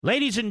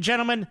Ladies and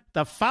gentlemen,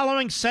 the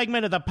following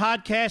segment of the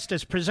podcast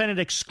is presented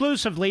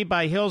exclusively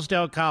by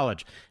Hillsdale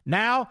College,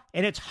 now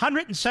in its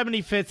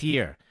 175th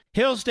year.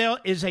 Hillsdale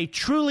is a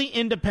truly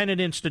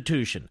independent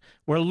institution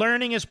where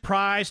learning is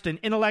prized and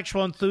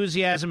intellectual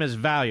enthusiasm is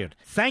valued.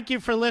 Thank you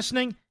for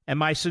listening, and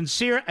my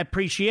sincere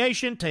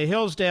appreciation to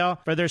Hillsdale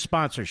for their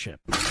sponsorship.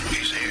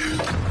 He's here.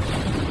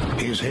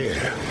 He's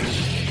here.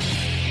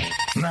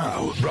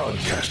 Now,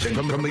 broadcasting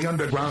from the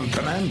underground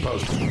command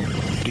post,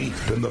 deep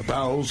in the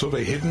bowels of a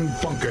hidden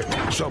bunker,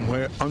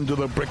 somewhere under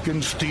the brick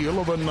and steel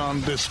of a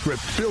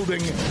nondescript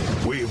building,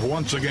 we've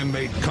once again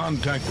made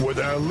contact with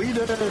our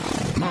leader,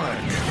 Mark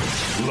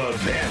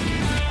Levin.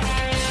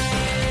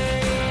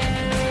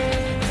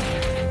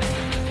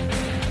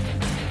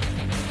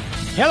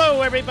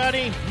 Hello,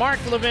 everybody.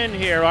 Mark Levin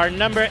here. Our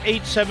number,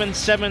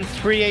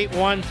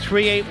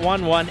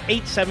 877-381-3811,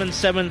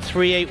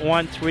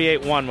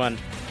 877-381-3811.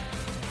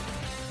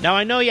 Now,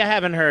 I know you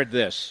haven't heard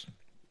this.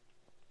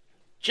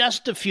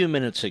 Just a few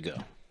minutes ago,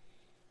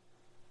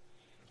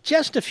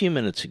 Joe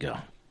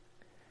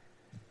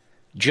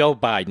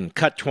Biden,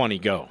 cut 20,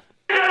 go.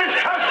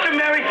 As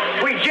customary,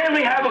 we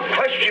generally have a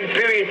question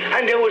period,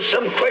 and there were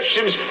some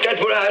questions that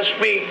were asked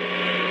me.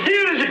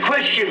 Here is a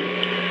question.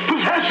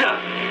 Professor,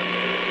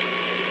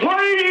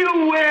 why do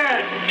you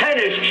wear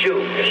tennis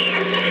shoes?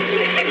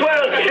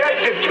 Well,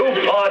 that's a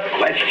two-part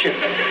question.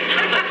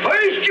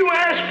 First, you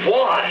ask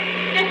why.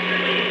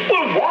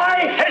 Well, why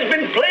has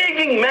been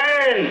plaguing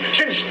man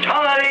since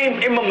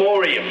time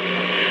immemorial.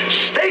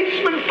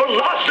 Statesmen,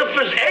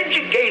 philosophers,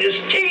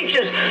 educators,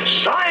 teachers,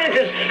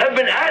 scientists have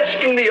been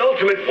asking the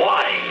ultimate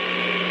why.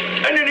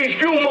 And in these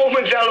few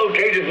moments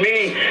allocated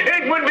me,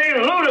 it would be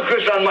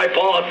ludicrous on my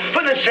part,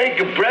 for the sake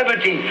of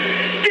brevity,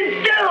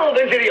 to delve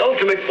into the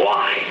ultimate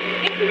why.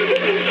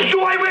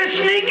 Do I wear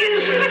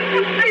sneakers?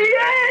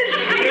 Yes!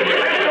 And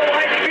so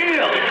I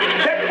feel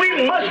that we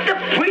must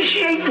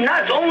appreciate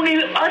not only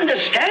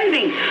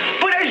understanding,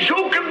 but as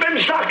Joachim Ben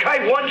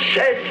Zakkai once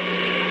said,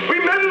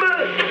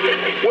 remember,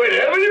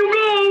 wherever you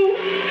go,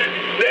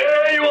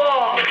 there you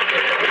are.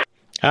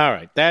 All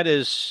right, that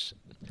is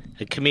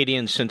a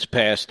comedian since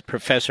past,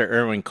 Professor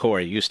Irwin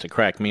Corey. Used to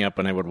crack me up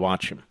when I would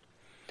watch him.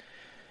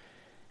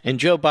 And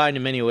Joe Biden,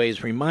 in many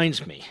ways,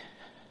 reminds me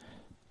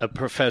of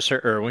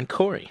Professor Irwin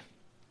Corey.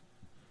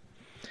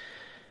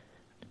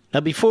 Now,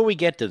 before we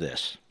get to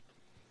this,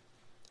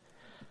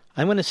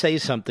 I want to say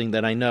something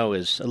that I know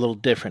is a little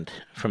different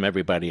from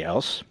everybody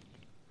else.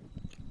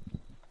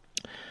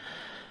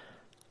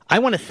 I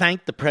want to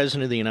thank the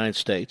President of the United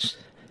States,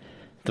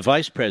 the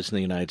Vice President of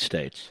the United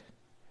States,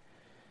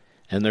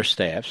 and their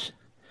staffs.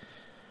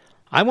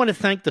 I want to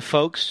thank the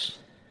folks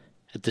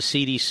at the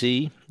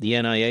CDC, the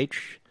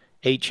NIH,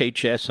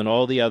 HHS, and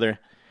all the other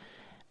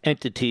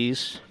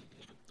entities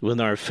within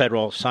our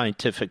federal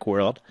scientific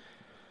world.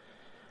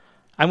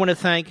 I want to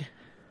thank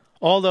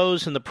all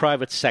those in the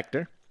private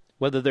sector,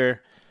 whether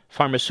they're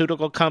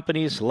pharmaceutical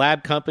companies,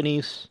 lab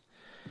companies,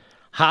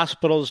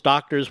 hospitals,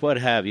 doctors, what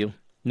have you,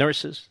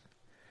 nurses.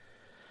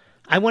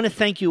 I want to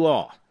thank you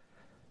all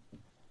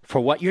for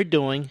what you're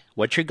doing,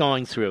 what you're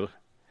going through,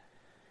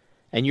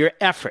 and your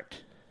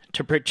effort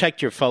to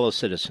protect your fellow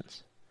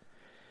citizens.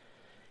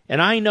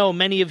 And I know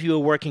many of you are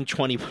working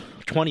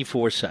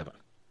 24/7,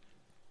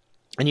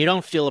 and you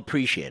don't feel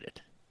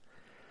appreciated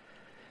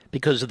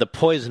because of the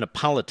poison of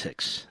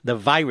politics, the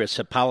virus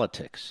of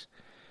politics,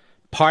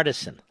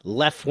 partisan,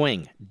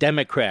 left-wing,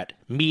 Democrat,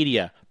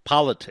 media,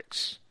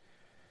 politics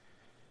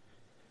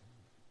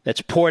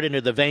that's poured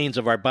into the veins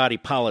of our body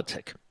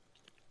politic.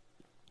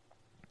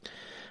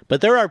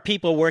 But there are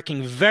people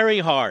working very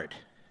hard,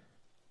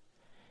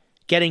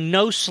 getting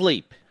no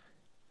sleep,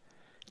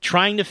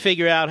 trying to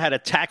figure out how to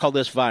tackle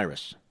this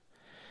virus,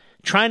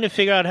 trying to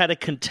figure out how to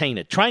contain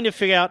it, trying to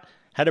figure out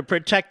how to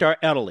protect our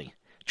elderly,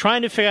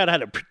 trying to figure out how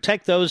to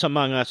protect those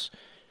among us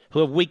who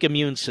have weak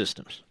immune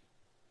systems.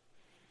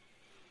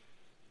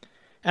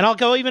 And I'll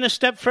go even a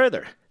step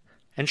further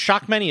and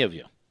shock many of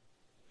you.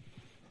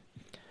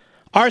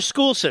 Our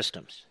school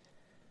systems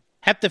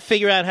have to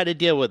figure out how to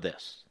deal with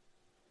this.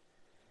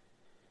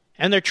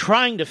 And they're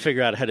trying to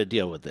figure out how to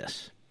deal with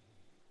this,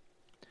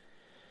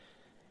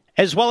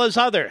 as well as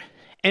other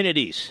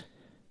entities,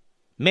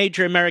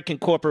 major American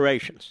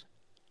corporations.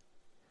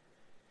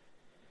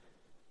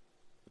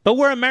 But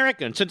we're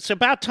Americans, and it's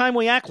about time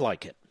we act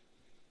like it.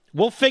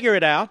 We'll figure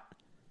it out.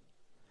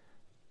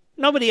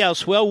 Nobody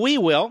else will. We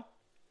will.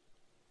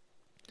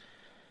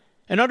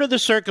 And under the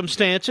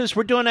circumstances,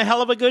 we're doing a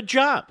hell of a good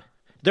job.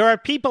 There are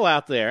people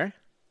out there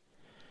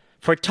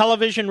for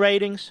television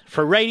ratings,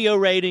 for radio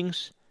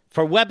ratings,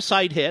 for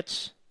website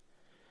hits,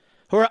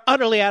 who are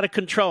utterly out of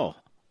control.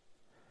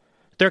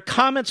 Their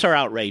comments are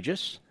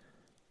outrageous.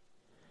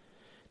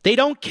 They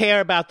don't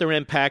care about their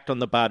impact on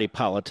the body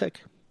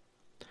politic.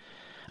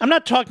 I'm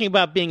not talking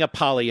about being a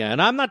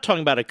Pollyanna. I'm not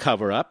talking about a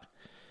cover-up.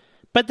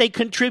 But they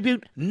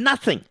contribute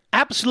nothing,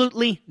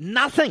 absolutely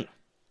nothing,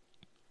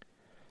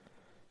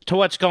 to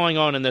what's going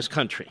on in this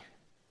country.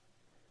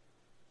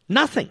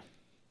 Nothing.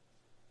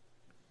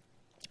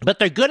 But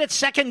they're good at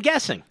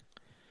second-guessing.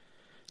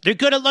 They're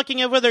good at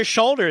looking over their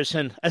shoulders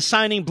and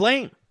assigning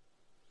blame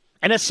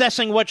and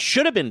assessing what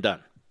should have been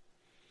done,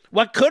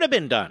 what could have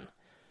been done,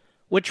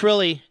 which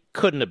really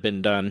couldn't have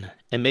been done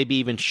and maybe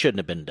even shouldn't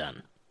have been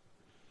done.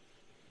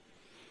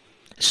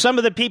 Some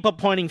of the people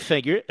pointing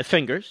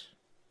fingers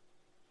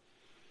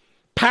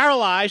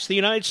paralyzed the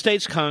United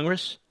States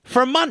Congress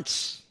for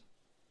months,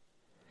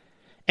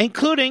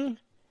 including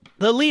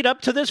the lead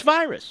up to this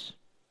virus.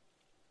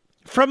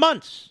 For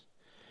months.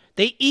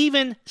 They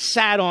even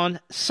sat on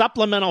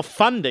supplemental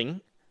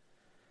funding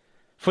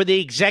for the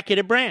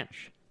executive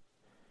branch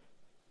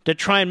to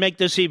try and make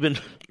this even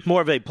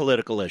more of a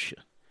political issue.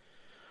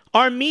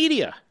 Our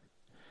media,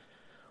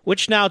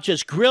 which now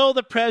just grill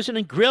the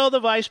president, grill the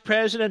vice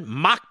president,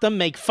 mock them,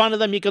 make fun of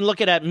them. You can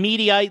look at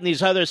Mediaite and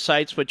these other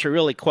sites, which are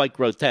really quite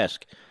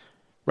grotesque,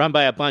 run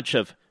by a bunch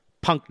of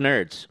punk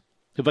nerds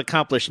who've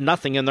accomplished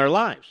nothing in their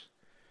lives.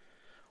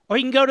 Or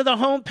you can go to the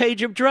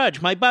homepage of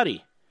Drudge, my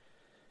buddy.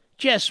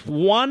 Just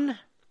one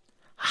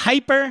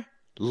hyper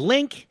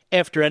link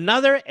after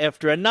another,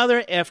 after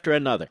another, after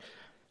another.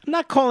 I'm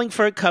not calling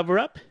for a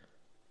cover-up.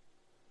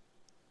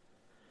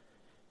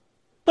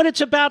 But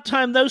it's about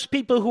time those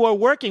people who are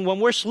working when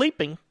we're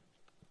sleeping,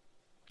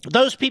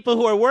 those people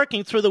who are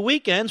working through the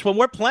weekends when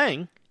we're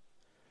playing,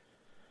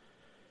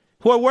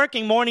 who are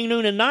working morning,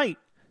 noon, and night,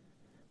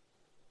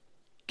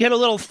 get a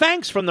little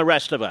thanks from the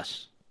rest of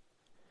us.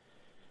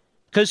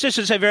 Because this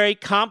is a very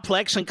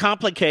complex and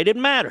complicated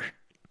matter.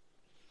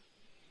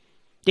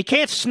 You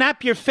can't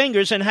snap your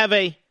fingers and have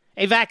a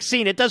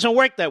vaccine. It doesn't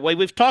work that way.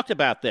 We've talked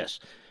about this.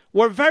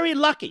 We're very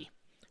lucky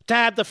to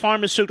have the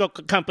pharmaceutical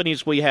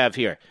companies we have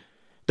here.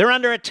 They're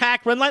under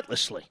attack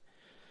relentlessly.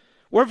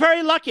 We're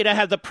very lucky to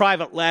have the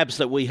private labs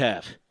that we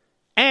have.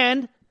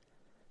 And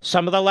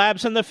some of the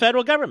labs in the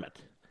federal government.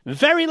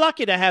 Very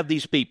lucky to have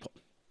these people.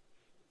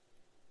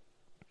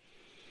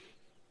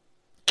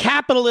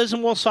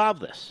 Capitalism will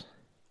solve this.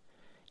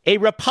 A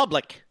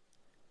republican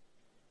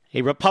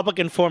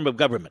form of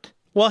government,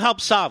 will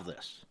help solve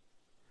this.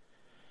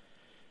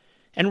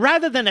 And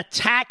rather than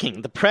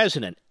attacking the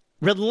president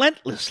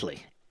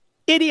relentlessly,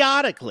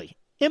 idiotically,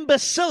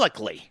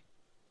 imbecilically,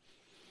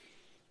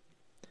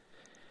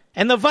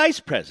 and the vice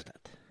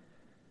president,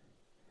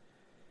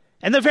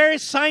 and the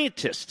various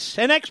scientists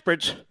and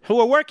experts who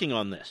are working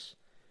on this,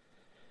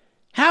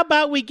 how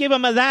about we give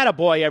them a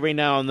that-a-boy every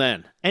now and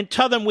then and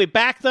tell them we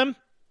back them,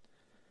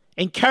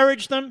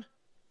 encourage them,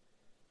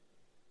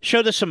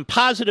 show them some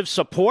positive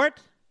support?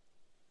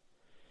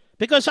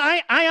 Because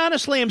I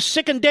honestly am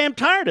sick and damn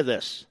tired of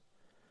this.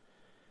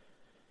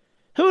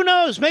 Who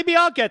knows? Maybe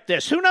I'll get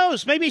this. Who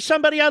knows? Maybe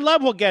somebody I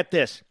love will get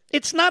this.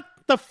 It's not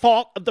the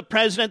fault of the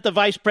president, the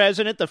vice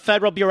president, the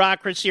federal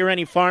bureaucracy, or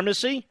any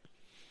pharmacy.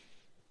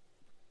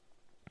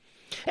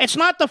 It's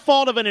not the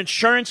fault of an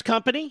insurance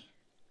company.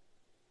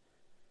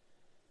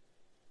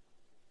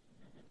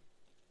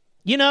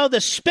 You know, the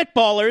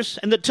spitballers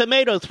and the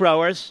tomato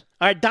throwers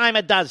are a dime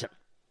a dozen.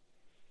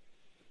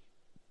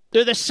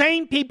 They're the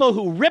same people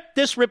who rip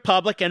this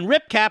republic and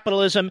rip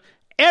capitalism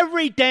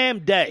every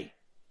damn day.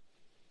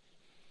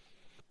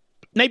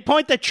 They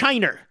point to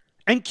China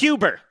and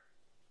Cuba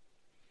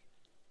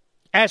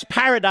as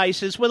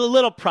paradises with a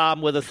little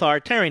problem with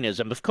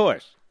authoritarianism, of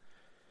course.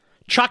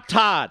 Chuck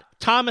Todd,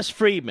 Thomas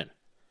Friedman,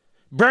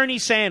 Bernie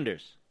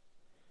Sanders.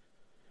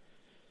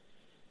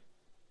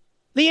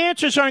 The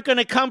answers aren't going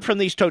to come from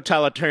these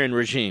totalitarian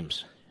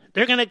regimes.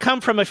 They're going to come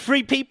from a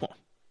free people.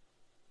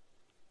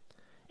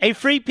 A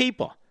free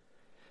people.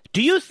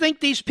 Do you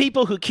think these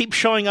people who keep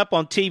showing up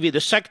on TV, the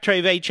Secretary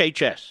of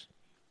HHS,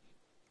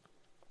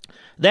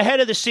 the head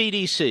of the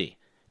CDC,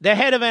 the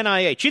head of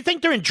NIH, you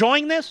think they're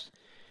enjoying this?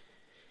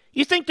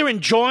 You think they're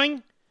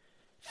enjoying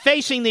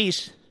facing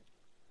these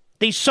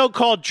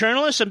so-called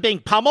journalists and being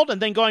pummeled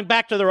and then going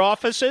back to their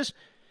offices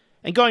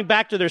and going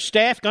back to their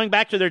staff, going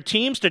back to their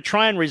teams to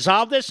try and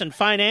resolve this and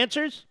find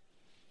answers?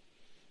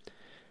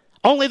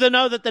 Only to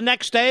know that the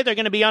next day they're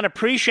going to be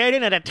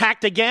unappreciated and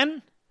attacked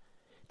again?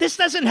 This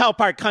doesn't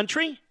help our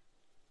country.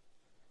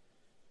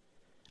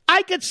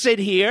 I could sit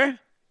here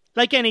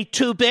like any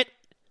two-bit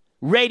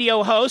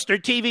radio host or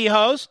TV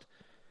host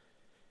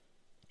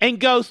and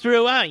go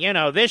through,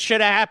 this should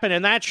have happened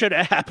and that should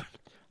have happened.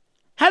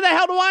 How the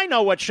hell do I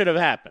know what should have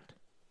happened?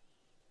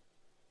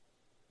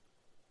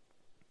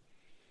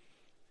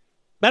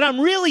 But I'm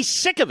really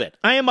sick of it.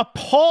 I am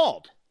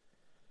appalled.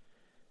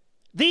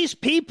 These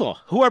people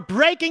who are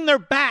breaking their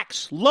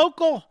backs,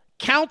 local,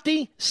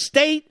 county,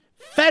 state,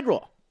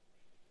 federal,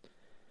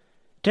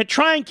 to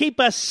try and keep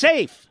us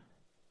safe,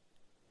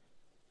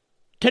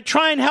 to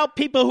try and help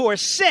people who are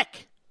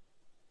sick,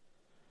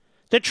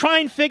 to try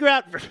and figure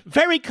out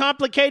very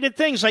complicated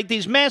things like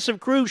these massive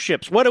cruise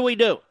ships. What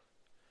do?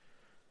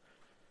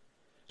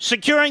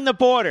 Securing the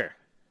border,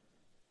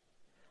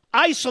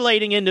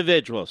 isolating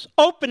individuals,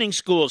 opening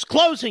schools,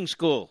 closing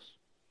schools.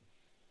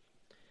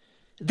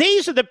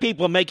 These are the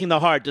people making the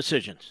hard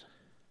decisions.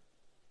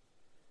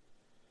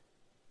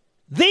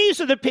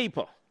 These are the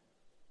people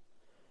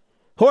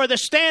who are the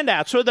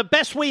standouts, who are the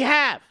best we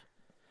have.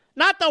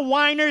 Not the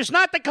whiners,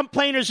 not the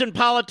complainers in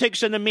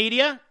politics and the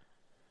media.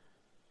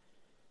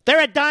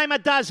 They're a dime a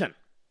dozen.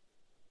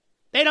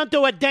 They don't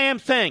do a damn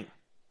thing.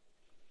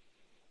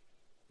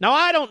 Now,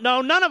 I don't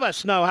know, none of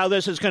us know how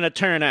this is going to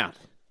turn out.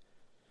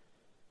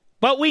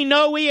 But we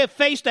know we have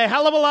faced a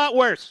hell of a lot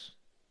worse.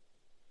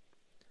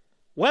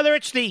 Whether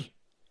it's the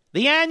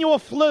annual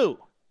flu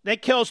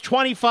that kills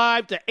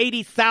 25 to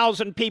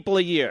 80,000 people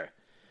a year,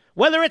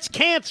 whether it's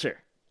cancer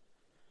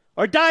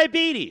or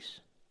diabetes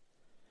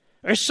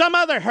or some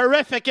other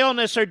horrific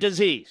illness or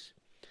disease,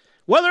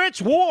 whether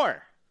it's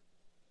war,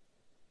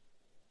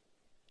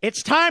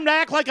 it's time to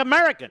act like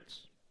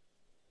Americans,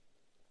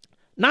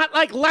 not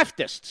like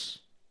leftists,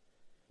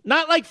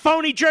 not like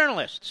phony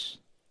journalists.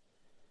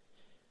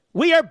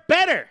 We are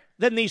better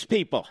than these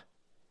people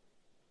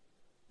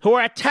who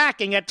are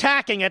attacking.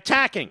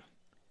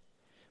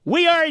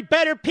 We are a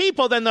better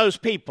people than those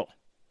people.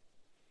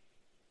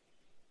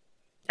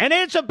 And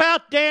it's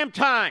about damn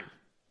time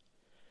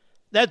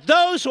that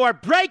those who are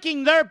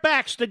breaking their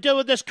backs to deal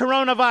with this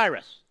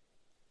coronavirus,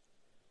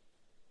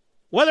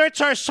 whether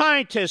it's our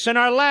scientists and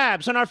our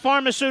labs and our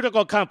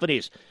pharmaceutical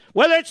companies,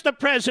 whether it's the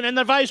president and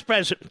the vice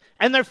president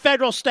and their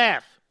federal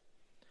staff,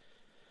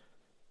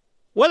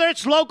 whether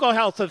it's local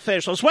health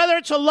officials, whether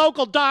it's a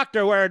local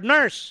doctor or a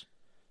nurse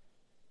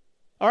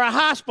or a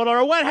hospital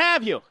or what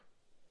have you,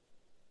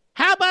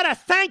 how about a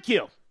thank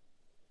you?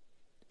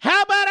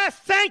 How about a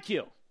thank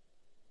you?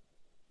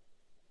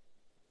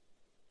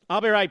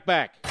 I'll be right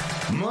back.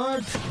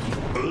 Mark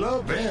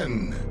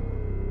Levin.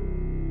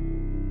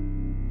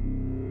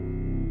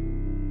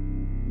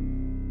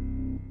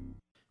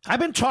 I've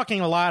been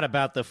talking a lot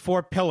about the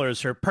 4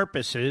 pillars or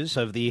purposes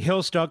of the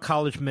Hillsdale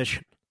College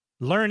mission: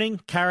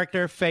 learning,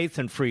 character, faith,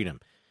 and freedom.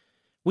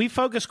 We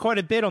focus quite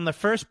a bit on the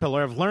first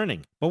pillar of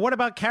learning, but what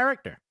about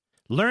character?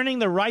 Learning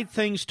the right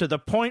things to the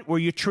point where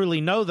you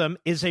truly know them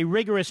is a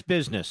rigorous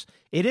business.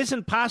 It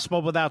isn't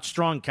possible without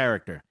strong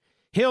character.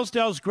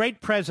 Hillsdale's great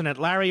president,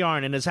 Larry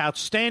Arnn, and his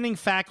outstanding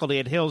faculty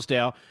at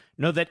Hillsdale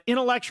know that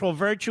intellectual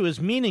virtue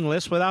is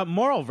meaningless without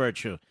moral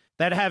virtue,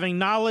 that having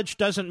knowledge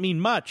doesn't mean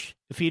much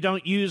if you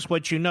don't use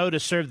what you know to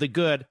serve the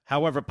good,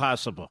 however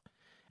possible.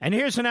 And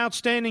here's an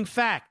outstanding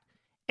fact.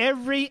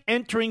 Every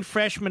entering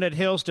freshman at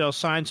Hillsdale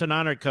signs an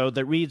honor code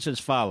that reads as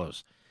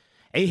follows: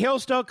 a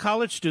Hillsdale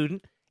College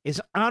student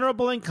is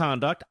honorable in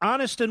conduct,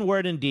 honest in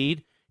word and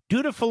deed,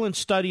 dutiful in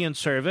study and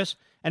service,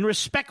 and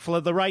respectful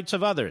of the rights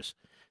of others.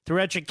 Through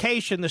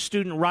education, the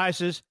student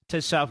rises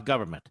to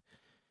self-government.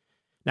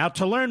 Now,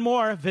 to learn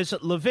more,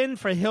 visit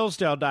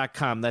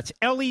levinforhillsdale.com. That's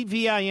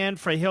Levin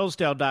for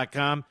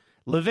Hillsdale.com,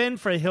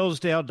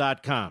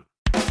 levinforhillsdale.com.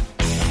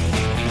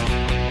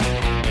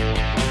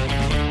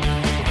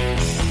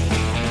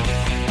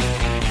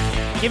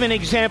 Give an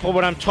example of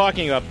what I'm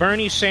talking about.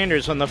 Bernie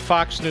Sanders on the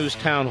Fox News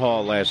town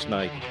hall last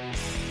night.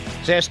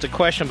 He's asked a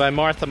question by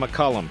Martha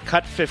McCullum.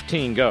 Cut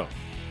 15, go.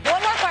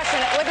 One more question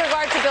with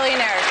regard to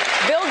billionaires.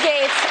 Bill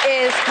Gates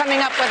is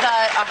coming up with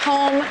a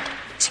home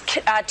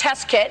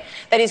test kit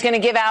that he's going to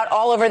give out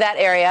all over that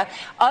area.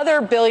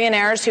 Other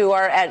billionaires who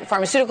are at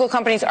pharmaceutical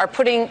companies are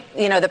putting,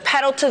 the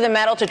pedal to the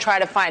metal to try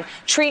to find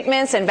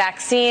treatments and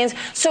vaccines.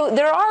 So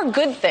there are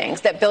good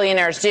things that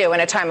billionaires do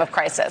in a time of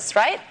crisis,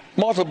 right?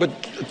 Martha, but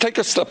take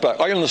a step back.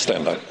 I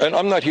understand that. And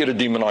I'm not here to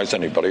demonize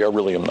anybody. I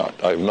really am not.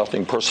 I have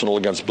nothing personal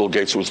against Bill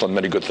Gates, who has done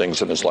many good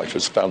things in his life.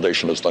 His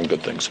foundation has done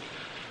good things.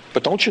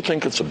 But don't you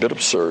think it's a bit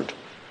absurd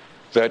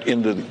that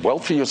in the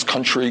wealthiest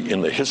country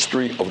in the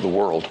history of the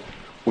world,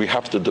 we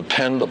have to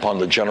depend upon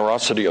the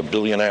generosity of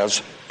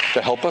billionaires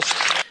to help us?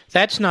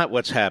 That's not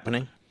what's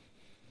happening.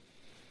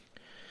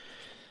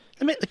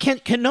 I mean,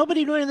 can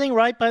nobody do anything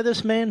right by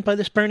this man, by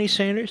this Bernie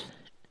Sanders?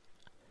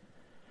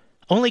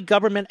 Only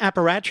government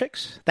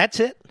apparatchiks? That's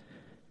it?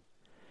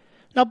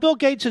 Now, Bill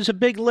Gates is a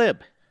big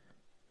lib.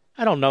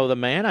 I don't know the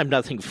man. I have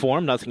nothing for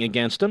him, nothing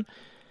against him.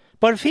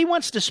 But if he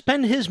wants to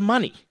spend his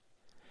money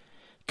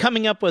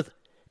coming up with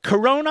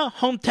corona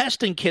home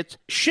testing kits,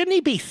 shouldn't he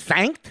be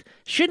thanked?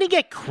 Shouldn't he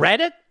get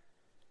credit?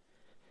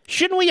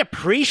 Shouldn't we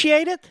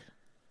appreciate it?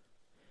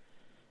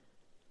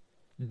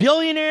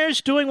 Billionaires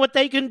doing what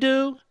they can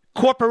do,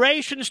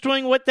 corporations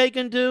doing what they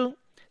can do,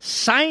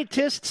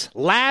 scientists,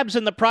 labs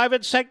in the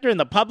private sector, in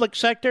the public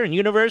sector, and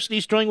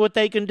universities doing what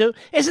they can do.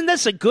 Isn't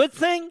this a good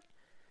thing?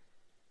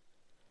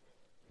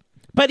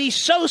 But he's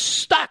so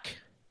stuck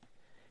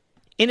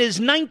in his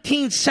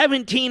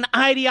 1917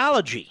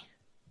 ideology.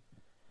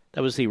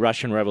 That was the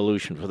Russian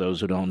Revolution, for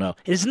those who don't know.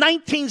 His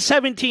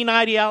 1917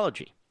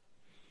 ideology.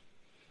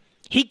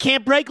 He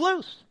can't break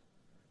loose.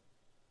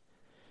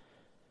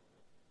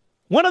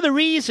 One of the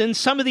reasons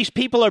some of these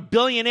people are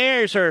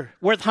billionaires or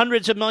worth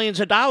hundreds of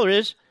millions of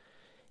dollars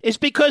is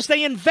because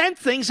they invent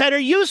things that are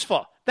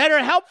useful, that are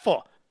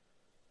helpful.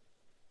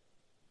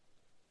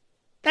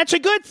 That's a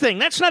good thing.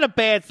 That's not a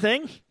bad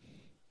thing.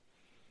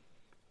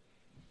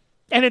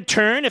 And in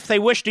turn, if they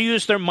wish to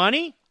use their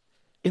money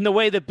in the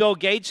way that Bill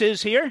Gates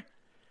is here,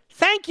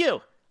 thank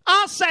you.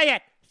 I'll say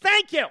it.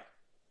 Thank you.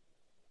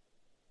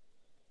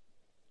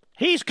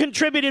 He's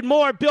contributed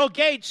more, Bill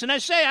Gates, and I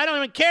say I don't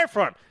even care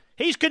for him.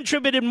 He's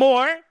contributed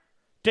more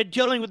to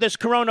dealing with this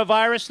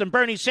coronavirus than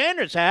Bernie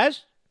Sanders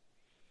has.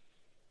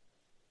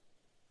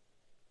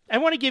 I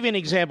want to give you an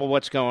example of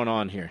what's going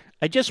on here.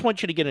 I just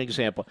want you to get an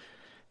example.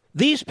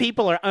 These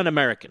people are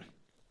un-American.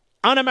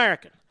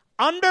 Un-American.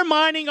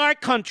 Undermining our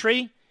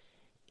country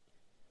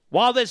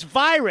while this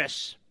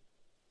virus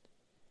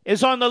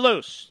is on the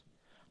loose.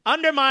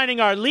 Undermining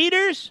our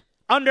leaders,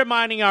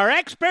 undermining our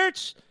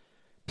experts,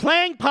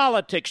 playing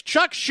politics.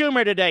 Chuck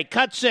Schumer today,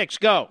 cut 6,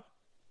 go.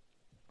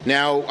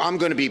 Now, I'm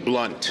going to be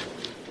blunt.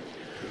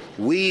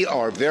 We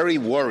are very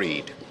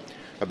worried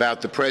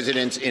about the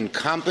president's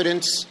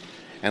incompetence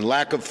and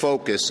lack of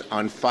focus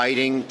on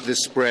fighting the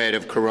spread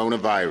of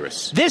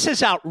coronavirus. This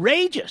is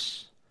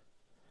outrageous,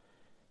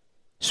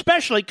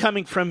 especially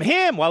coming from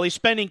him while he's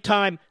spending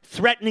time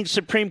threatening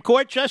Supreme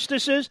Court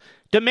justices,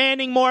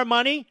 demanding more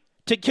money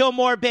to kill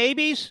more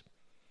babies.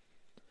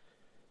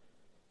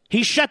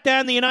 He shut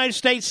down the United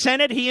States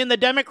Senate, he and the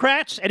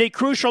Democrats, at a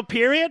crucial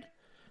period.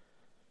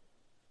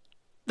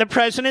 The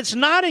president's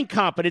not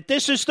incompetent.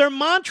 This is their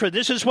mantra.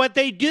 This is what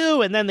they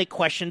do. And then the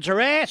questions are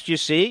asked, you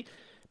see,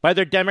 by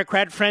their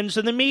Democrat friends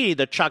in the media,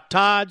 the Chuck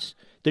Todds,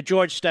 the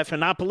George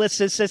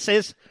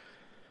Stephanopoulos,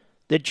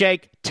 the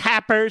Jake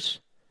Tappers.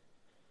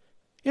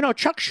 You know,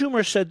 Chuck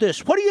Schumer said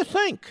this. What do you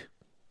think?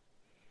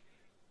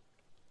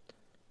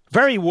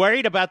 Very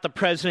worried about the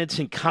president's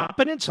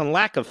incompetence and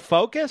lack of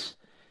focus.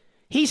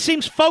 He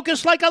seems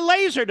focused like a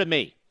laser to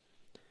me.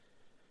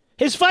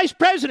 His vice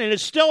president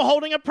is still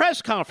holding a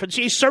press conference.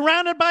 He's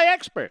surrounded by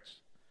experts.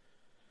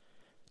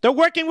 They're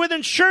working with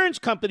insurance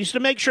companies to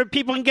make sure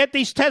people can get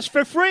these tests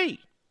for free.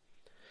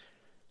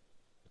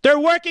 They're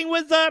working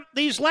with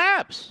these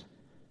labs.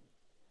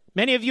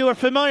 Many of you are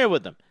familiar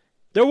with them.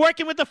 They're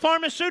working with the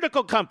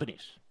pharmaceutical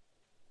companies.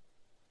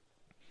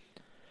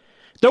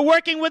 They're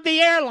working with the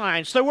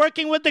airlines. They're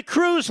working with the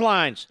cruise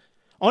lines.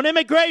 On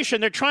immigration,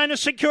 they're trying to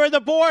secure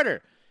the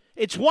border.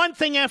 It's one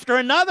thing after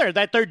another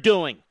that they're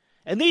doing.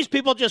 And these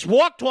people just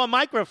walk to a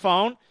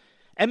microphone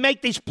and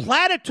make these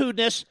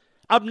platitudinous,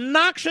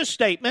 obnoxious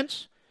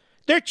statements.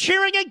 They're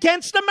cheering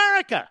against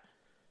America.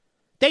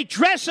 They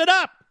dress it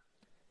up.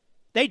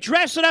 They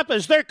dress it up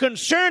as they're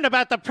concerned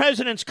about the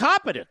president's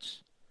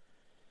competence.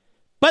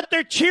 But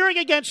they're cheering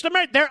against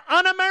America. They're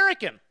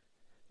un-American.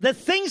 The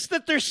things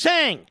that they're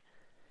saying,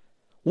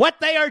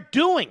 what they are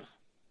doing,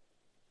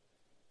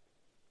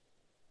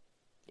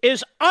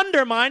 is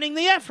undermining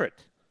the effort.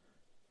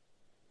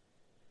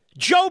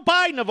 Joe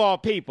Biden, of all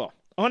people,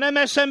 on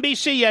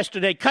MSNBC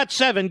yesterday, cut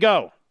 7,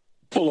 go.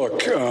 Well,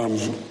 look,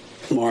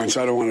 Lawrence,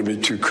 I don't want to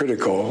be too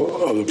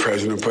critical of the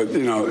president, but,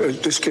 you know,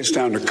 this gets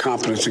down to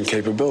competence and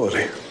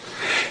capability.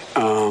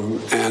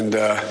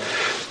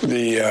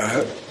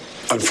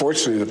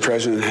 Unfortunately, the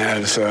president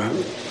has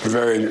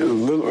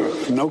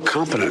no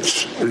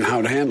competence in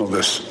how to handle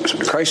this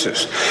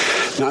crisis.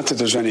 Not that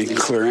there's any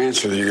clear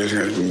answer that you're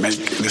going to make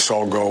this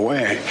all go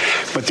away,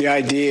 but the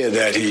idea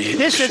that he...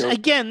 This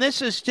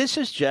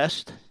is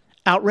just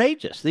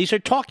outrageous. These are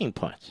talking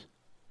points.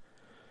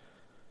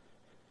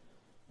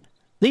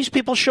 These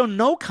people show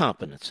no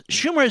competence.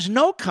 Schumer has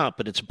no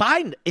competence.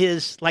 Biden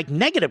is like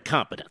negative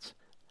competence.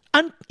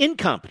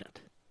 Incompetent.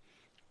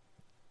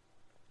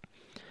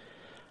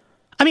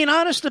 I mean,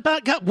 honest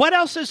about God, what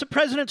else is the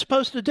president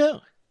supposed to do?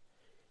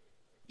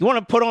 You want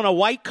to put on a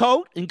white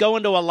coat and go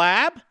into a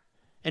lab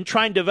and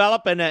try and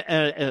develop an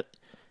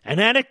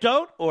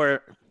antidote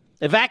or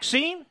a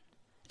vaccine?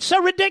 It's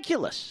so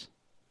ridiculous.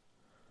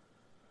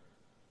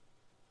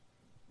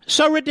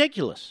 So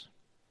ridiculous.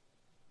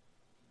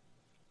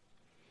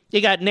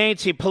 You got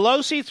Nancy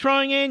Pelosi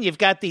throwing in. You've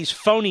got these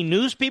phony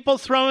news people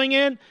throwing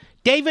in.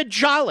 David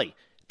Jolly.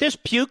 This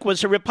puke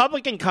was a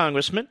Republican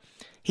congressman.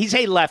 He's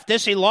a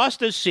leftist. He lost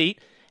his seat.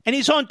 And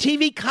he's on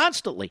TV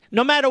constantly,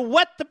 no matter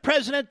what the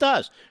president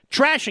does.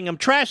 Trashing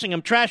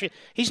him.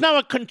 He's now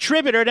a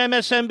contributor at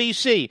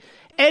MSNBC.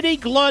 Eddie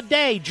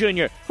Glaudet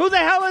Jr. Who the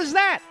hell is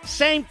that?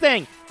 Same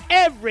thing.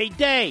 Every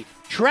day,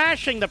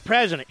 trashing the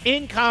president.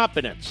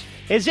 Incompetence.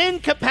 His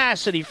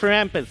incapacity for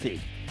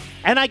empathy.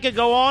 And I could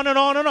go on and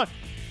on and on.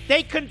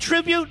 They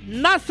contribute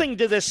nothing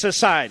to this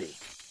society.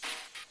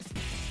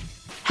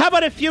 How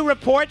about a few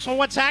reports on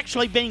what's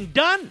actually being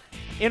done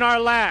in our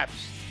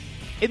labs?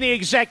 In the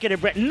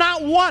executive branch.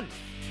 Not one.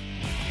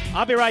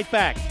 I'll be right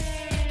back.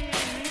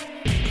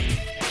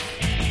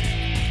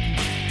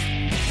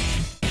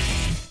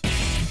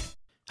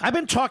 I've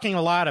been talking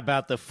a lot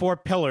about the 4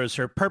 pillars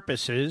or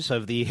purposes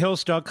of the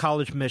Hillsdale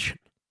College mission: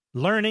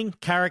 learning,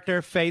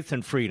 character, faith,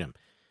 and freedom.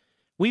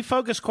 We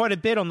focus quite a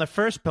bit on the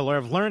first pillar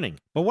of learning.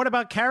 But what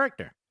about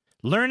character?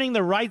 Learning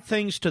the right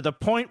things to the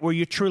point where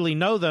you truly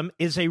know them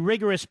is a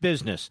rigorous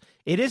business.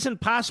 It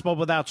isn't possible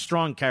without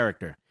strong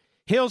character.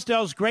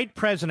 Hillsdale's great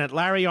president,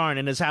 Larry Arnn,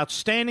 and his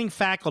outstanding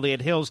faculty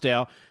at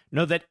Hillsdale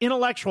know that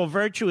intellectual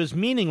virtue is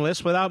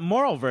meaningless without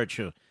moral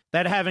virtue,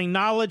 that having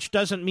knowledge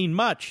doesn't mean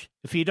much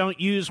if you don't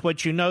use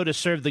what you know to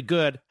serve the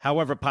good,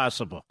 however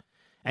possible.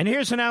 And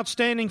here's an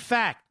outstanding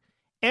fact.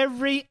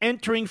 Every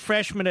entering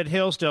freshman at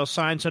Hillsdale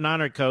signs an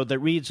honor code that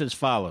reads as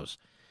follows.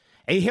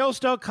 A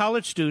Hillsdale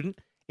College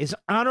student is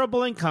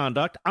honorable in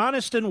conduct,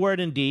 honest in word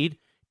and deed,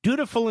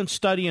 dutiful in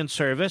study and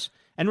service,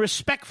 and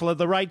respectful of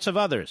the rights of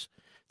others.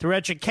 Through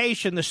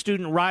education, the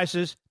student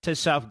rises to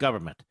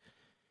self-government.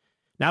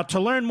 Now, to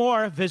learn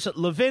more, visit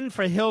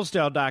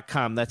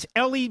levinforhillsdale.com. That's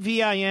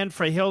Levin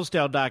for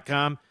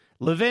Hillsdale.com,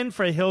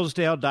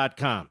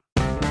 levinforhillsdale.com.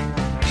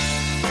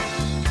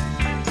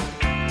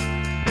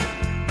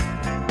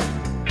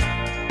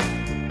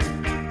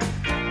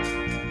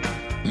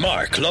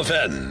 Mark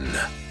Levin,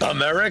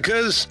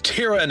 America's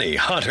tyranny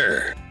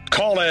hunter.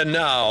 Call in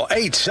now,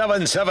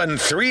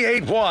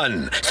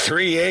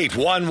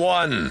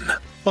 877-381-3811.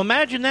 Well,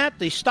 imagine that.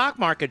 The stock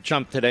market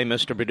jumped today,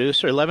 Mr.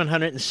 Producer,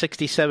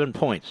 1,167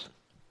 points.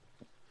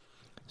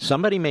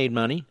 Somebody made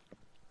money.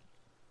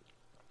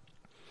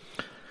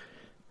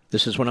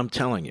 This is what I'm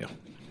telling you.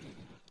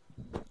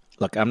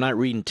 Look, I'm not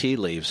reading tea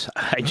leaves.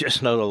 I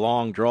just know the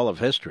long drawl of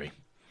history.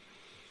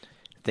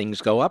 Things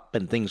go up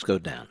and things go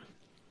down.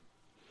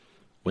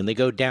 When they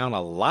go down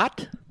a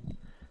lot,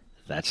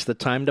 that's the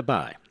time to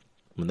buy.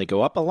 When they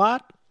go up a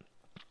lot,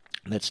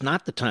 that's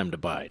not the time to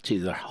buy. It's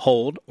either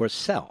hold or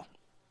sell.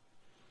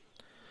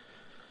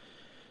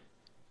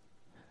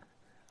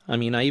 I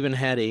mean, I even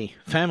had a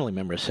family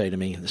member say to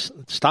me, the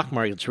stock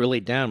market's really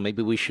down.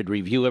 Maybe we should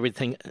review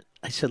everything.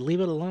 I said, leave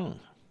it alone.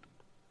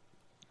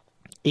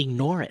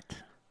 Ignore it.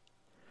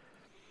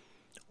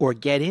 Or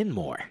get in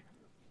more.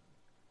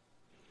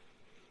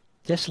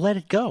 Just let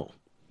it go.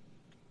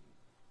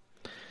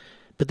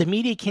 But the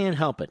media can't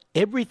help it.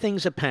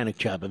 Everything's a panic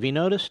job. Have you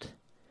noticed?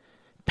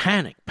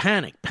 Panic,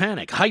 panic,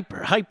 panic,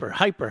 hyper, hyper,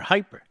 hyper,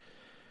 hyper.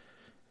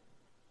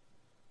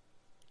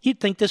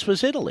 You'd think this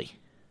was Italy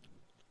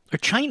or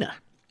China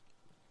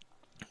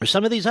or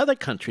some of these other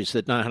countries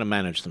that know how to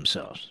manage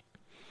themselves.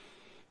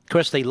 Of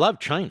course, they love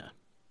China.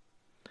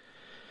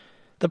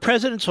 The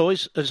president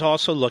is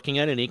also looking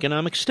at an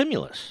economic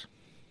stimulus,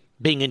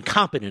 being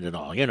incompetent and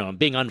all,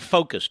 being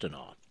unfocused and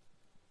all.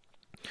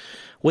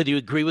 Whether you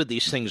agree with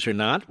these things or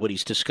not, what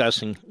he's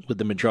discussing with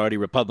the majority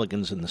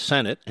Republicans in the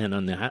Senate and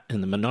in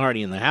the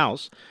minority in the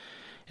House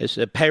is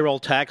a payroll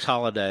tax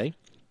holiday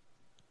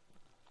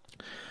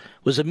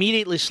was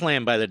immediately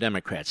slammed by the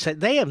Democrats.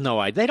 They have no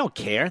idea. They don't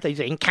care. They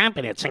say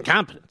incompetence.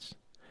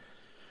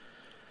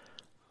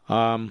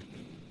 The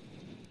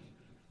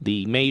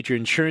major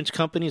insurance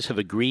companies have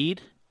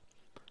agreed,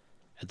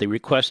 at the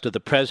request of the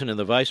president and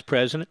the vice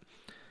president,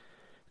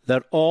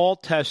 that all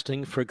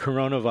testing for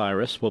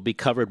coronavirus will be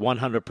covered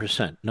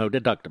 100%. No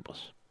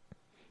deductibles.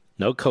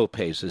 No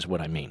copays is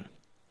what I mean.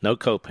 No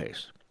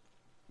copays.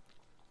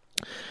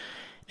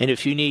 And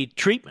if you need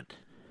treatment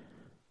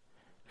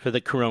for the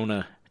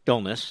corona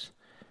illness,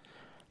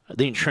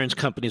 the insurance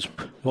companies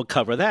will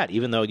cover that.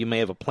 Even though you may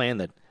have a plan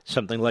that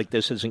something like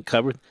this isn't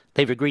covered,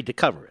 they've agreed to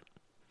cover it.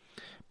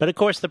 But, of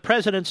course, the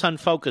president's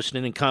unfocused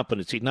and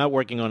incompetent. He's not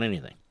working on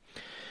anything.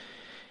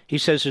 He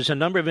says there's a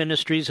number of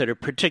industries that are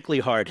particularly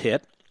hard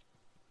hit.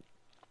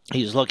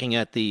 He's looking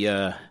at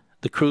the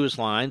cruise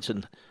lines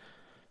and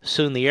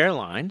soon the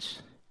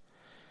airlines,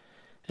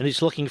 and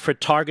he's looking for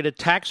targeted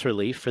tax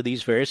relief for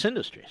these various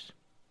industries.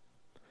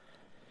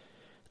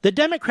 The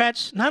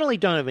Democrats not only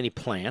don't have any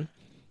plan,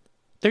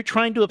 they're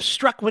trying to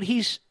obstruct what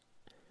he's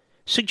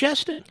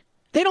suggesting.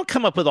 They don't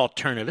come up with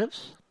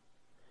alternatives.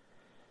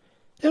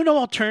 There are no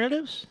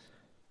alternatives.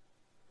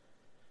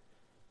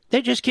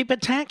 They just keep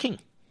attacking.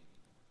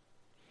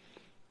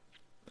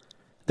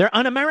 They're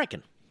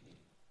un-American.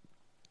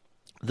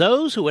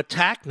 Those who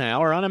attack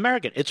now are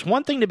un-American. It's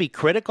one thing to be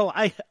critical.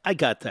 I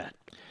got that.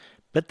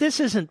 But this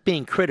isn't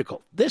being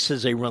critical. This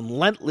is a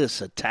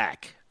relentless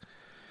attack.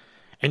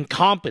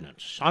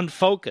 Incompetence,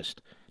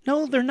 unfocused.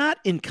 No, they're not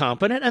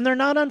incompetent and they're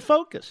not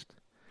unfocused.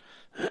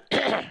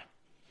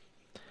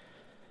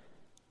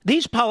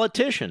 These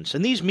politicians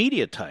and these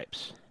media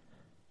types,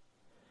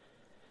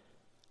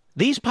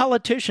 do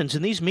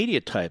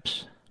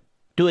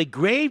a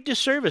grave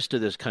disservice to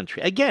this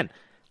country. Again,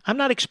 I'm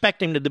not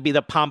expecting them to be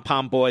the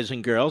pom-pom boys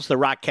and girls, the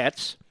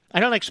Rockettes. I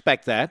don't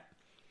expect that.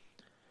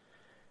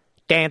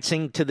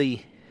 Dancing to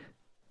the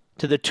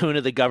tune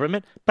of the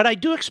government. But I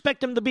do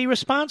expect them to be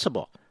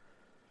responsible.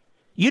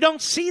 You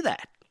don't see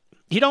that.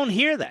 You don't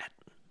hear that.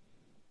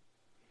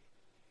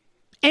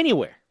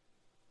 Anywhere.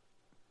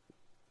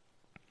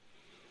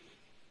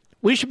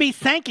 We should be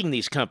thanking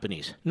these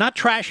companies, not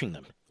trashing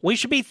them. We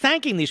should be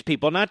thanking these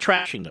people, not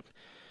trashing them.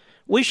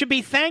 We should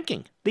be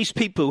thanking these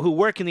people who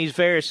work in these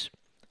various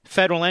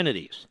federal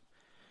entities.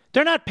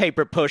 They're not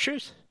paper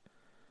pushers.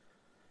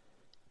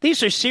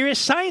 These are serious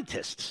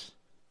scientists.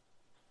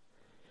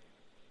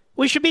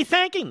 We should be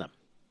thanking them.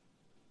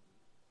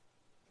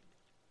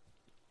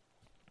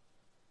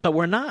 But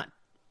we're not.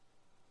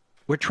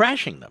 We're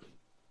trashing them.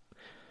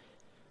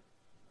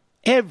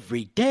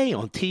 Every day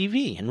on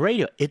TV and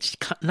radio, it's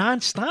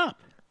nonstop.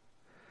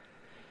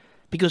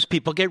 Because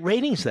people get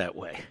ratings that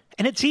way.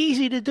 And it's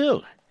easy to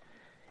do.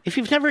 If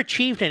you've never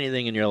achieved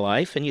anything in your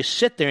life and you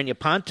sit there and you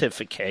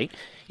pontificate,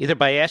 either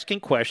by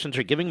asking questions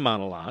or giving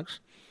monologues,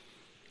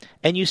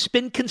 and you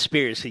spin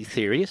conspiracy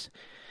theories,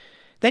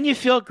 then you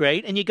feel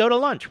great and you go to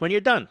lunch when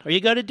you're done. Or you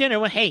go to dinner.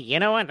 Well, hey, you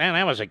know what?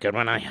 That was a good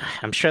one.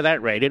 I'm sure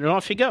that rated. And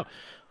off you go.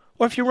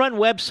 Or if you run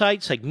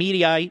websites like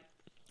Mediaite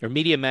or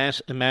Media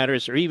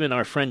Matters, or even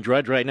our friend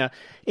Drudge right now.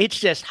 It's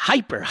just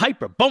hyper,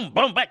 boom,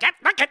 boom, look at,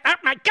 oh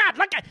my God,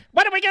 look at,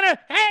 what are we going to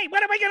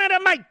do?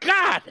 My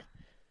God.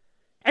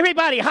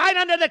 Everybody hide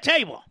under the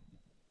table.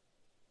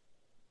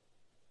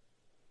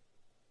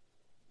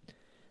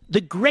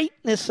 The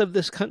greatness of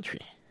this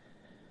country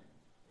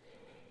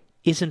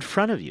is in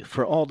front of you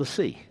for all to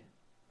see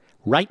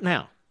right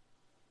now.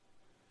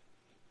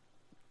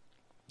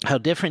 How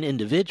different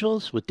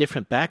individuals with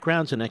different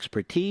backgrounds and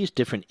expertise,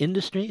 different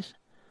industries,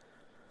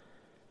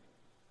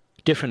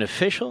 different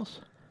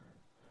officials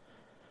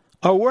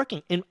are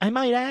working, and I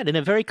might add, in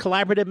a very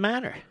collaborative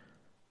manner.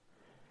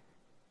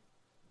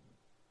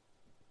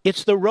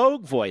 It's the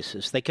rogue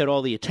voices that get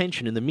all the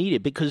attention in the media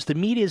because the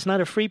media is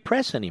not a free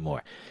press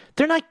anymore.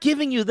 They're not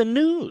giving you the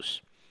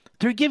news.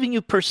 They're giving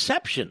you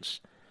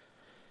perceptions.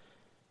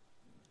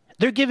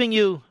 They're giving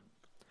you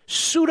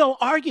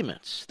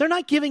pseudo-arguments. They're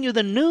not giving you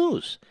the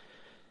news.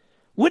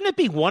 Wouldn't it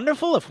be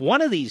wonderful if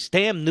one of these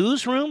damn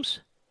newsrooms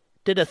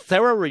did a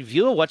thorough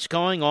review of what's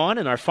going on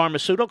in our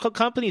pharmaceutical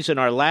companies, in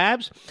our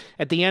labs,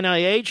 at the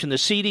NIH and the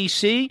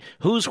CDC,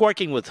 who's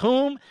working with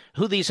whom,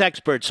 who these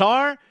experts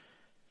are,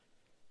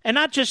 and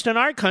not just in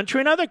our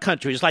country, in other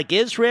countries like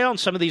Israel and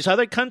some of these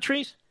other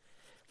countries?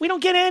 We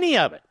don't get any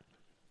of it.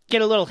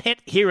 Get a little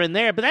hit here and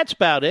there, but that's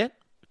about it.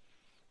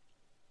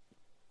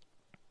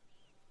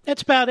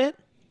 That's about it.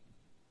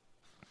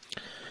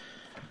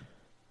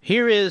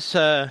 Here is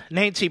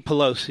Nancy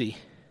Pelosi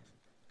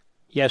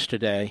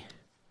yesterday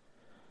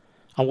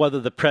on whether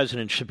the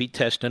president should be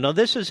tested. Now,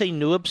 this is a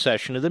new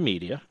obsession of the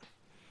media.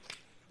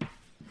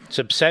 It's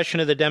obsession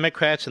of the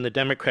Democrats and the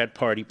Democrat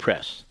Party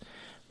press,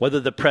 whether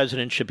the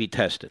president should be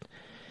tested.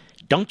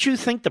 Don't you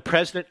think the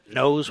president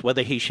knows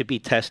whether he should be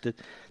tested?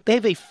 They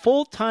have a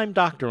full-time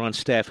doctor on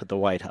staff at the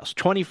White House,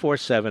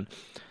 24/7.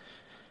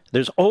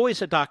 There's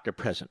always a doctor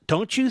present.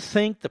 Don't you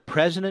think the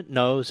president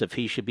knows if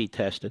he should be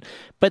tested?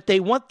 But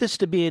they want this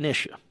to be an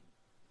issue.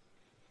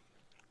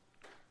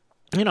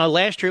 You know,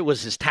 last year it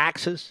was his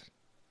taxes.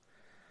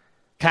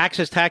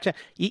 Taxes.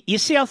 You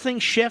see how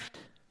things shift?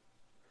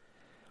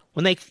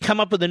 When they come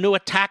up with a new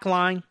attack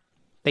line,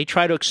 they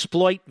try to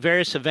exploit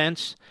various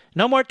events.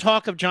 No more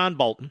talk of John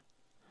Bolton.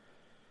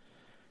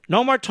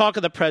 No more talk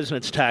of the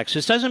president's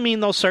taxes. Doesn't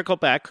mean they'll circle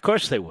back. Of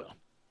course they will.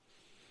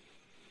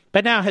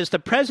 But now, has the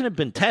president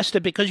been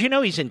tested? Because you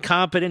know he's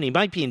incompetent. He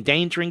might be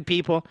endangering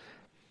people.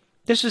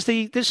 This is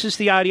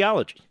the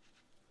ideology.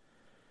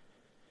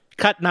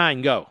 Cut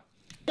 9, go.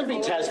 Be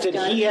tested.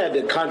 He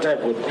had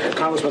contact with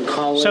Congressman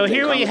Collins. So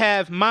here we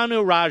have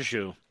Manu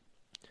Raju,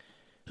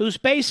 who's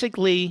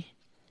basically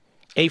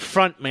a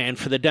front man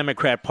for the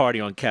Democrat Party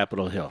on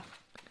Capitol Hill.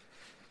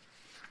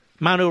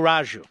 Manu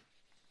Raju.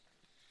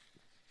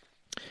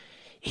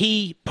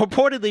 He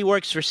purportedly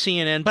works for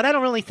CNN, but I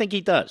don't really think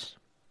he does.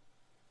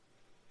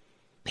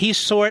 He's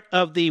sort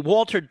of the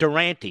Walter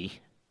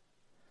Duranty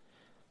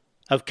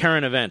of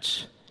current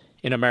events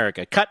in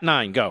America. Cut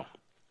 9, go.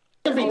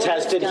 Be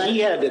tested. He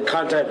had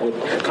contact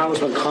with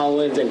Congressman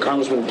Collins and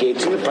Congressman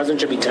Gates. The president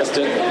should be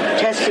tested.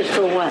 Tested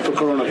for what? For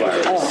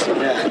coronavirus.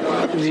 Oh.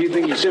 Yeah. Do you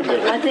think he should be?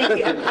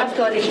 I've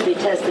thought he should be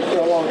tested for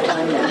a long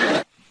time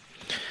now.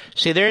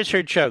 See, there's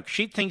her joke.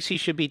 She thinks he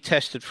should be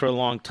tested for a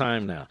long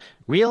time now.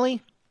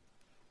 Really?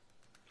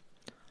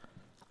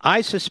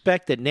 I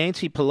suspect that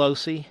Nancy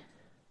Pelosi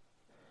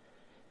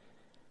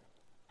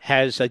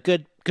has a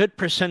good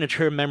percentage of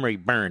her memory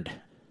burned.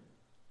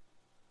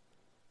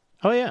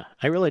 Oh, yeah,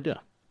 I really do.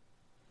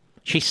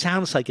 She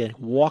sounds like a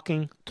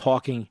walking,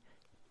 talking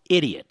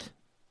idiot.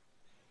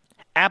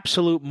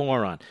 Absolute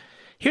moron.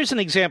 Here's an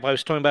example I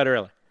was talking about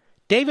earlier.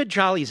 David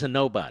Jolly's a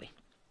nobody.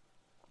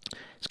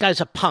 This guy's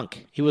a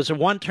punk. He was a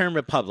one-term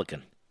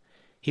Republican.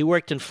 He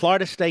worked in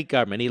Florida state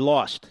government. He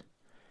lost.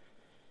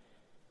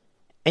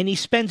 And he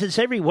spends his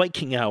every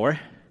waking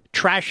hour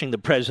trashing the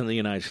President of the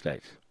United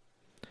States.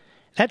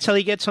 That's how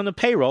he gets on the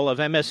payroll of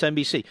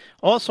MSNBC.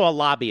 Also a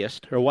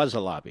lobbyist, or was a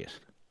lobbyist.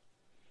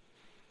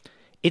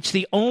 It's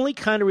the only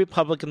kind of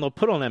Republican they'll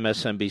put on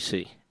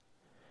MSNBC.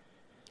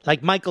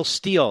 Like Michael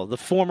Steele, the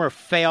former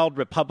failed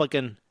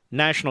Republican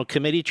National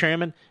Committee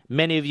chairman.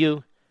 Many of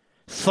you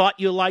thought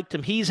you liked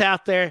him. He's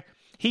out there.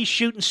 He's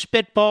shooting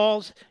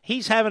spitballs.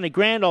 He's having a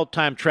grand old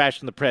time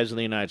trashing the President of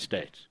the United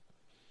States.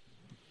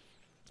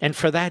 And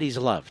for that, he's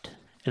loved.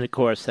 And, of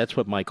course, that's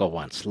what Michael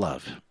wants,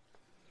 love.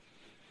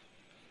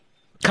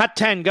 Cut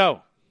 10,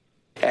 go.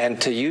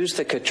 And to use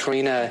the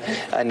Katrina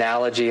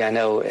analogy, I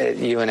know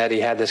you and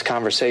Eddie had this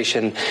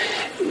conversation,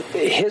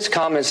 his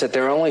comments that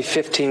there are only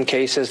 15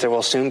 cases, there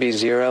will soon be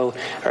 0,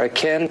 are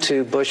akin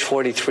to Bush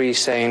 43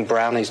 saying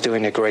Brownie's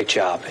doing a great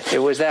job. It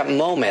was that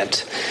moment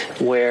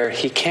where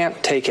he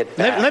can't take it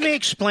back. Let me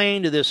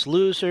explain to this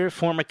loser,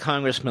 former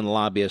congressman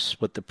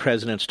lobbyist, what the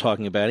president's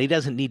talking about. He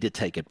doesn't need to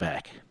take it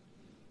back.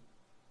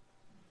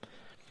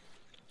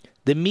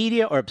 The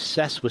media are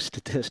obsessed with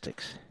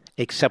statistics,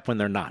 except when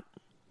they're not.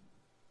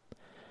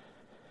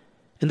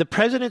 And the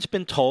president's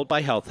been told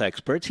by health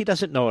experts he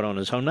doesn't know it on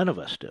his own. None of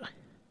us do.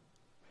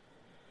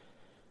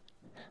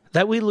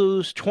 that we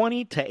lose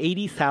 20 to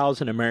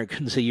 80,000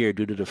 Americans a year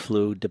due to the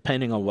flu,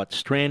 depending on what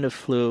strand of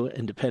flu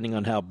and depending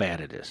on how bad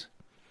it is.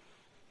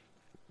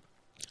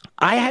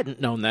 I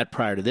hadn't known that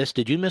prior to this.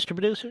 Did you, Mr.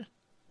 Producer?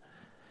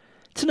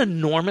 It's an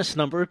enormous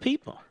number of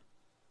people.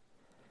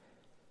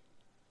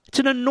 It's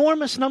an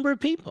enormous number of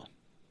people.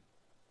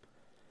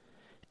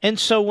 And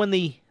so when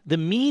the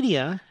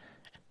media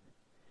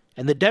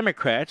and the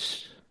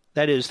Democrats,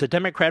 that is, the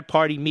Democrat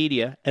Party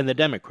media and the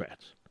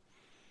Democrats,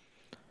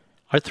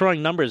 are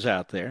throwing numbers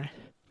out there,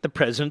 the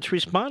president's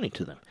responding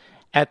to them.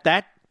 At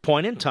that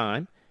point in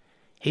time,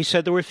 he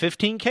said there were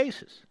 15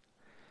 cases.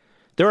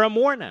 There are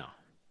more now.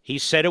 He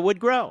said it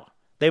would grow.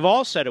 They've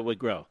all said it would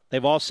grow.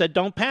 They've all said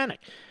don't panic.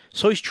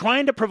 So he's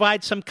trying to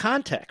provide some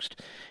context.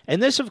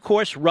 And this, of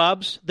course,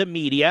 rubs the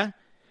media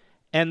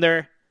and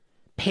their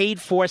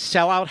paid-for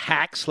sellout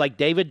hacks like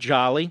David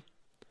Jolly,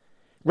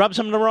 rubs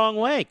them the wrong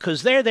way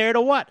because they're there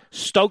to what?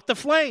 Stoke the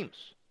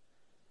flames.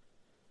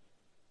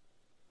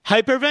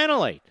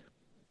 Hyperventilate.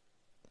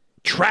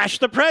 Trash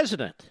the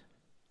president.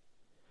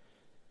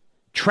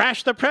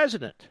 Trash the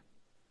president.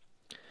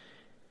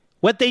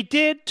 What they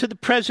did to the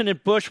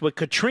President Bush with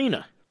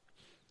Katrina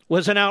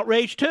was an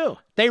outrage, too.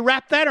 They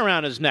wrapped that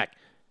around his neck.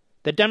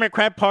 The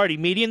Democrat Party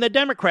media and the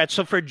Democrats.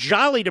 So for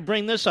Jolly to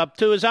bring this up,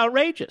 too, is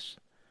outrageous.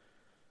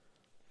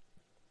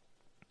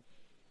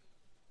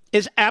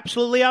 Is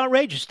absolutely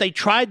outrageous. They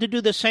tried to do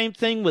the same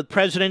thing with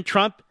President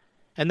Trump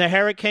and the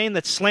hurricane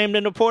that slammed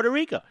into Puerto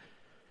Rico.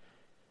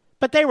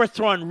 But they were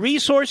throwing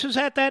resources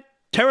at that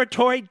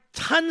territory,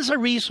 tons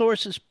of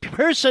resources,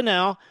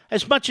 personnel,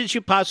 as much as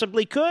you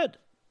possibly could.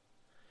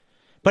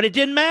 But it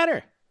didn't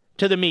matter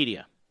to the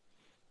media,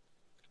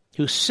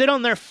 who sit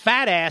on their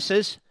fat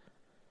asses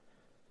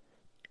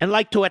and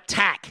like to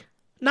attack.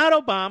 Not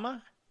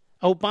Obama.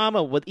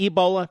 Obama with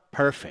Ebola,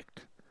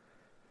 perfect.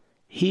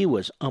 He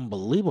was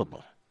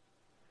unbelievable.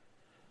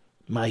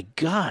 My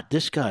God,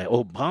 this guy,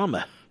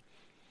 Obama.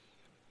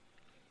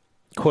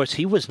 Of course,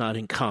 he was not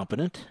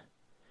incompetent.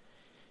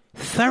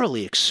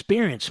 Thoroughly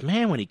experienced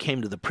man when he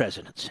came to the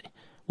presidency.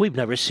 We've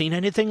never seen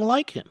anything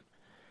like him.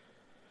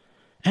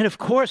 And of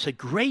course, a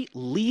great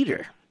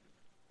leader.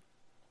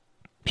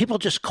 People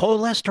just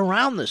coalesced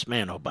around this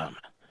man, Obama.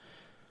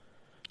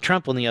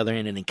 Trump, on the other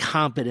hand, an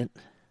incompetent,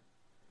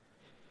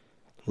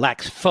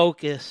 lacks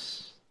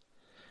focus,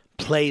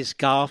 plays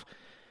golf.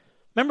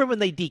 Remember when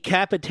they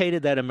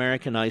decapitated that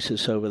American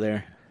ISIS over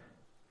there?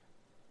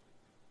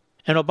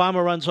 And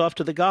Obama runs off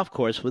to the golf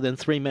course within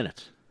 3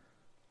 minutes.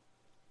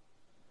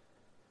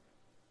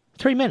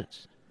 3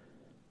 minutes.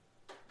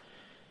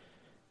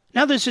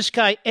 Now there's this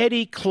guy,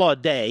 Eddie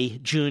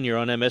Claudet Jr.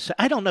 on MS.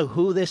 I don't know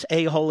who this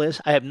a-hole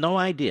is. I have no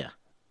idea.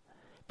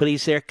 But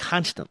he's there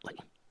constantly.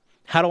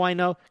 How do I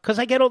know? Because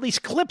I get all these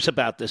clips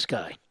about this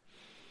guy.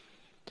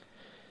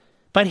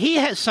 But he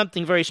has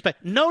something very special.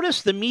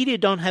 Notice the media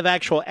don't have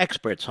actual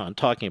experts on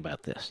talking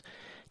about this.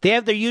 They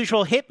have their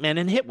usual hitmen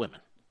and hitwomen.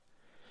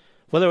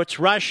 Whether it's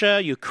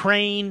Russia,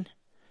 Ukraine,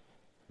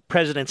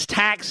 president's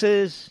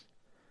taxes,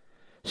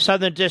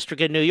 Southern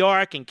District of New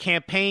York, and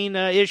campaign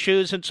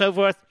issues and so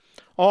forth,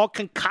 all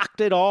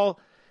concocted, all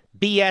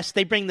BS.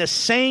 They bring the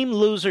same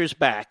losers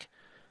back.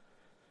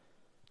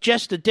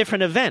 Just a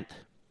different event.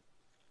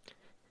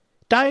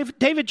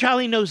 David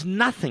Jolly knows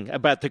nothing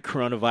about the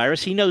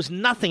coronavirus. He knows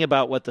nothing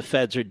about what the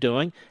feds are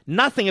doing,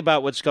 nothing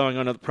about what's going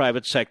on in the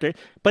private sector,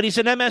 but he's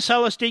an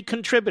MSLSD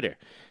contributor.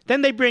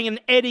 Then they bring in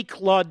Eddie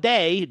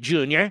Claudet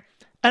Jr.,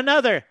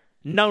 another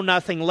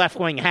know-nothing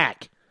left-wing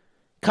hack.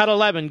 Cut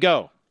 11,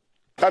 go.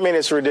 I mean,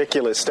 it's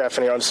ridiculous,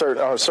 Stephanie, on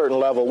a certain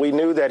level. We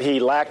knew that he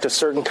lacked a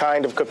certain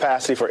kind of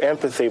capacity for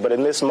empathy, but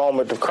in this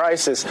moment of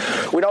crisis,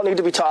 we don't need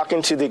to be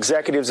talking to the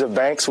executives of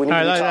banks. We need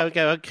to be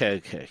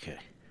Okay.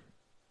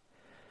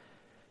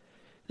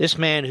 This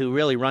man who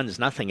really runs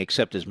nothing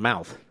except his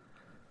mouth.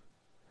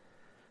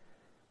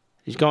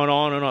 He's going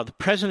on and on. The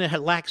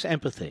president lacks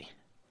empathy.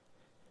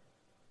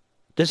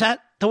 Is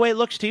that the way it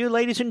looks to you,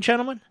 ladies and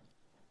gentlemen?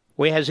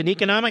 Where he has an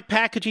economic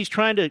package he's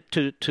trying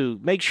to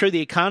make sure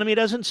the economy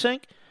doesn't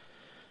sink?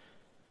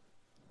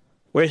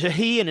 Whereas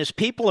he and his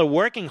people are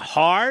working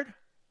hard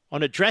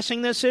on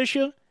addressing this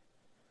issue?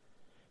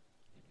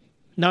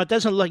 No, it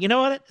doesn't look. You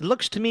know what? It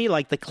looks to me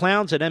like the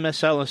clowns at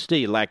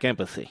MSLSD lack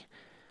empathy,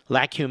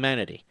 lack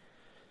humanity.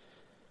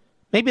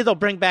 Maybe they'll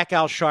bring back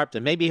Al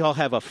Sharpton. Maybe he'll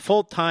have a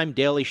full-time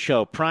daily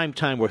show, prime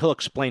time, where he'll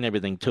explain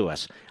everything to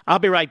us. I'll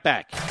be right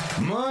back.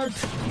 Mark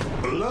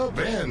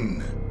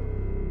Levin.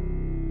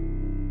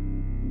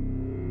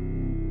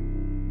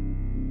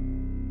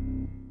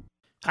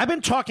 I've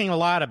been talking a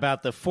lot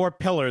about the 4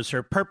 pillars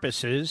or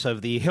purposes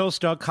of the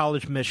Hillsdale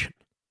College mission: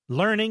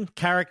 learning,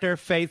 character,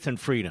 faith, and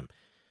freedom.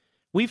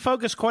 We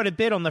focus quite a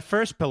bit on the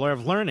first pillar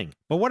of learning,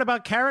 but what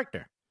about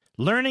character?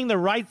 Learning the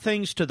right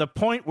things to the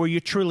point where you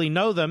truly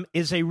know them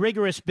is a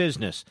rigorous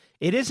business.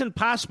 It isn't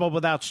possible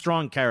without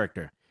strong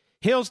character.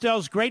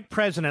 Hillsdale's great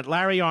president,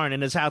 Larry Arnn,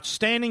 and his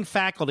outstanding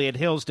faculty at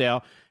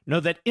Hillsdale know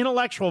that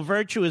intellectual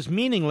virtue is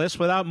meaningless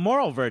without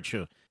moral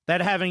virtue,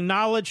 that having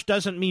knowledge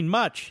doesn't mean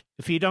much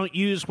if you don't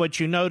use what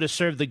you know to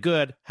serve the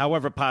good,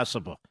 however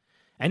possible.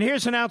 And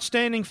here's an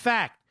outstanding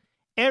fact.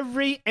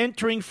 Every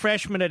entering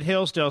freshman at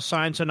Hillsdale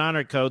signs an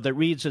honor code that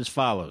reads as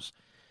follows.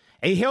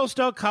 A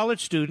Hillsdale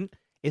College student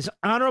is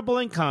honorable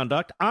in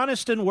conduct,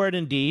 honest in word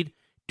and deed,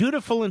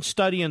 dutiful in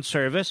study and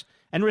service,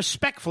 and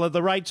respectful of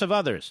the rights of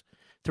others.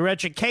 Through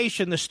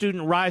education, the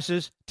student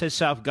rises to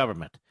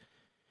self-government.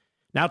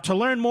 Now, to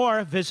learn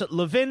more, visit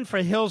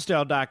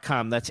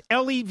levinforhillsdale.com. That's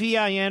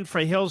Levin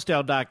for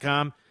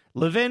Hillsdale.com,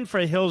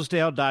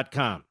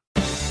 levinforhillsdale.com.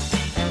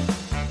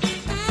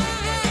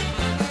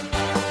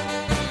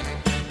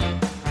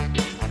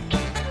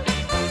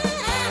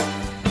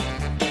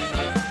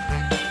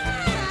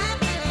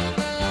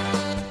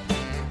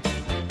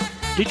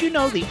 Did you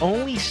know the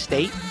only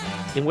state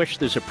in which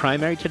there's a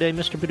primary today,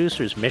 Mr.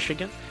 Producer, is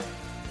Michigan?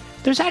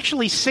 There's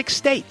actually 6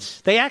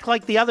 states. They act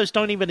like the others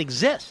don't even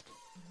exist.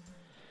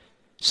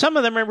 Some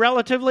of them are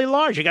relatively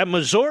large. You got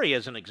Missouri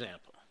as an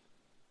example.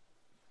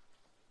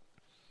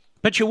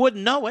 But you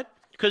wouldn't know it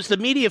because the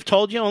media have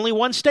told you only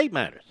one state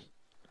matters.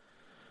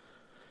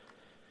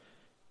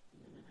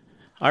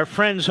 Our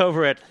friends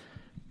over at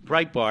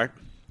Breitbart,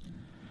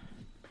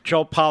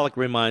 Joel Pollack,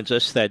 reminds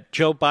us that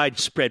Joe Biden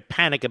spread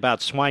panic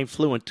about swine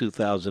flu in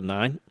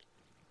 2009.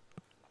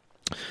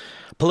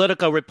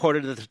 Politico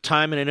reported at the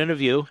time in an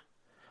interview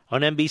on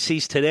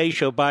NBC's Today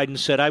Show, Biden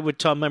said, I would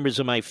tell members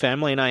of my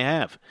family, and I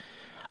have,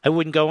 I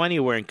wouldn't go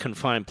anywhere in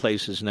confined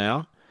places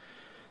now.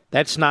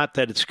 That's not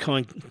that it's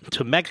going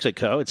to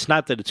Mexico. It's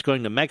not that it's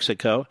going to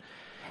Mexico.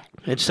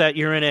 It's that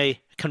you're in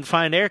a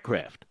confined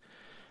aircraft.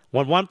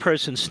 When one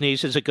person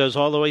sneezes, it goes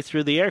all the way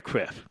through the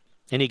aircraft.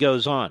 And he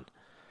goes on.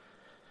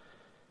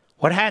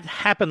 What had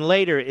happened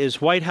later is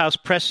White House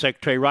Press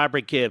Secretary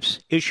Robert Gibbs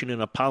issued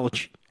an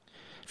apology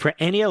for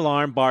any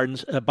alarm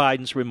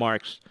Biden's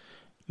remarks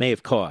may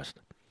have caused.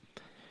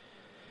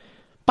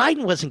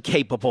 Biden wasn't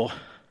capable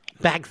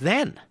back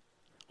then,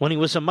 when he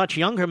was a much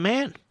younger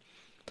man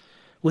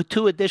with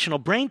 2 additional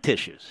brain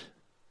tissues,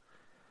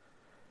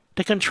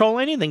 to control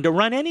anything, to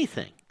run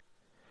anything.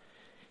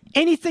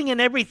 Anything and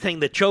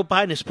everything that Joe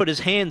Biden has put his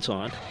hands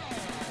on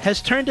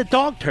has turned to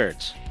dog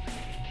turds.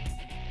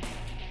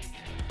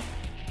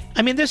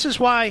 I mean, this is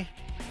why,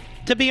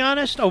 to be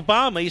honest,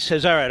 Obama, he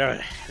says, all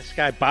right, this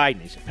guy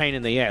Biden, he's a pain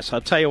in the ass.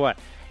 I'll tell you what,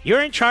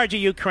 you're in charge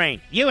of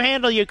Ukraine. You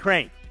handle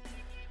Ukraine.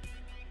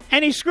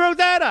 And he screwed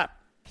that up.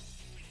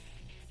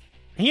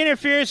 He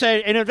interferes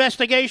in an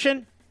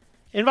investigation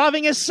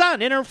involving his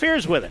son,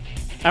 interferes with it.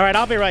 All right,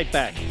 I'll be right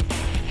back.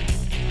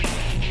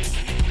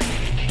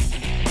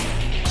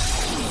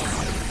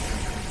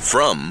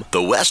 From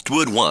the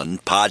Westwood One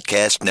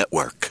Podcast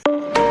Network.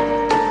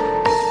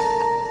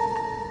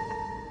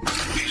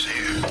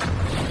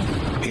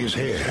 He's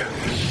here.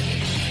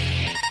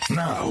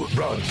 Now,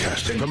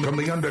 broadcasting from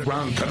the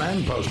underground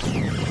command post,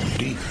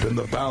 deep in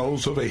the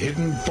bowels of a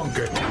hidden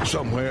bunker,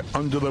 somewhere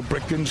under the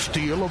brick and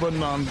steel of a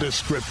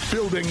nondescript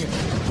building,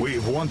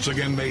 we've once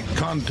again made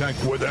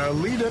contact with our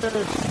leader,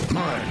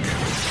 Mark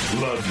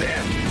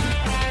Levin.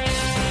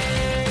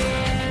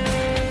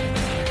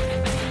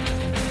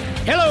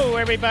 Hello,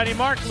 everybody.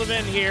 Mark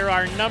Levin here.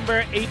 Our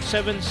number,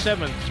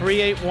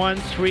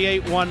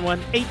 877-381-3811,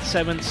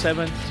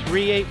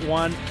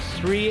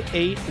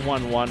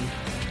 877-381-3811.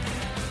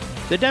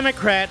 The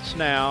Democrats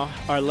now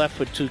are left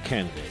with 2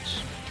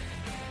 candidates.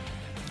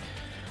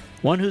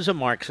 One who's a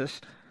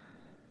Marxist,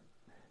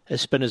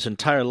 has spent his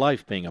entire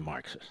life being a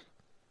Marxist.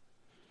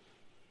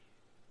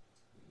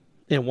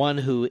 And one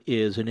who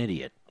is an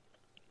idiot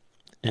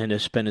and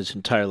has spent his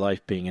entire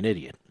life being an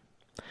idiot.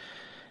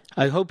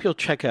 I hope you'll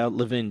check out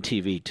Levin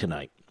TV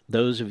tonight.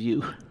 Those of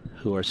you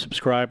who are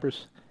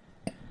subscribers,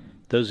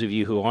 those of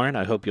you who aren't,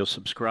 I hope you'll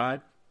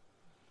subscribe.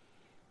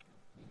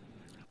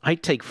 I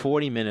take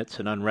 40 minutes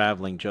in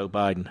unraveling Joe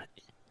Biden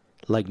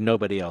like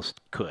nobody else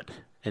could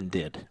and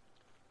did.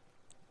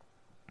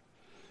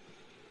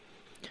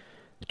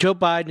 Joe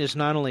Biden is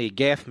not only a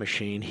gaffe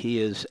machine, he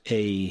is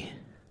a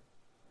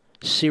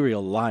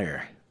serial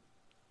liar.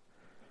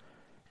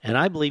 And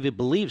I believe he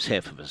believes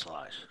half of his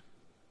lies,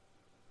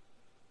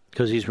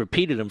 because he's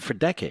repeated them for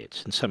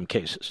decades in some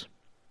cases.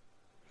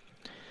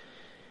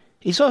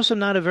 He's also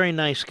not a very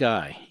nice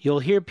guy. You'll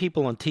hear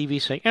people on TV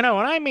saying, when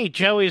I meet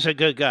Joe, he's a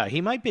good guy. He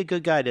might be a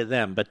good guy to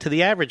them, but to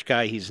the average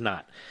guy, he's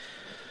not.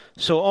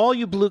 So all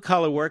you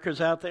blue-collar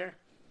workers out there,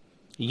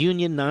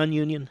 union,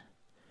 non-union,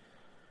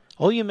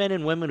 all you men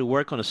and women who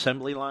work on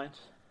assembly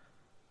lines,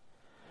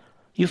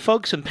 you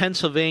folks in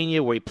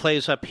Pennsylvania where he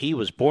plays up, he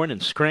was born in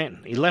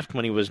Scranton. He left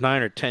when he was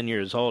 9 or 10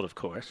 years old, of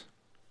course.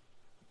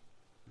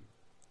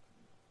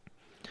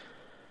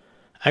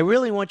 I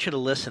really want you to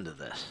listen to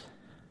this,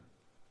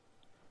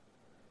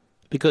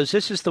 because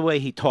this is the way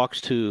he talks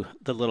to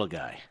the little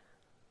guy.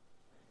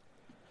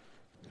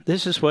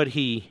 This is what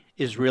he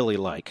is really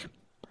like.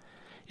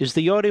 Is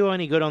the audio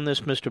any good on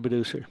this, Mr.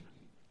 Producer?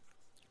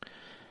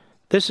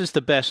 This is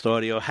the best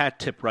audio, hat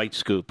tip right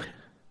scoop.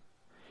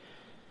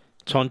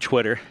 It's on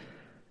Twitter.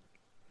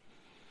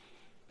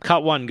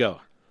 Cut 1,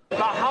 go.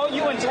 About how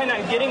you intend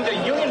on getting the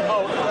union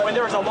vote when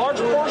there is a large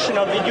portion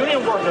of the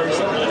union workers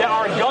that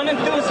are gun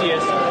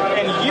enthusiasts,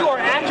 and you are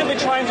actively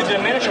trying to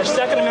diminish their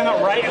Second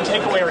Amendment right and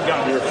take away our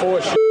guns. You're full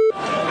of shit.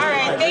 All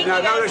right, thank you.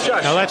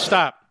 Now let's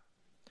stop.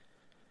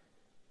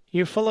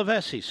 You're full of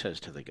S, he says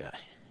to the guy.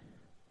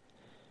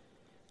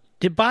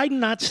 Did Biden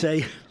not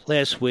say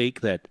last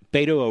week that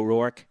Beto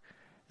O'Rourke,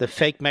 the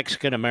fake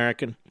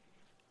Mexican-American,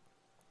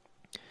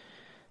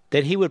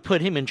 that he would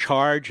put him in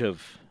charge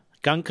of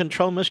gun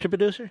control, Mr.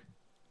 Producer?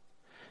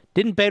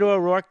 Didn't Beto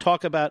O'Rourke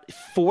talk about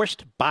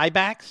forced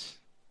buybacks?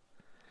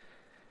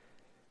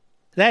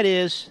 That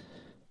is,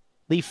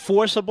 the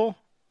forcible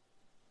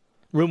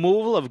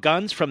removal of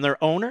guns from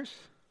their owners?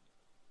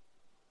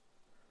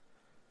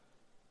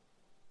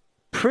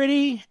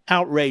 Pretty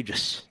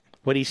outrageous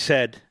what he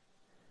said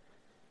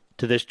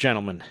to this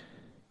gentleman.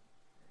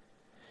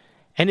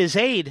 And his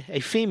aide, a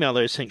female,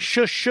 is saying,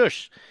 shush,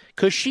 shush,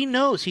 because she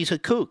knows he's a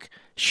kook.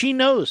 She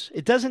knows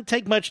it doesn't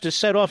take much to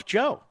set off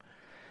Joe.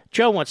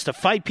 Joe wants to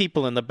fight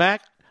people in the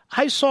back.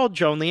 I saw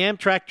Joe on the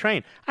Amtrak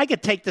train. I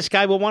could take this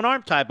guy with one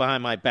arm tied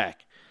behind my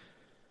back.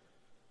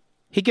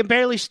 He can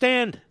barely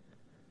stand.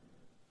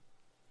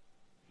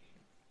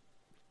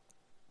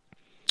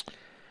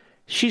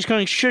 She's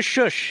going shush,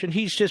 shush, and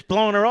he's just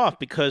blowing her off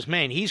because,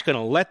 man, he's going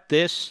to let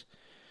this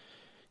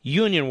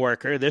union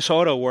worker, this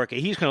auto worker,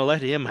 he's going to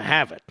let him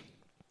have it.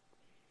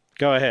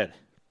 Go ahead.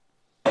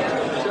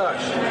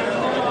 Shush.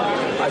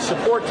 I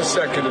support the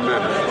Second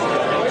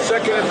Amendment.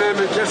 Second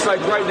Amendment, just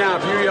like right now,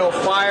 if you yell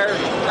fire,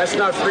 that's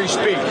not free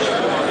speech.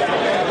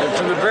 And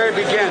from the very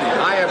beginning,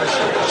 I have a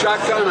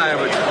shotgun, I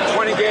have a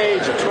 20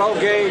 gauge, a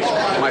 12 gauge,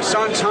 my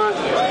sons hunt.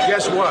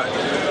 Guess what?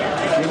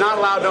 You're not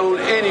allowed to own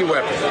any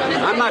weapon.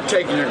 I'm not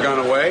taking your gun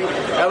away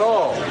at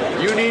all.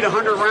 You need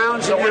 100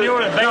 rounds. So when you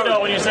were at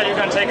Beto, when you said you're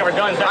going to take our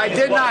guns, I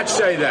did not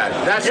say that.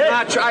 That's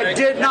not true. I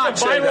did not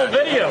say that. It's a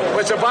viral video.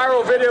 It's a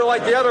viral video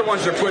like the other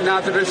ones they're putting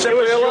out there. They're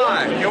simply a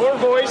lie. Your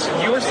voice,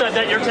 you said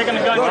that you're taking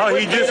the gun. Well,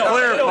 he just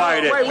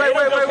clarified it.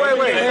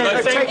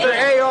 Wait. Take your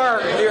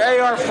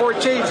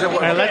AR-14s. All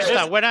right, let's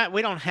stop.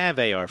 We don't have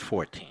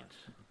AR-14s.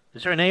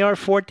 Is there an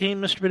AR-14,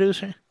 Mr.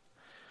 Producer?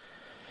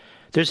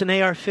 There's an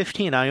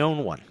AR-15. I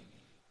own one.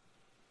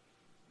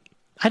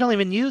 I don't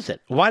even use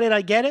it. Why did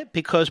I get it?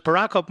 Because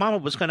Barack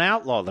Obama was going to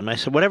outlaw them. I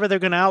said, whatever they're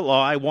going to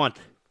outlaw, I want.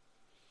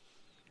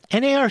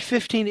 An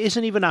AR-15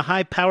 isn't even a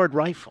high-powered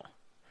rifle.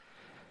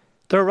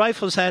 There are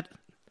rifles that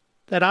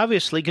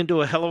obviously can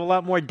do a hell of a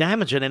lot more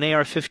damage than an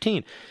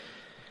AR-15.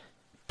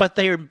 But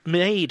they are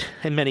made,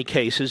 in many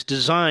cases,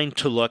 designed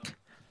to look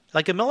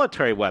like a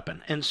military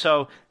weapon. And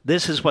so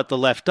this is what the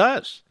left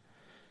does.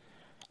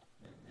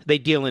 They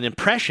deal in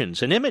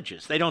impressions and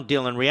images. They don't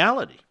deal in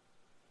reality.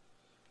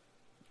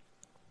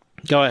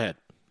 Go ahead.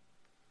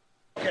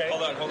 Okay.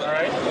 Hold on. All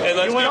right. Hey,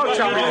 let's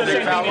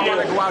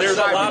there's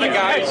a lot of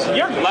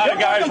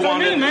guys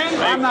wanting.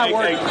 Man. I'm not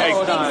worried.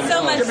 Hold on.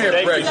 So much. Give me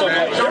a break,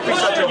 man. Don't be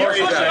such a horse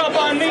up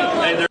on me.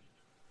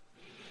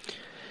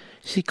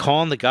 Is he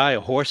calling the guy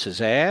a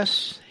horse's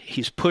ass?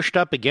 He's pushed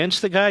up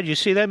against the guy. Do you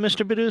see that,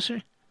 Mr.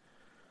 Producer?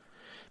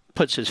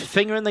 Puts his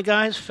finger in the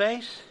guy's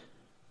face.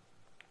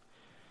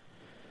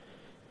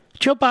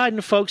 Joe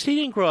Biden, folks, he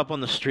didn't grow up on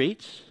the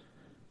streets.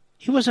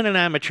 He wasn't an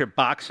amateur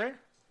boxer.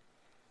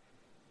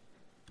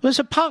 He was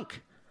a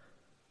punk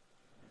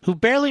who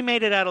barely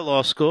made it out of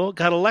law school,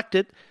 got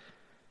elected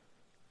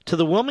to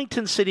the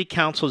Wilmington City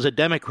Council as a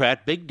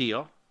Democrat, big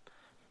deal,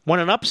 won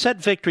an upset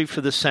victory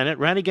for the Senate,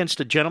 ran against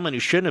a gentleman who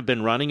shouldn't have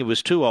been running, he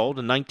was too old,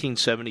 in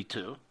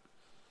 1972,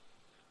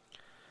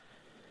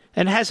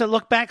 and hasn't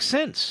looked back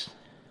since.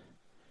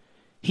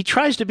 He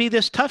tries to be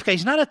this tough guy.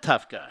 He's not a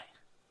tough guy.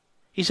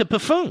 He's a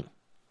buffoon.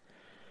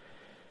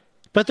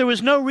 But there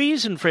was no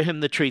reason for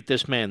him to treat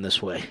this man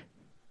this way.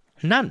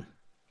 None.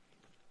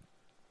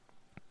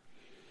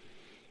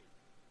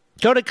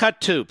 Go to cut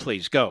 2,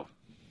 please. Go.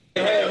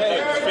 Hey.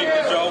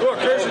 Look,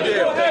 here's the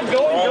deal.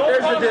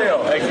 Here's the deal.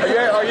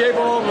 Are you able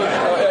to own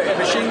a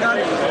machine gun?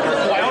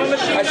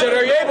 I said,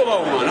 are you able to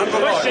own one?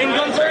 Machine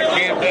guns are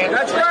illegal.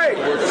 That's great.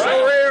 So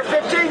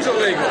AR-15's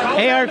illegal.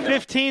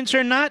 AR-15s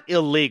are not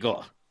illegal.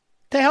 What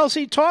the hell's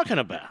he talking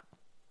about?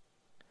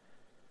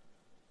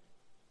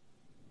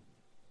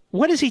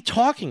 What is he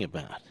talking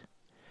about?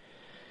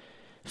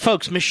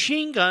 Folks,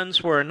 machine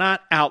guns were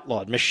not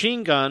outlawed.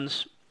 Machine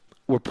guns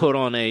were put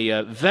on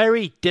a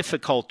very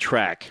difficult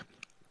track.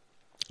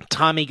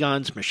 Tommy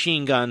guns,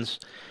 machine guns.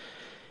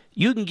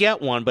 You can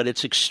get one, but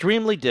it's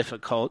extremely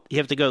difficult. You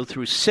have to go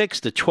through 6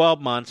 to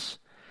 12 months.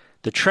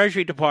 The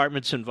Treasury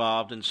Department's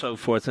involved and so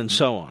forth and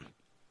so on.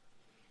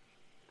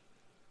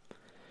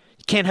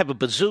 You can't have a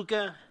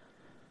bazooka,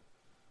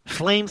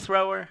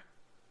 flamethrower,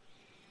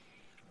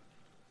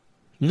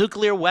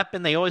 nuclear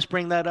weapon. They always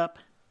bring that up.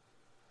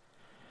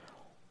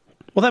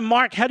 Well, then,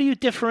 Mark, how do you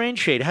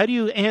differentiate? How do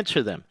you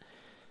answer them?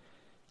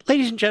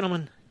 Ladies and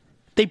gentlemen,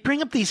 they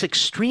bring up these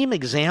extreme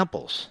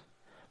examples.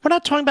 We're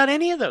not talking about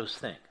any of those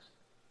things.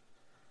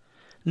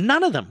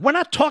 None of them. We're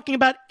not talking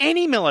about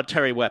any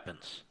military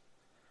weapons.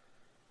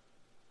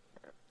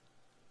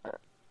 As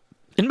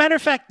a matter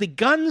of fact, the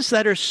guns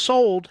that are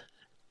sold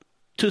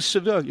to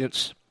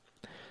civilians,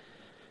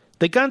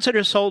 they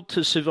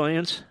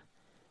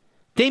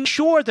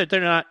ensure that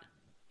they're not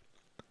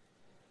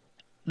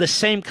the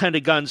same kind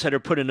of guns that are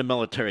put into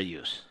military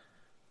use.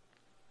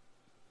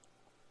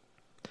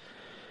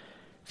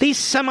 These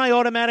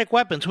semi-automatic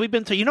weapons, we've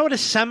been through. You know what a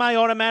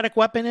semi-automatic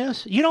weapon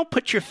is? You don't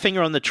put your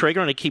finger on the trigger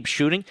and it keeps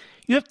shooting.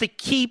 You have to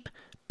keep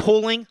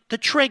pulling the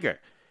trigger.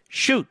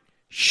 Shoot,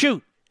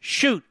 shoot,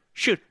 shoot,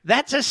 shoot.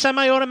 That's a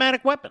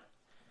semi-automatic weapon.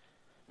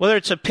 Whether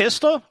it's a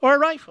pistol or a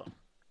rifle.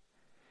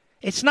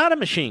 It's not a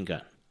machine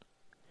gun.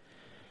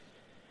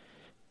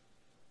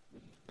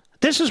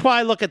 This is why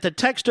I look at the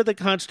text of the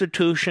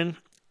Constitution,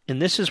 and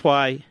this is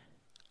why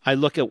I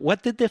look at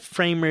what did the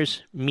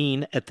framers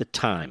mean at the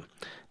time.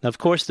 Now, of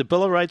course, the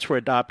Bill of Rights were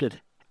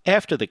adopted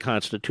after the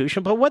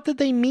Constitution, but what did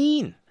they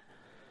mean?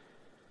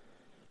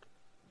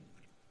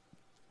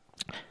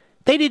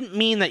 They didn't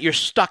mean that you're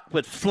stuck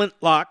with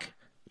flintlock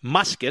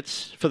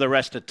muskets for the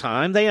rest of the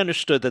time. They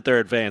understood that there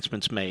are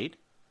advancements made.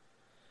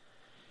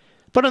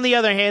 But on the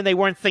other hand, they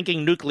weren't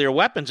thinking nuclear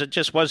weapons. It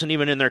just wasn't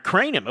even in their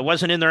cranium. It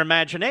wasn't in their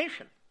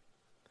imagination.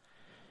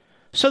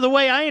 So the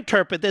way I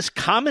interpret this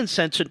common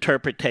sense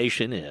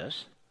interpretation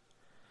is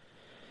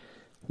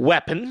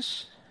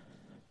weapons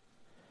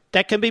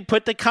that can be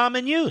put to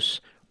common use.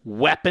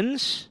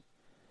 Weapons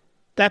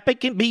that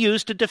can be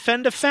used to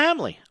defend a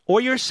family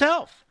or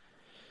yourself.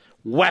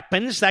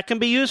 Weapons that can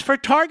be used for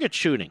target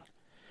shooting.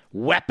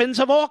 Weapons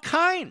of all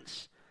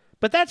kinds.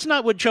 But that's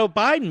not what Joe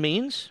Biden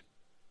means.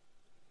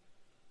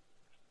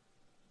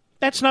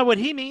 That's not what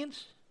he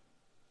means.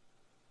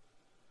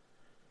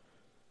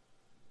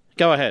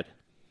 Go ahead.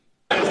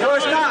 No,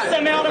 it's not.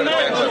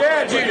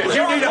 Yeah, do you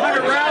need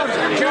 100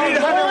 rounds? Do you need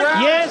 100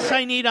 rounds? Yes,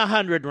 I need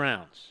 100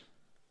 rounds.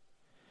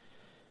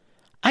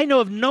 I know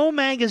of no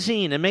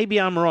magazine, and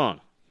maybe I'm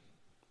wrong,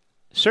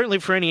 certainly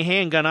for any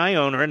handgun I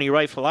own or any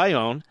rifle I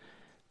own,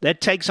 that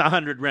takes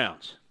 100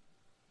 rounds.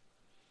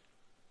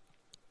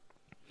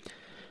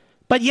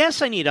 But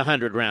yes, I need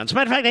 100 rounds. As a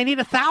matter of fact, I need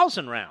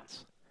 1,000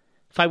 rounds.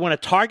 If I want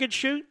to target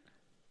shoot,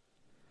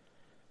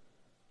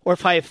 or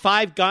if I have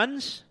 5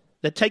 guns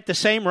that take the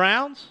same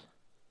rounds,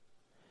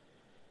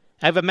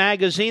 I have a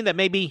magazine that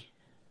maybe,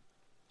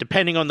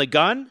 depending on the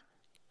gun,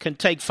 can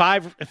take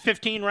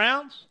 15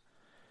 rounds.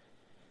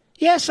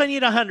 Yes, I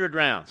need 100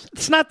 rounds.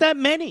 It's not that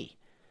many.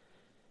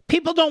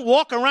 People don't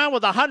walk around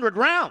with 100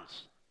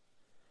 rounds.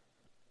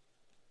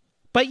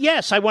 But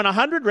yes, I want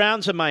 100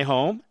 rounds in my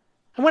home.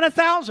 I want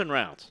 1,000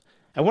 rounds.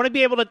 I want to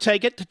be able to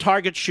take it to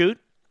target shoot.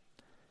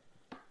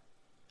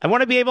 I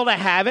want to be able to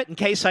have it in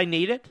case I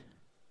need it.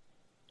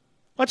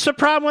 What's the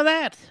problem with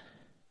that?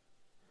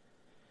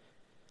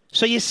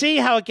 So you see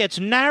how it gets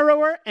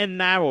narrower and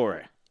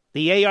narrower.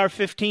 The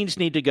AR-15s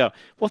need to go.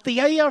 Well, if the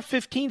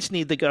AR-15s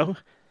need to go,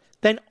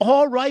 then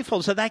all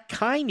rifles of that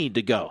kind need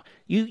to go.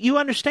 You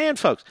understand,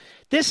 folks.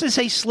 This is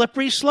a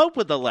slippery slope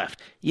with the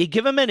left. You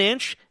give them an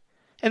inch,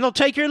 and they'll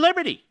take your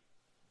liberty.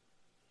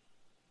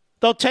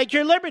 They'll take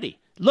your liberty.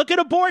 Look at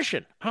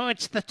abortion. Oh,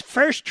 it's the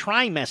first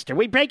trimester.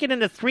 We break it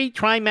into 3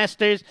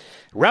 trimesters.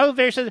 Roe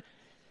versus...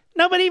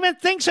 Nobody even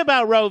thinks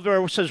about Roe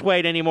versus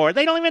Wade anymore.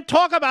 They don't even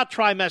talk about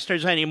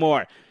trimesters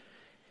anymore.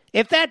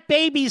 If that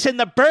baby's in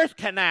the birth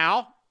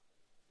canal,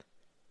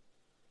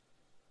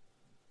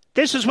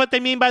 this is what they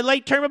mean by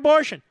late-term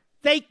abortion.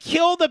 They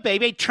kill the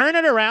baby, turn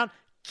it around,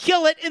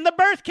 kill it in the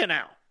birth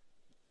canal.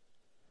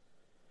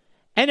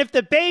 And if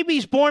the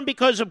baby's born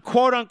because of,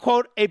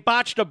 quote-unquote, a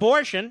botched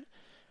abortion,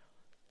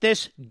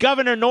 this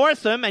Governor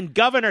Northam and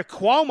Governor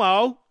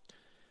Cuomo,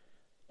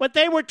 what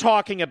they were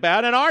talking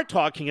about and are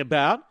talking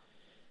about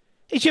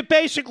is you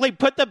basically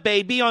put the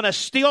baby on a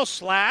steel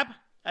slab,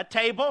 a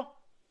table,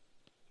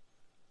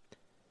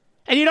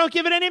 and you don't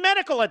give it any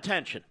medical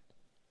attention.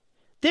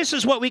 This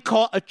is what we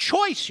call a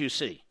choice, you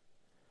see.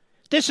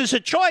 This is a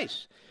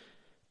choice.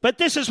 But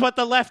this is what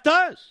the left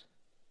does.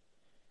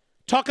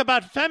 Talk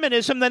about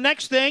feminism, the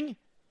next thing,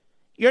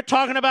 you're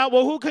talking about,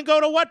 well, who can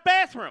go to what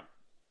bathroom?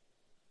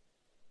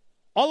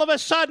 All of a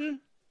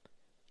sudden,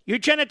 your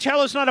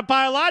genitalia is not a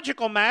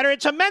biological matter,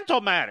 it's a mental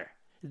matter.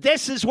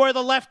 This is where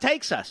the left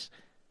takes us.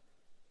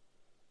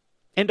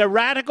 Into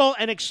radical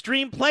and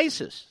extreme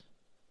places.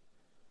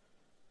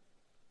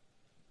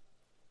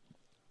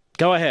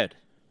 Go ahead.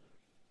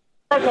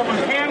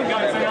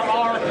 Handguns and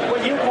are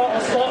what you call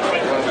assault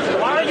rifles.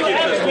 Why are you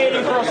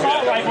advocating for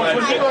assault rifles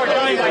when people are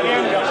dying by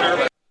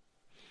handguns?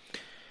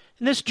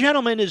 And this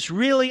gentleman is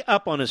really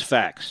up on his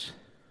facts.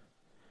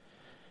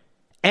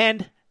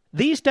 And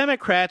these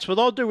Democrats, with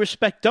all due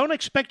respect, don't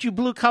expect you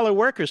blue-collar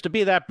workers to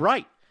be that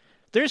bright.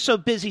 They're so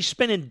busy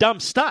spinning dumb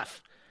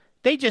stuff.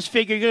 They just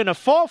figure you're going to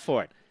fall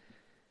for it.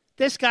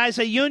 This guy's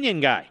a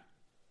union guy.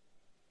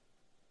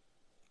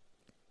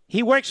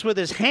 He works with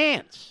his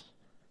hands.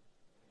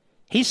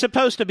 He's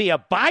supposed to be a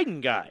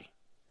Biden guy.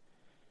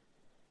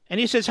 And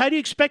he says, how do you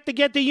expect to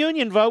get the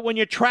union vote when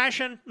you're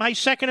trashing my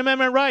Second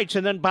Amendment rights?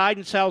 And then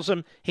Biden tells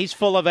him he's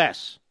full of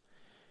S.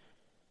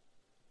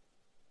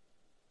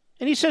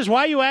 And he says,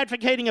 why are you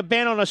advocating a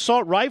ban on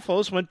assault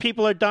rifles when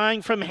people are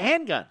dying from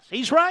handguns?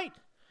 He's right.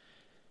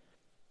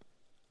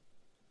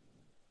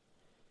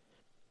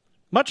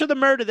 Much of the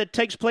murder that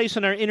takes place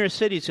in our inner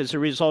cities is a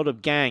result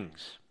of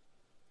gangs.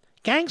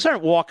 Gangs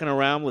aren't walking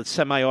around with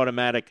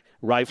semi-automatic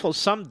rifles.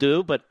 Some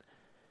do, but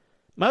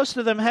most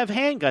of them have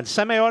handguns,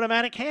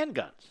 semi-automatic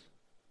handguns.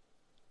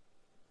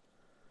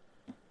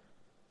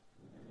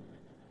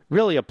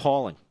 Really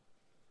appalling.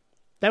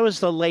 That was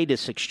the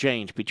latest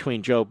exchange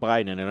between Joe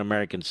Biden and an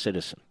American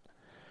citizen.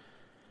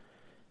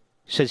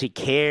 He says he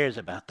cares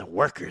about the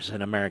workers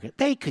in America.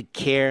 They could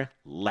care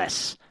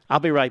less. I'll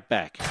be right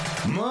back.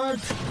 Mark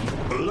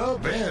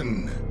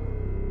Levin.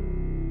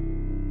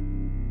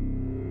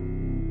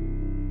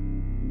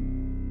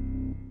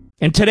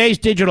 In today's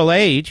digital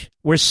age,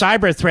 where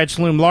cyber threats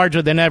loom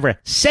larger than ever,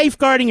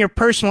 safeguarding your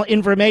personal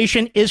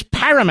information is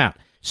paramount.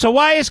 So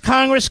why is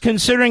Congress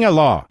considering a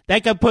law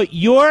that could put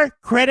your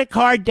credit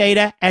card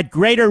data at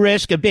greater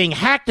risk of being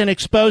hacked and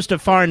exposed to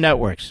foreign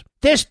networks?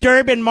 This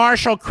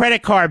Durbin-Marshall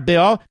credit card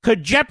bill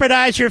could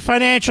jeopardize your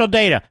financial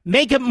data,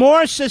 make it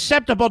more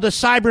susceptible to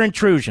cyber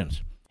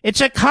intrusions.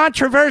 It's a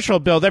controversial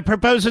bill that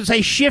proposes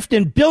a shift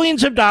in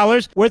billions of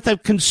dollars worth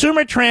of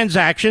consumer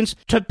transactions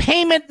to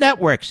payment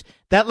networks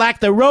that lack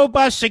the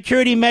robust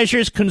security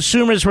measures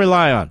consumers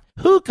rely on.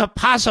 Who could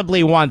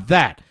possibly want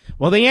that?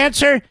 Well, the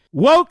answer?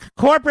 Woke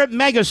corporate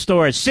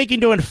megastores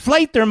seeking to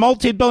inflate their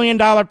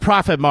multi-billion-dollar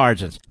profit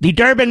margins. The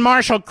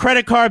Durbin-Marshall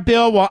credit card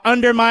bill will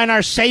undermine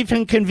our safe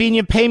and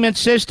convenient payment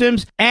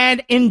systems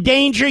and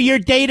endanger your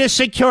data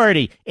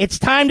security. It's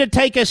time to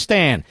take a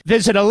stand.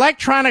 Visit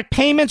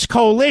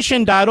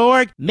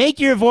electronicpaymentscoalition.org. Make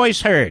your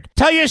voice heard.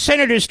 Tell your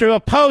senators to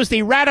oppose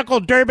the radical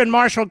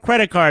Durbin-Marshall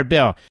credit card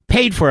bill,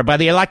 paid for by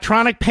the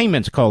Electronic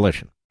Payments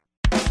Coalition.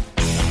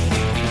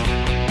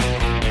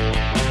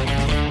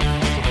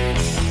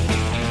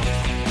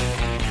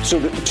 So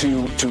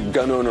to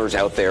gun owners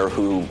out there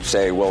who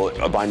say, well,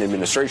 a Biden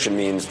administration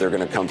means they're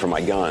going to come for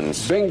my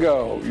guns.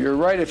 Bingo. You're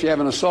right if you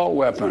have an assault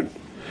weapon.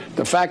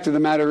 The fact of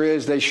the matter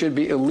is they should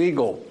be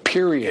illegal,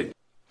 period.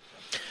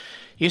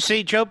 You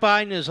see, Joe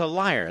Biden is a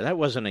liar. That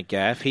wasn't a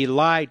gaffe. He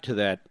lied to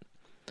that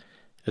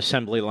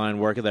assembly line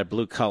worker, that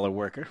blue-collar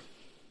worker.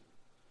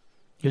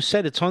 You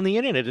said it's on the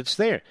internet. It's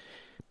there.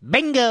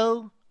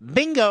 Bingo.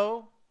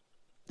 Bingo.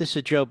 This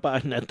is Joe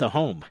Biden at the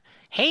home.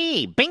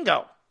 Hey,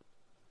 bingo.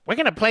 We're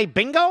going to play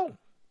bingo?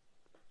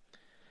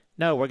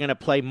 No, we're going to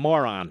play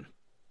moron.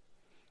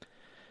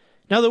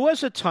 Now, there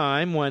was a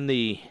time when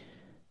the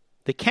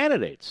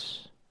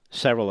candidates,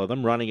 several of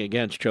them running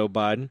against Joe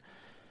Biden,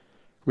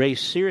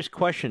 raised serious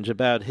questions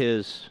about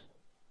his,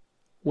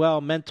 well,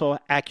 mental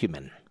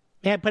acumen.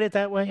 May I put it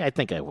that way? I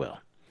think I will.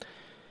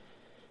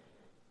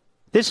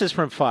 This is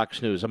from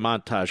Fox News, a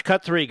montage.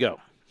 Cut 3, go.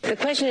 The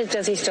question is,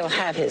 does he still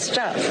have his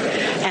stuff?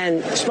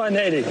 And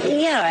spontaneity.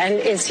 Yeah,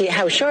 and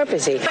how sharp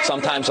is he?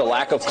 Sometimes a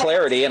lack of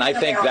clarity, and I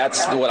think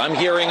that's what I'm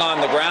hearing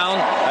on the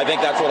ground. I think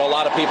that's what a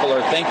lot of people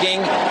are thinking,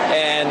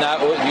 and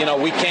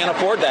we can't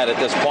afford that at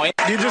this point.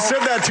 You just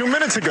said that 2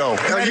 minutes ago.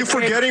 Are you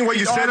forgetting what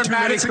you said 2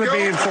 minutes ago? Are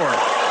you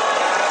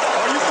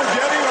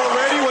forgetting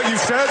already what you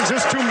said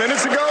just 2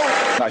 minutes ago?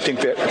 I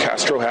think that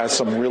Castro has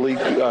some really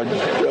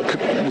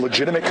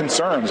legitimate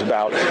concerns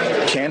about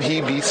can he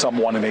be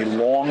someone in a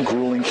long,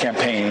 grueling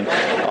campaign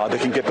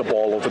that can get the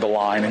ball over the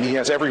line, and he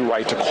has every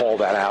right to call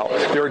that out.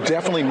 There are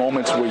definitely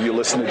moments where you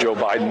listen to Joe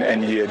Biden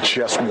and you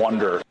just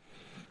wonder.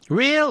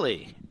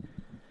 Really?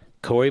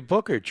 Cory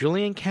Booker,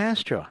 Julian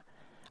Castro,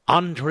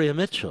 Andrea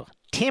Mitchell,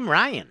 Tim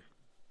Ryan.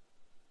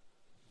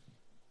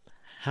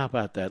 How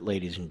about that,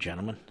 ladies and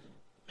gentlemen?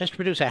 Mr.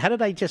 Producer, how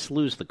did I just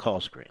lose the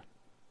call screen?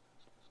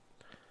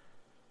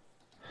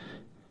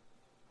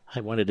 I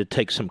wanted to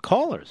take some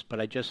callers,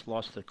 but I just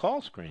lost the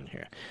call screen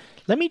here.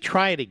 Let me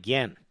try it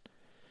again.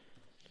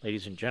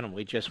 Ladies and gentlemen,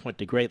 we just went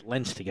to great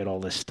lengths to get all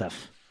this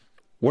stuff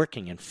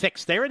working and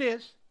fixed. There it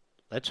is.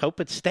 Let's hope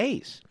it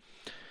stays.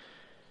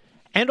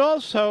 And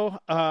also,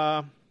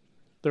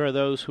 there are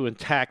those who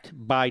attacked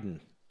Biden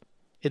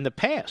in the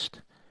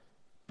past,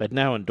 but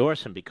now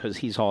endorse him because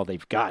he's all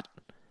they've got.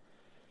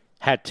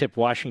 Hat tip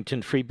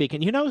Washington Free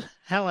Beacon. You know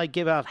how I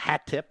give out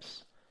hat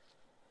tips?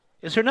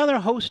 Is there another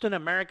host in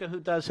America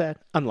who does that?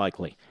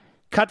 Unlikely.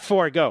 Cut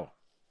 4, go.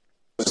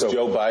 Is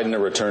Joe Biden a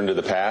return to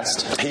the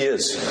past? He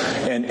is.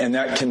 And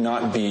that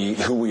cannot be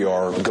who we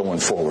are going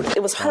forward.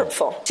 It was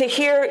hurtful to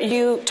hear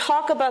you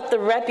talk about the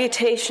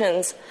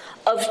reputations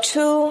of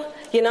 2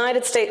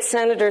 United States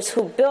senators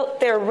who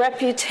built their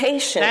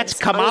reputations. That's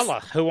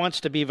Kamala, who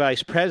wants to be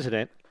vice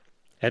president,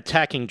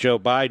 attacking Joe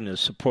Biden as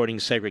supporting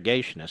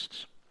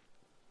segregationists.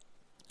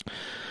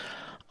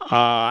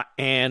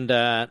 And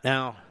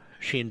now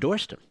she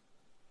endorsed him.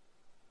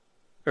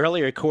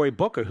 Earlier, Cory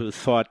Booker, who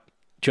thought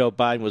Joe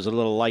Biden was a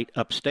little light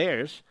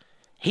upstairs,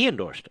 he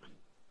endorsed him.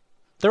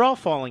 They're all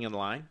falling in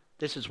line.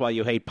 This is why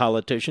you hate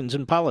politicians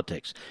and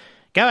politics.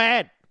 Go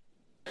ahead.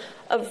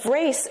 Of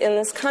race in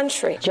this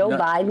country. Joe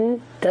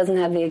Biden doesn't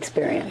have the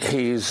experience.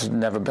 He's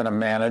never been a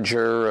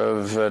manager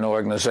of an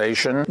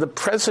organization. The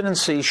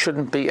presidency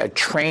shouldn't be a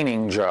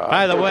training job.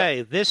 By the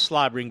way, this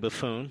slobbering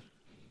buffoon,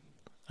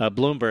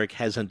 Bloomberg,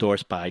 has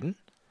endorsed Biden.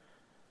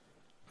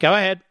 Go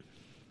ahead.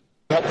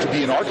 help to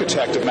be an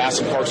architect of mass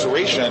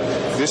incarceration,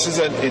 this is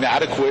an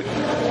inadequate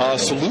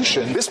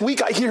solution. This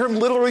week I hear him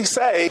literally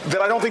say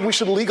that I don't think we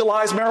should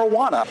legalize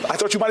marijuana. I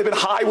thought you might have been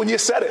high when you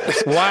said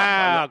it.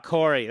 Wow,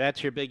 Corey,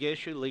 that's your big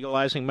issue,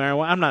 legalizing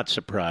marijuana? I'm not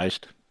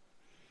surprised.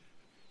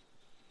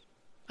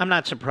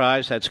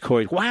 That's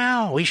Corey.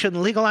 Wow, we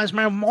shouldn't legalize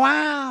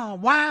marijuana.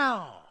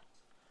 Wow.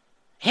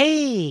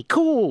 Hey,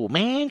 cool,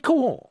 man,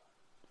 cool.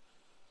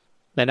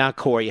 But now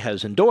Corey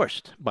has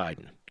endorsed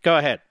Biden. Go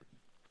ahead.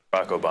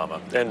 Barack Obama,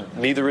 and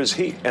neither is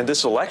he. And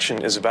this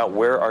election is about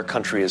where our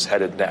country is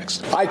headed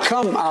next. I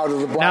come out of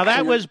the black Now,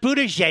 that was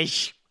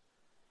Buttigieg.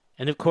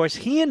 And, of course,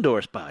 he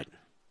endorsed Biden.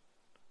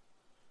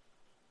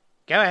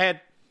 Go ahead.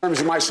 In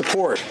terms of my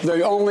support,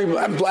 the only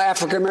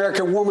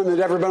African-American woman that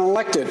ever been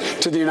elected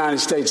to the United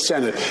States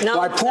Senate. No,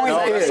 my point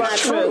is...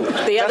 that's not true.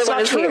 The other one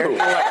is here.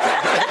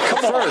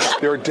 Come on.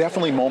 There are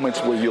definitely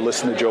moments where you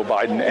listen to Joe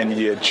Biden and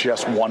you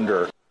just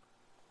wonder.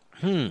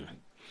 A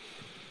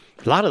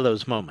lot of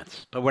those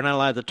moments, but we're not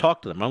allowed to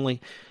talk to them.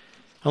 Only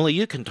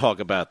you can talk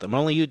about them.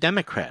 Only you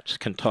Democrats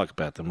can talk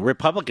about them.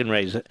 Republican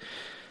raise,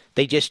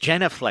 they just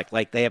genuflect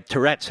like they have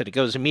Tourette's, and it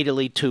goes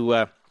immediately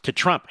to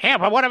Trump. Hey,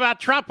 but what about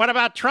Trump? What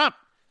about Trump?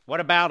 What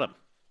about him?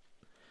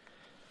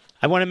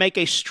 I want to make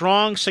a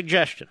strong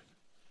suggestion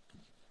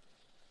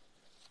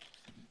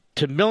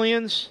to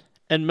millions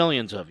and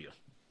millions of you.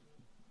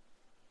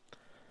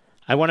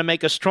 I want to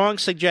make a strong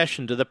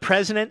suggestion to the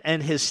president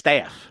and his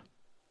staff.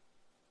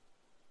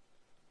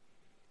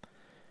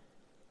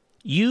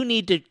 You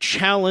need to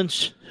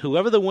challenge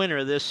whoever the winner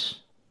of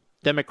this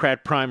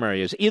Democrat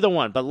primary is, either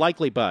one, but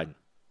likely Biden,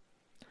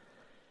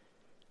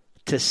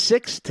 to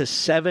 6 to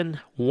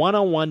 7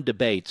 one-on-one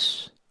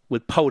debates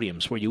with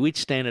podiums where you each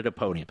stand at a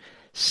podium.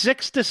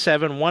 6 to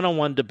 7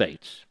 one-on-one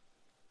debates.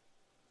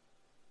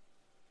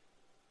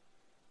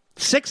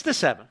 6 to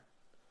 7.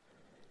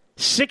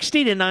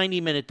 60 to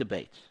 90-minute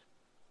debates.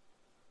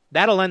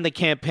 That'll end the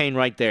campaign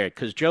right there,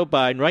 because Joe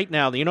Biden, right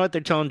now, you know what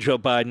they're telling Joe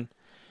Biden?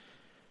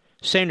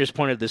 Sanders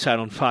pointed this out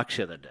on Fox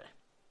the other day.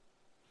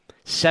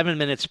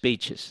 7-minute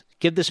speeches.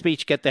 Give the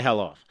speech, get the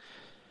hell off.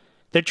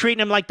 They're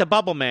treating him like the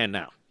bubble man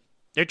now.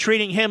 They're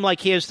treating him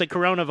like he has the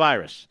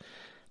coronavirus.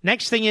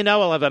 Next thing you know,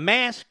 he'll have a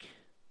mask,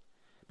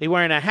 be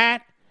wearing a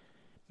hat.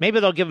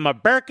 Maybe they'll give him a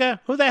burqa.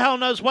 Who the hell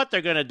knows what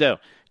they're going to do?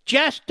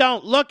 Just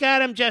don't look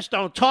at him. Just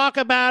don't talk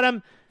about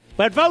him.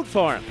 But vote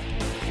for him.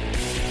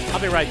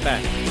 I'll be right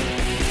back.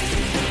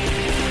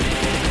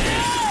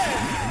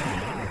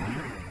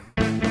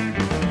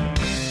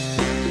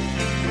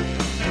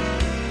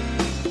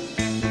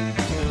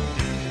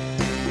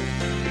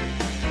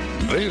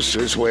 This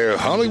is where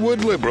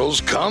Hollywood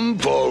liberals come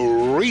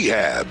for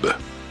rehab.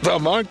 The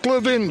Mark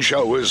Levin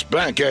Show is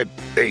back at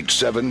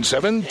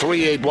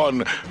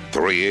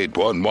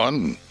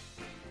 877-381-3811.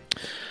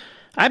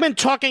 I've been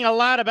talking a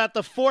lot about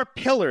the 4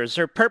 pillars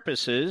or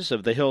purposes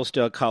of the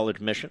Hillsdale College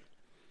mission.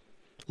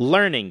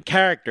 Learning,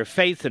 character,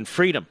 faith, and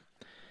freedom.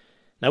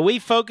 Now, we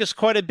focus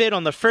quite a bit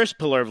on the first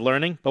pillar of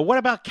learning, but what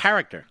about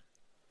character?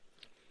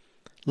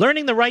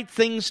 Learning the right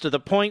things to the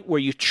point where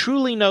you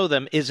truly know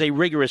them is a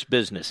rigorous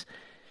business.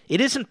 It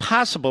isn't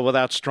possible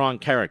without strong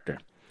character.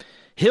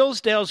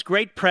 Hillsdale's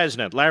great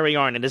president, Larry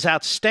Arnn, and his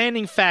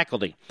outstanding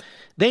faculty,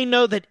 they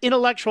know that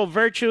intellectual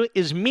virtue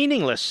is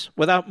meaningless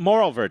without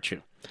moral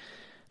virtue.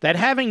 That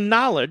having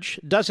knowledge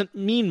doesn't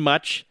mean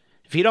much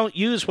if you don't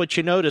use what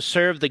you know to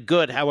serve the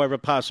good, however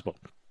possible.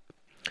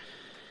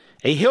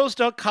 A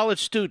Hillsdale College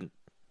student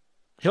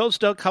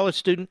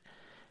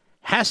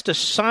has to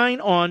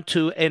sign on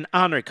to an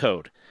honor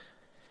code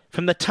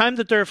from the time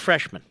that they're a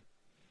freshman.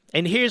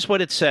 And here's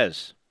what it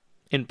says.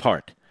 In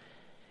part,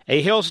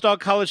 a Hillsdale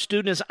College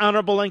student is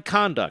honorable in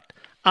conduct,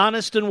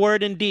 honest in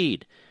word and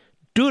deed,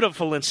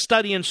 dutiful in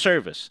study and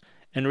service,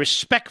 and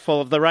respectful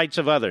of the rights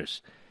of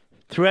others.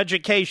 Through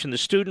education, the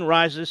student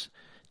rises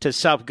to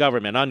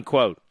self-government,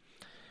 unquote.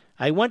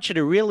 I want you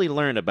to really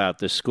learn about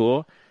this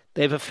school.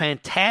 They have a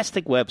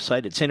fantastic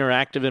website. It's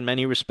interactive in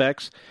many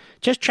respects.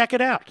 Just check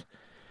it out.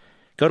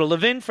 Go to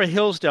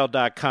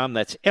levinforhillsdale.com.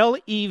 That's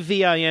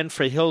Levin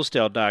for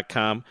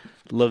Hillsdale.com.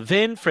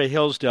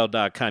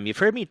 levinforhillsdale.com. You've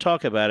heard me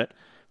talk about it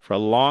for a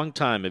long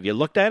time. Have you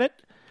looked at it?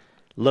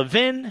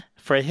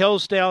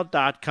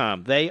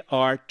 levinforhillsdale.com. They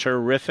are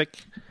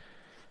terrific.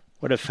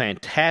 What a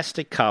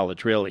fantastic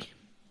college, really.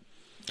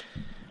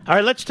 All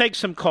right, let's take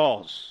some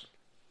calls.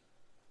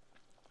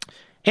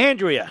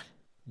 Andrea,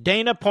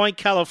 Dana Point,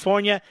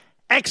 California,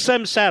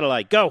 XM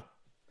Satellite. Go.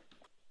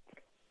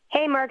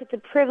 Hey, Mark, it's a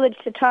privilege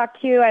to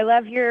talk to you. I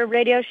love your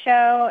radio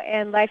show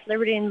and Life,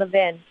 Liberty, and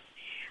Levin.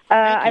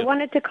 I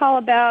wanted to call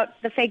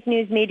about the fake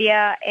news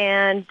media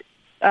and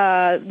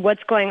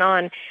what's going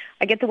on.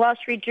 I get the Wall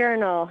Street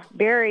Journal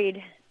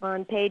buried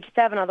on page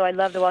 7, although I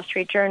love the Wall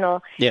Street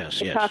Journal.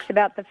 It talks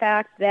about the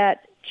fact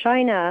that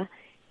China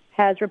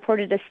has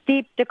reported a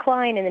steep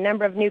decline in the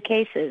number of new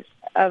cases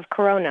of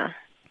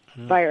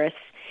coronavirus.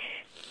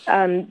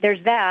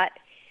 There's that.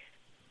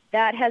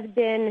 That has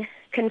been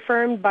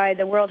confirmed by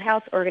the World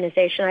Health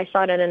Organization. I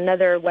saw it on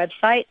another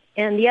website.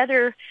 And the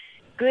other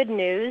good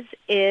news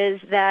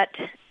is that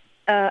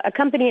a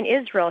company in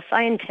Israel,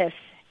 scientists,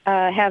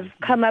 have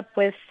come up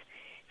with,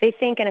 they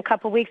think in a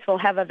couple of weeks we'll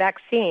have a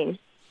vaccine.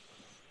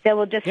 They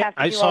will just have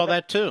to do I saw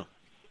that too.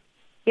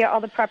 Yeah,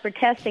 all the proper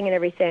testing and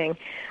everything.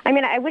 I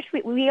mean, I wish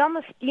we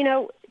almost,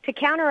 to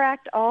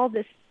counteract all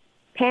this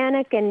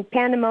panic and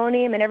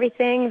pandemonium and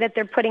everything that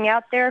they're putting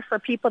out there for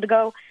people to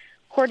go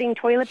hoarding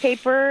toilet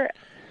paper,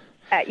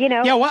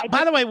 Yeah,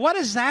 by the way, what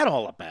is that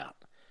all about?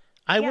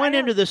 I went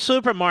into the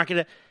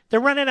supermarket. They're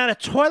running out of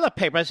toilet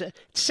paper. I said,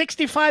 it's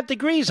 65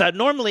 degrees.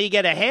 Normally you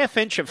get a half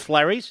inch of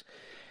flurries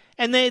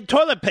and the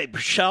toilet paper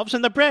shelves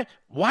and the bread.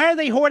 Why are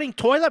they hoarding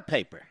toilet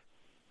paper?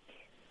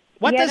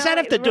 What does that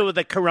have to do with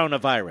the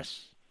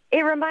coronavirus?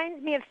 It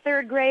reminds me of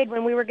third grade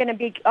when we were going to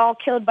be all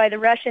killed by the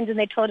Russians and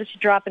they told us to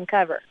drop and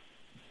cover.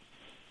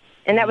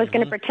 And that was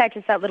going to protect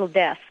us, that little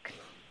desk.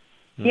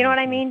 You know what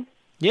I mean?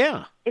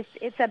 Yeah.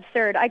 It's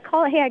absurd. I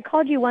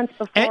called you once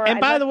before.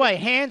 And by the way,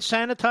 hand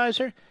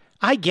sanitizer,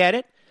 I get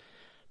it.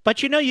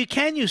 But, you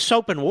can use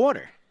soap and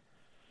water.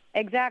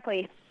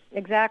 Exactly.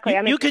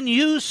 You can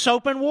use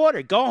soap and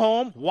water. Go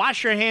home,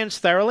 wash your hands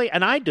thoroughly,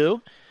 and I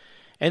do.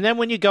 And then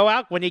when you go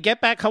out, when you get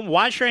back home,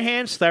 wash your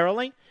hands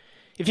thoroughly.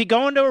 If you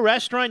go into a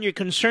restaurant, you're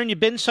concerned you've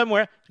been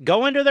somewhere,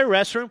 go into the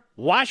restroom,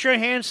 wash your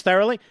hands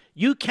thoroughly.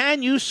 You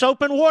can use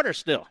soap and water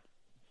still.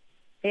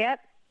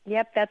 Yep,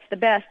 that's the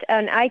best.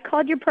 And I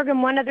called your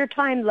program one other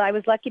time. I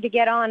was lucky to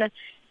get on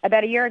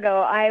about a year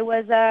ago. I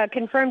was a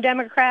confirmed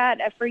Democrat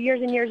for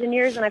years and years and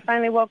years, and I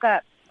finally woke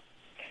up.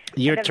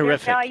 You're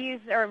terrific. Their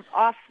values are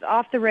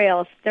off the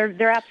rails.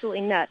 They're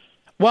absolutely nuts.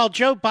 Well,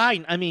 Joe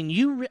Biden, I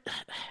mean,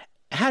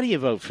 how do you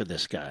vote for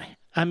this guy?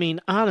 I mean,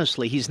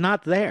 honestly, he's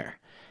not there.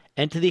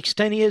 And to the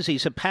extent he is,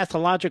 he's a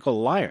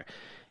pathological liar.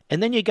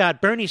 And then you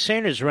got Bernie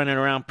Sanders running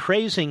around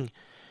praising.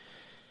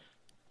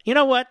 You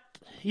know what?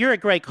 You're a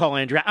great call,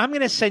 Andrea. I'm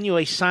going to send you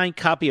a signed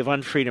copy of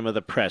Unfreedom of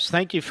the Press.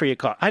 Thank you for your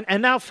call.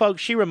 And now,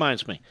 folks, she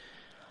reminds me.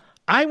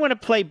 I want to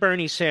play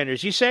Bernie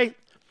Sanders. You say,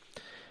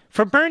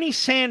 for Bernie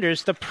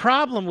Sanders, the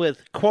problem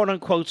with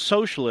quote-unquote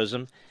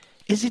socialism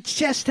is it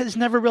just has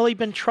never really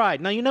been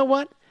tried. Now, you know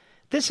what?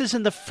 This is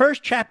in the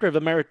first chapter of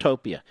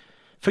Emeritopia.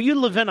 For you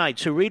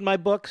Levinites who read my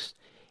books,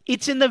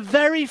 it's in the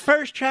very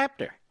first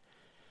chapter.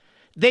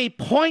 They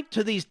point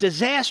to these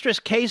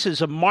disastrous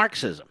cases of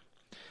Marxism.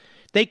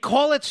 They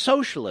call it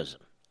socialism.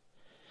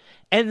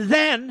 And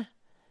then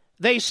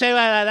they say,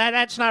 well,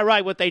 that's not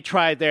right what they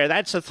tried there.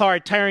 That's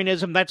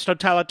authoritarianism. That's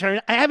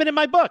totalitarian. I have it in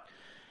my book.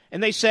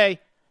 And they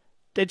say,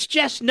 it's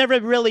just never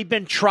really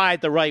been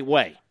tried the right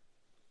way.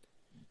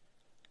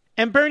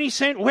 And Bernie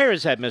Sanders, where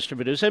is that, Mr.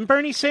 Medusa? And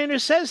Bernie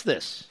Sanders says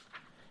this.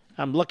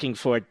 I'm looking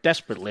for it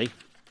desperately.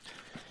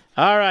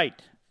 All right.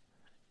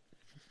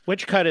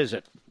 Which cut is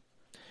it?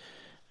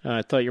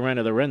 I thought you ran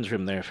to the Ren's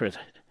room there.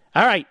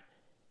 All right.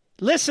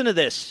 Listen to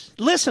this.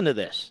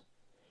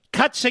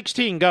 Cut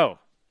 16, go.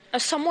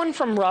 As someone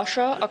from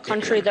Russia, a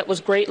country that was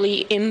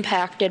greatly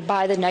impacted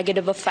by the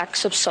negative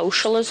effects of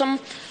socialism,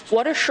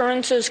 what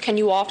assurances can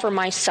you offer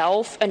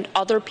myself and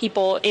other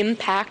people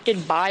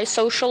impacted by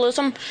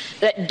socialism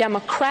that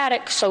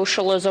democratic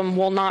socialism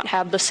will not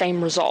have the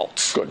same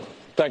results? Good.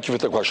 Thank you for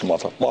the question,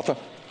 Martha. Martha?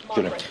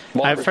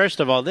 First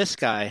of all, this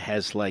guy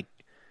has,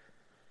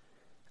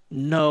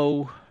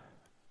 no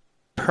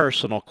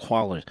personal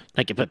quality.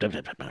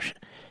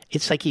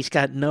 It's like he's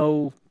got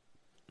no...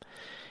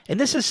 And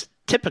this is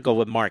typical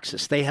with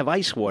Marxists. They have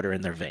ice water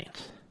in their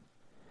veins.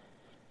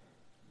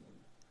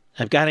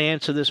 I've got to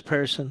answer this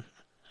person.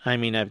 I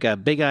mean, I've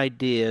got big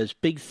ideas,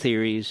 big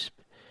theories,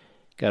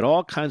 got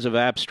all kinds of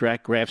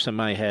abstract graphs in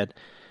my head.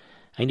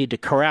 I need to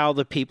corral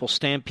the people,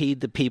 stampede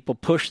the people,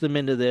 push them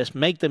into this,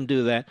 make them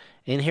do that.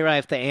 And here I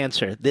have to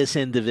answer this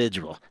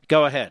individual.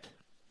 Go ahead.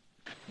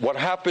 What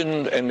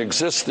happened and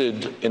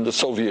existed in the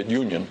Soviet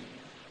Union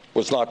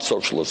was not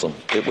socialism.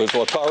 It was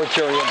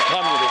authoritarian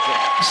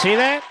communism. See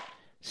that?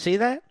 See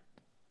that?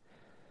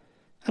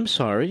 I'm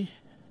sorry.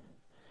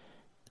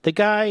 The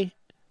guy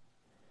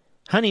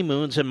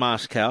honeymoons in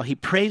Moscow. He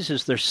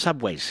praises their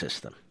subway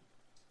system.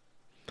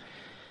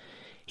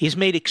 He's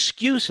made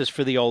excuses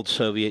for the old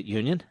Soviet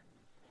Union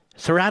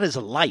throughout his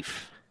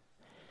life.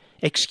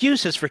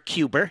 Excuses for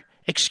Cuba.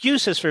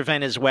 Excuses for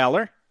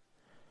Venezuela.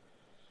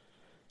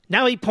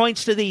 Now he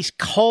points to these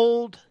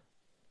cold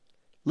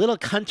little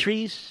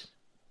countries,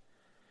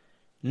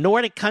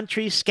 Nordic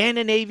countries,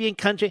 Scandinavian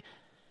countries,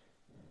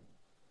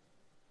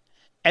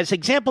 as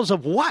examples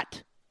of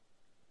what?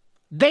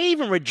 They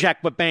even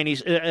reject what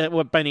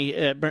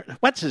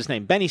what's his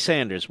name? Benny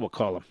Sanders, we'll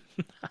call him.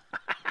 I'm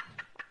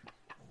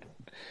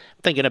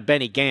thinking of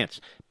Benny Gantz.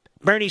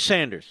 Bernie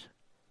Sanders.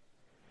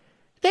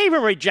 They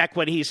even reject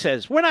what he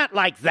says. We're not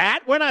like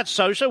that. We're not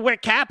social. We're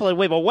capitalist.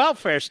 We have a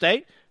welfare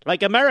state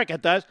like America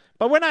does,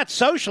 but we're not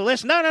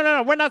socialists.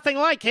 No. We're nothing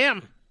like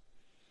him.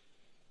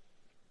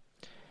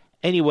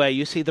 Anyway,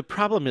 you see, the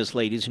problem is,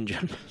 ladies and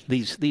gentlemen,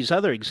 these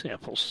other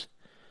examples,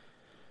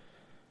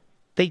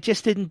 they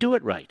just didn't do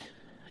it right.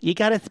 You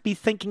got to be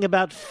thinking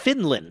about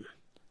Finland.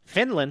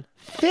 Finland.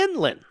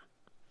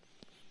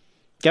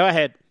 Go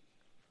ahead.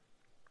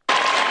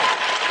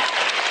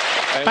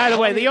 By the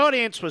way, the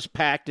audience was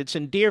packed. It's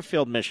in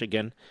Deerfield,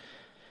 Michigan,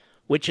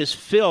 which is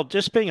filled,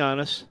 just being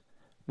honest,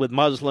 with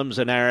Muslims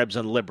and Arabs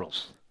and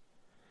liberals.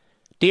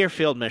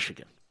 Deerfield,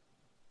 Michigan.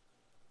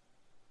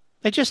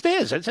 It just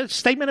is. It's a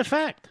statement of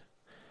fact.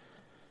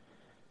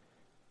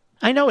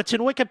 I know it's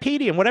in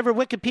Wikipedia, and whatever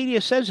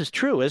Wikipedia says is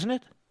true, isn't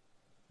it?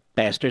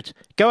 Bastards.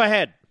 Go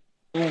ahead.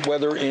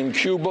 Whether in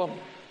Cuba,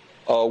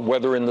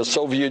 whether in the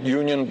Soviet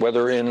Union,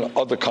 whether in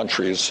other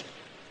countries,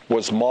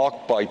 was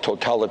marked by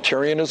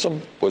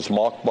totalitarianism, was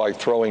marked by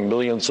throwing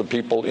millions of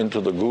people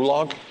into the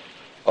gulag.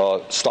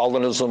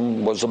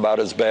 Stalinism was about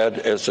as bad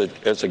as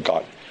it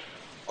got.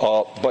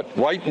 But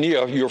right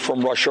near, you're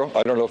from Russia.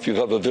 I don't know if you've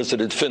ever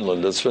visited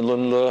Finland.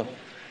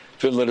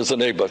 Finland is a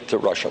neighbor to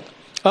Russia.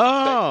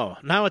 Oh,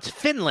 now it's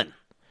Finland.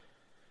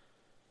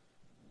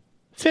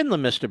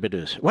 Finland, Mr.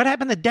 Producer. What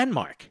happened to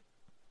Denmark?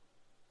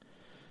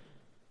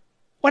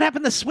 What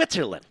happened to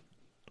Switzerland?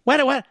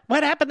 What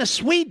happened to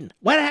Sweden?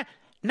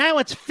 Now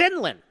it's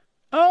Finland.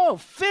 Oh,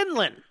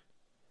 Finland.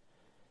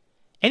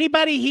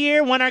 Anybody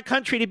here want our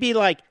country to be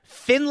like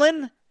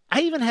Finland?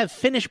 I even have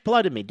Finnish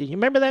blood in me. Do you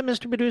remember that,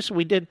 Mr. Producer?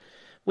 We did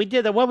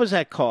what was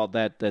that called,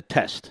 the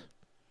test?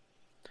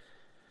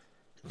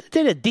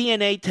 They did a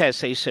DNA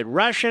test. They said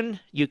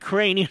Russian,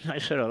 Ukrainian. I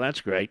said, oh,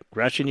 that's great.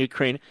 Russian,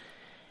 Ukrainian.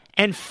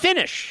 And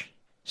Finnish.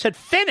 Said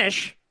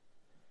Finnish?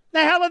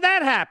 The hell did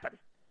that happen?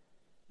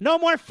 No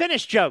more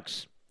Finnish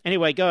jokes.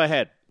 Anyway, go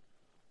ahead.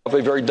 Of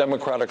a very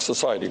democratic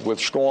society with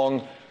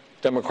strong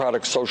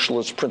democratic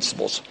socialist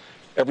principles.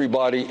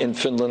 Everybody in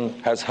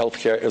Finland has health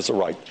care as a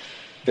right.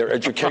 Their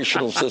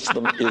educational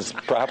system is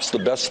perhaps the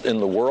best in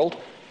the world,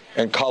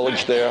 and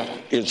college there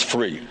is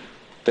free.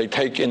 They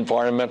take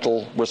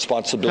environmental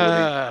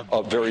responsibility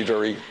very,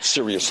 very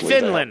seriously.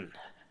 Finland.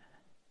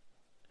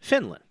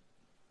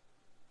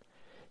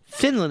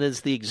 Finland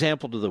is the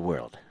example to the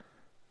world.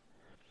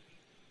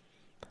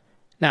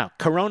 Now,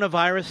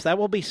 coronavirus, that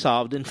will be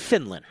solved in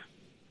Finland.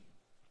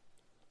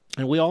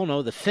 And we all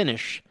know the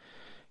Finnish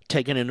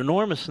take an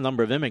enormous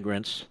number of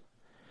immigrants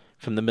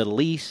from the Middle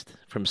East,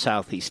 from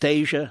Southeast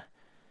Asia,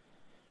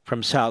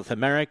 from South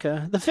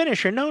America. The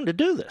Finnish are known to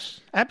do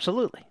this,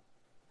 absolutely.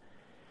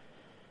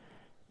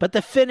 But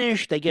the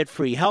Finnish, they get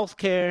free health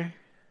care,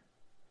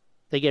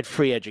 they get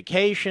free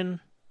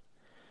education.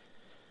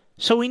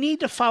 So we need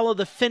to follow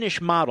the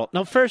Finnish model.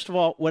 Now, first of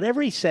all,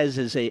 whatever he says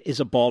is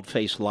a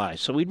bald-faced lie.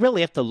 So we'd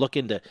really have to look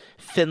into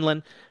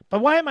Finland. But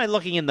why am I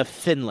looking into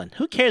Finland?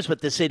 Who cares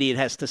what this idiot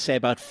has to say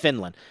about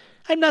Finland?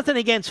 I have nothing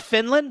against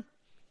Finland,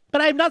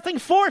 but I have nothing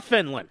for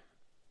Finland.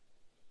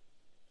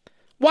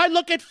 Why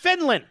look at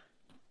Finland?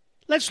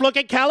 Let's look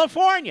at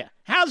California.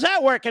 How's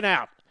that working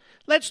out?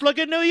 Let's look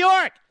at New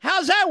York.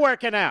 How's that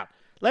working out?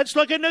 Let's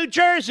look at New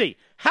Jersey.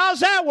 How's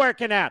that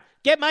working out?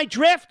 Get my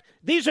drift?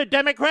 These are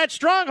Democrat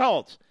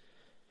strongholds,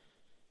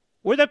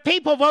 where the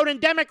people vote in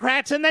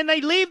Democrats and then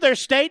they leave their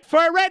state for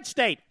a red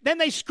state. Then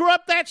they screw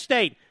up that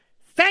state.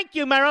 Thank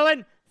you,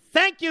 Maryland.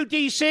 Thank you,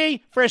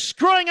 D.C., for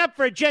screwing up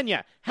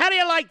Virginia. How do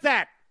you like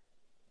that?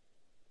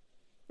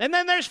 And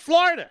then there's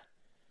Florida.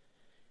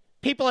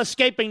 People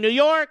escaping New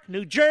York,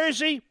 New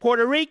Jersey,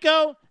 Puerto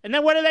Rico, and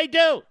then what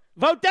do?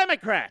 Vote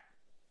Democrat.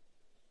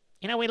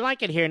 You know, we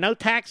like it here, no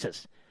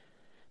taxes.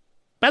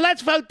 But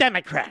let's vote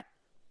Democrat.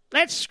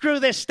 Let's screw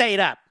this state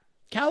up.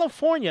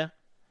 California,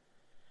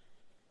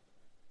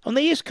 on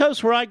the East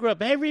Coast where I grew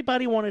up,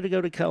 everybody wanted to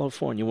go to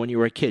California when you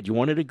were a kid. You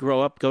wanted to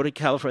grow up, go to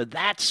California.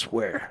 That's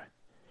where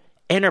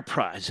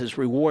enterprise is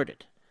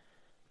rewarded.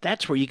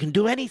 That's where you can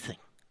do anything.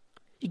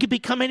 You can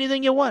become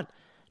anything you want.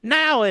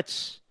 Now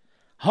it's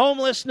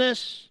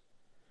homelessness,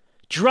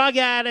 drug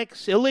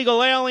addicts,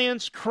 illegal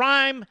aliens,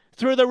 crime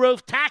through the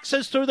roof,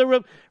 taxes through the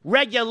roof,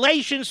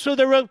 regulations through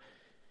the roof.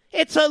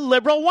 It's a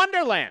liberal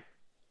wonderland.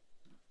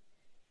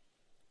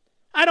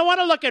 I don't want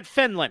to look at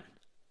Finland.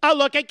 I'll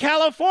look at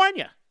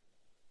California.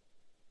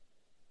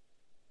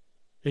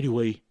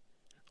 Anyway,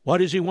 why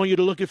does he want you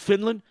to look at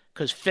Finland?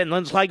 Because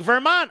Finland's like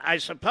Vermont, I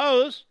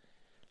suppose.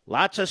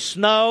 Lots of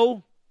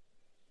snow.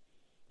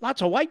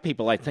 Lots of white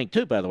people, I think,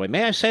 too, by the way.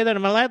 May I say that?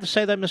 Am I allowed to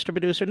say that, Mr.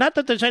 Producer? Not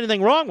that there's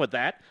anything wrong with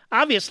that.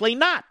 Obviously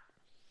not.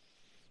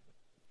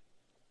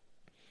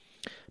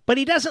 But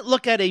he doesn't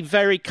look at a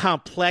very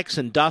complex,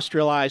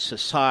 industrialized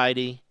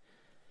society,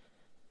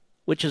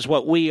 which is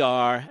what we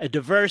are, a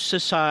diverse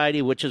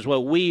society, which is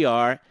what we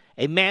are,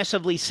 a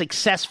massively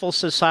successful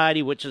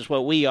society, which is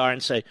what we are,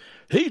 and say,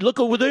 hey, look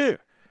over there.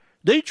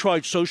 They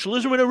tried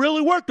socialism and it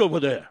really worked over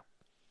there.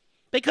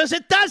 Because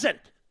it doesn't.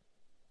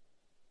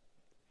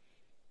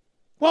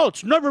 Well,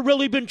 it's never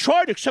really been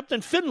tried except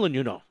in Finland,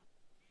 you know.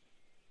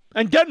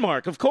 And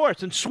Denmark, of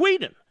course, and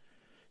Sweden.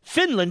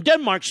 Finland,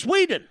 Denmark,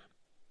 Sweden.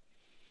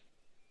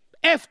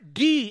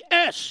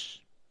 FDS.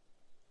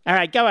 All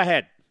right, go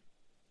ahead.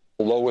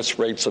 Lowest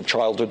rates of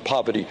childhood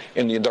poverty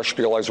in the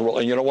industrialized world.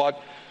 And you know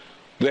what?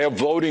 Their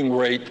voting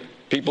rate,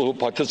 people who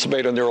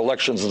participate in their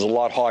elections, is a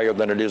lot higher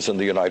than it is in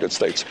the United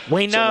States.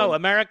 We know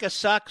America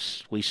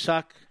sucks. We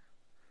suck.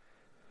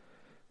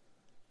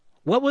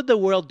 What would the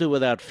world do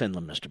without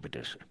Finland, Mr.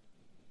 Producer?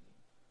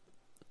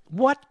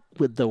 What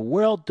would the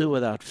world do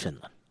without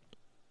Finland?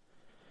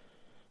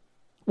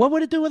 What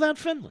would it do without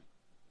Finland?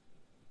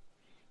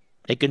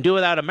 It can do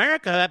without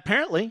America,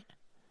 apparently.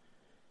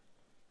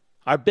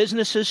 Our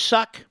businesses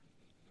suck.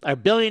 Our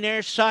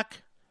billionaires suck.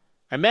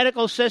 Our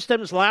medical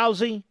system's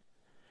lousy.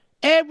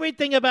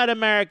 Everything about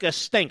America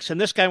stinks, and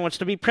this guy wants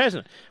to be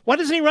president. Why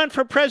doesn't he run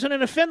for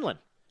president of Finland?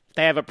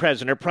 They have a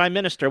president or prime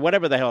minister,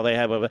 whatever the hell they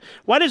have over.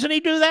 Why doesn't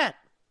he do that?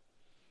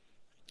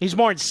 He's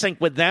more in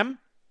sync with them.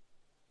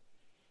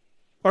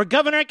 Or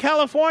governor of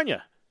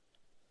California.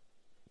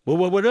 Well,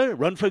 what would I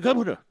run for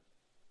governor?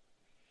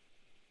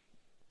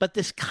 But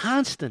this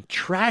constant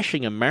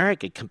trashing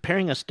America,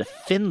 comparing us to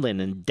Finland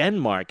and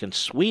Denmark and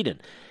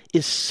Sweden,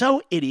 is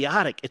so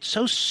idiotic. It's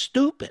so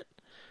stupid.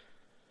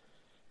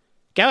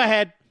 Go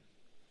ahead.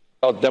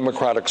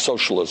 Democratic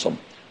socialism.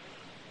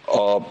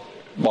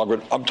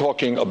 Margaret, I'm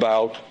talking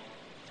about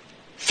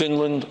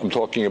Finland. I'm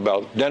talking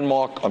about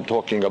Denmark. I'm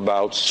talking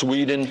about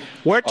Sweden.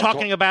 We're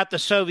talking about the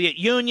Soviet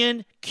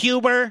Union,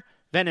 Cuba,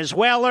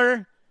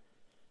 Venezuela.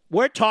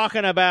 We're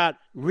talking about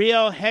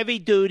real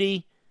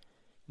heavy-duty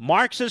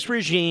Marxist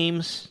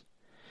regimes,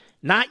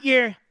 not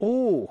your,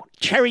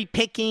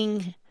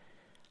 cherry-picking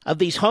of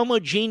these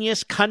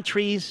homogeneous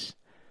countries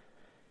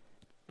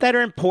that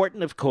are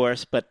important, of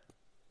course, but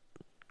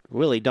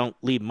really don't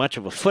leave much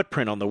of a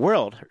footprint on the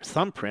world, or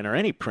thumbprint, or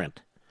any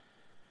print.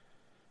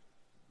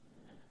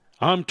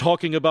 I'm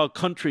talking about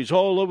countries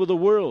all over the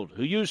world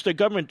who use their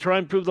government to try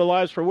and improve the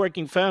lives for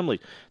working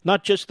families,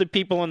 not just the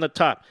people on the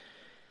top.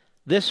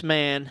 This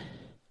man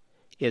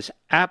is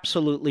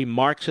absolutely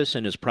Marxist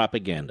in his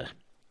propaganda.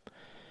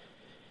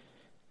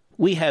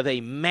 We have a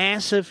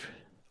massive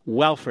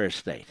welfare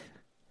state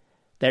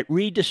that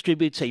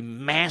redistributes a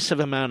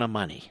massive amount of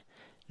money,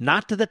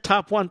 not to the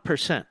top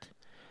 1%,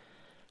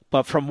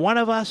 but from one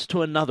of us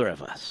to another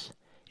of us.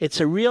 It's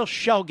a real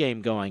shell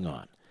game going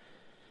on.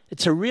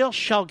 It's a real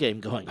shell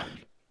game going on.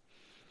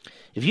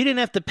 If you didn't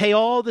have to pay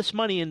all this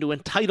money into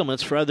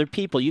entitlements for other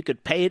people, you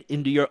could pay it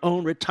into your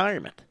own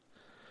retirement.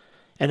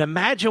 And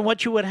imagine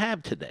what you would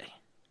have today.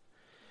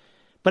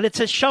 But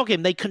it's a shell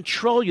game. They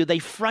control you. They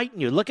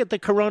frighten you. Look at the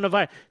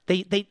coronavirus.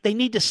 They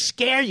need to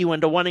scare you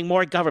into wanting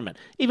more government.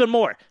 Even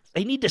more,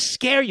 they need to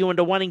scare you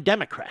into wanting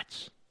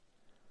Democrats.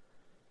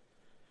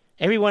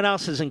 Everyone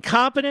else is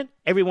incompetent.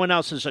 Everyone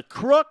else is a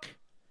crook.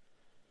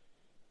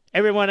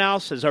 Everyone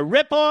else is a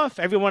ripoff.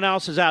 Everyone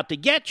else is out to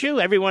get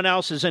you. Everyone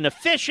else is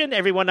inefficient.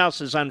 Everyone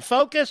else is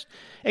unfocused,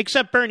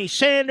 except Bernie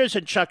Sanders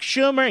and Chuck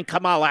Schumer and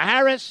Kamala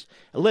Harris,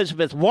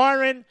 Elizabeth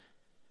Warren,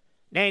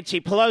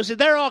 Nancy Pelosi.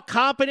 They're all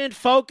competent,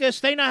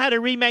 focused. They know how to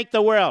remake the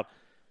world.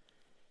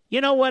 You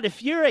know what?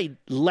 If you're a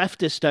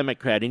leftist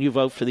Democrat and you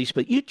vote for these,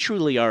 but you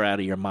truly are out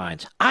of your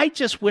minds. I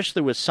just wish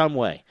there was some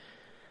way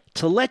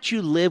to let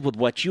you live with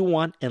what you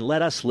want and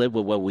let us live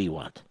with what we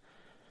want.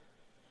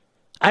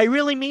 I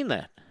really mean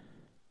that.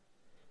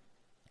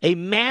 A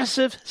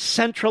massive,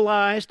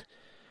 centralized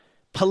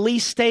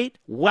police state,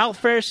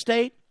 welfare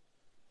state,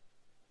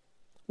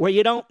 where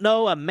you don't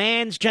know a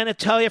man's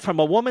genitalia from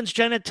a woman's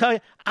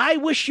genitalia. I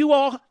wish you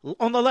all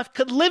on the left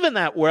could live in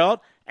that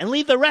world and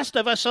leave the rest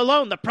of us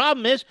alone. The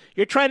problem is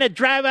you're trying to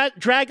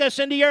drag us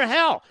into your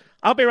hell.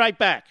 I'll be right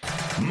back.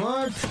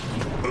 Mark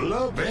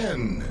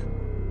Levin.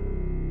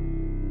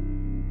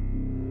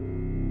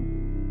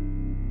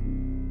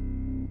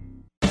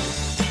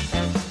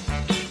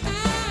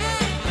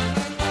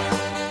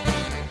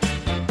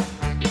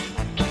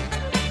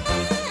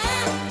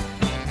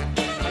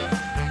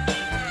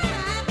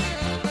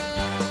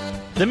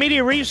 The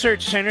Media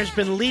Research Center has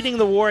been leading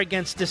the war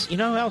against this. You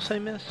know who else I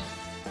miss?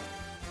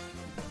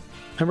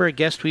 Remember a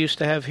guest we used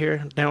to have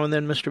here now and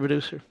then, Mr.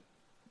 Producer?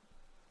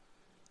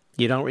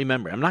 You don't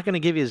remember. I'm not going to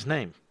give you his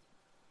name.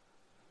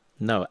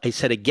 No, I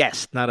said a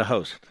guest, not a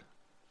host.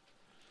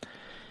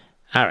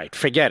 All right,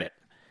 forget it.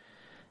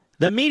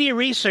 The Media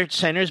Research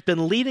Center has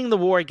been leading the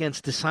war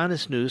against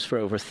dishonest news for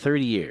over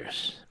 30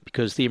 years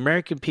because the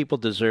American people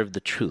deserve the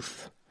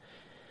truth.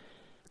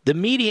 The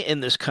media in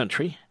this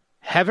country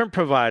haven't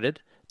provided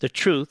the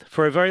truth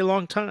for a very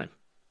long time.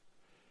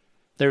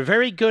 They're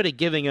very good at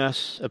giving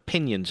us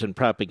opinions and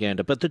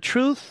propaganda, but the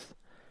truth,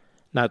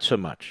 not so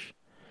much.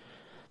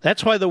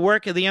 That's why the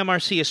work of the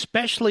MRC,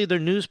 especially their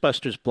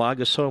Newsbusters blog,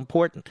 is so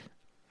important.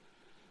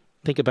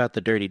 Think about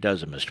the Dirty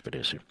Dozen, Mr.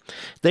 Producer.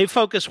 They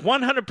focus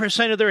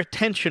 100% of their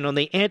attention on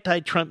the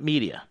anti-Trump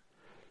media,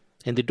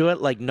 and they do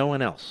it like no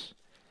one else.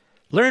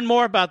 Learn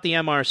more about the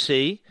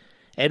MRC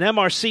at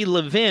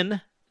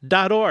mrclevin.org,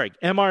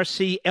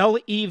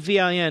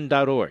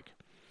 mrclevin.org.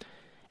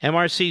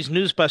 MRC's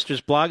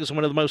Newsbusters blog is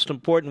one of the most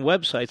important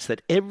websites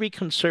that every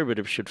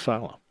conservative should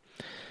follow.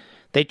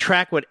 They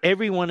track what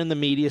everyone in the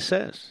media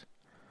says.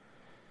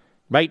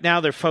 Right now,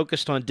 they're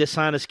focused on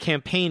dishonest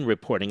campaign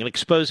reporting and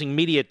exposing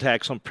media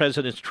attacks on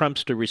President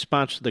Trump's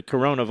response to the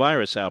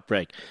coronavirus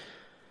outbreak.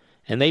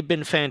 And they've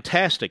been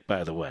fantastic,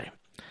 by the way.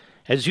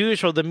 As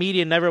usual, the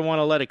media never want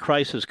to let a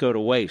crisis go to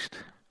waste.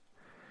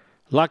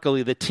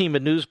 Luckily, the team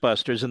of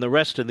Newsbusters and the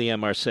rest of the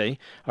MRC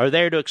are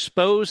there to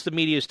expose the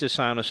media's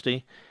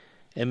dishonesty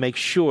and make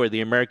sure the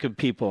American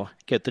people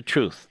get the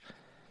truth.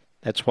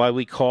 That's why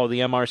we call the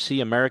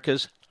MRC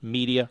America's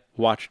media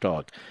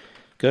watchdog.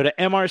 Go to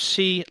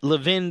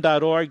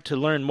mrclevin.org to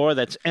learn more.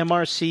 That's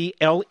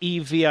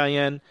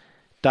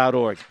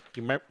mrclevin.org.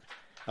 You remember?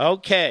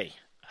 Okay.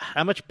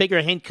 How much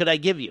bigger hint could I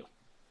give you?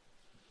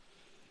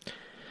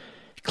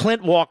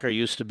 Clint Walker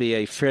used to be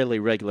a fairly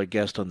regular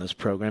guest on this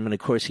program, and of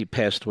course he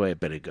passed away a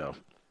bit ago.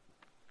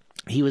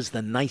 He was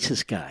the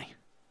nicest guy.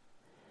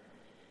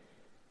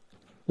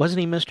 Wasn't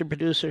he, Mr.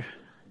 Producer?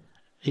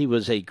 He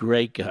was a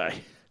great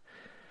guy.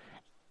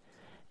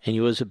 And he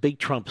was a big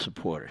Trump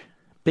supporter.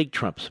 Big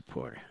Trump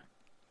supporter.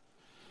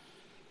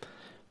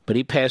 But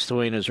he passed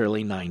away in his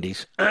early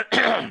 90s.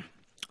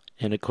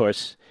 And, of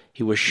course,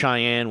 he was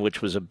Cheyenne,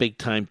 which was a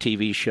big-time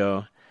TV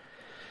show,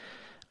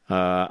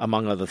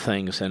 among other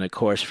things. And, of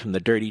course, from The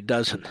Dirty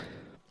Dozen,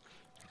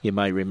 you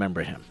might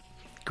remember him.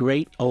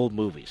 Great old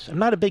movies. I'm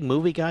not a big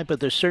movie guy, but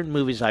there's certain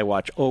movies I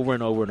watch over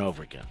and over and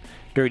over again.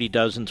 Dirty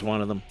Dozen's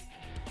one of them.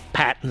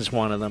 Patton's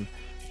one of them.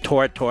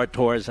 Tor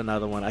is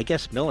another one. I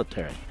guess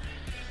military.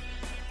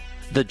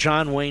 The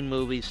John Wayne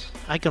movies.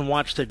 I can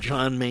watch the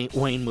John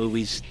Wayne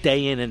movies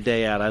day in and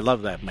day out. I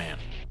love that man.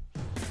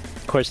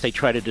 Of course, they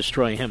try to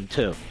destroy him,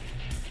 too.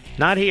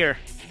 Not here.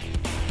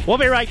 We'll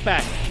be right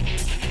back.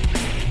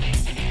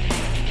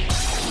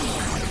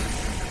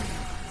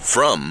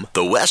 From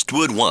the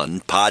Westwood One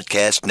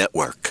Podcast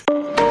Network.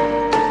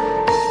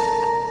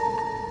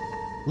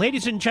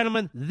 Ladies and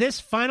gentlemen, this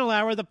final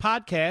hour of the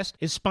podcast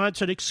is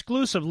sponsored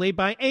exclusively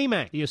by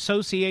AMAC, the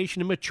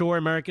Association of Mature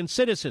American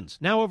Citizens.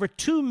 Now over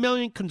 2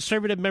 million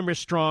conservative members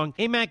strong,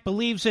 AMAC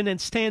believes in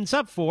and stands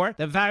up for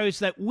the values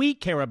that we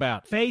care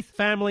about: faith,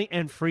 family,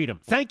 and freedom.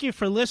 Thank you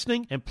for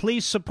listening, and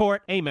please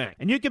support AMAC.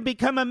 And you can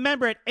become a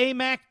member at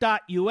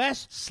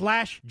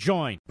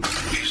amac.us/join.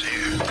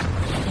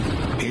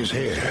 He's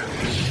here.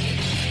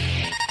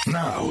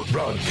 Now,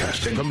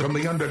 broadcasting from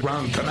the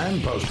underground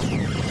command post,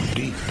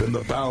 deep in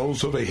the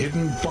bowels of a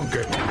hidden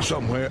bunker,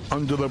 somewhere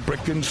under the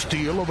brick and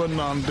steel of a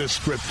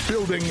nondescript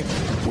building,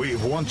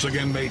 we've once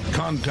again made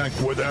contact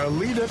with our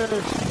leader,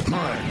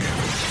 Mark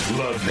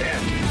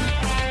Levin.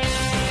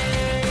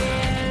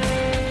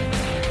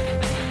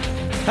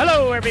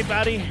 Hello,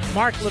 everybody.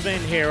 Mark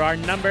Levin here. Our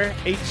number,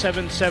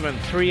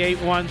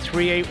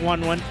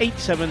 877-381-3811,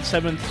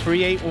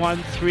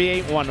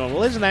 877-381-3811.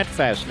 Well, isn't that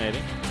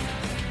fascinating?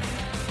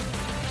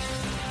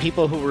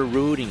 People who were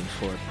rooting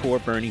for poor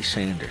Bernie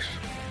Sanders,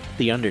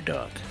 the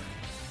underdog,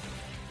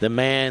 the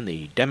man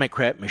the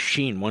Democrat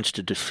machine wants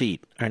to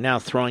defeat, are now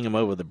throwing him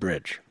over the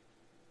bridge.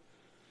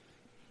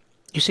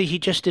 You see, he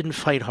just didn't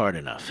fight hard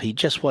enough. He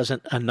just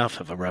wasn't enough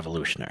of a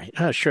revolutionary.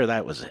 Oh, sure,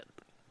 that was it.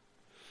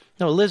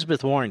 No,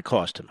 Elizabeth Warren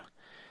cost him.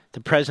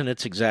 The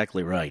president's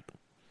exactly right.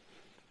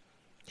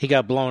 He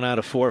got blown out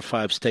of 4 or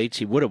 5 states.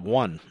 He would have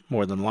won,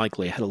 more than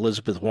likely, had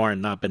Elizabeth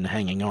Warren not been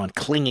hanging on,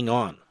 clinging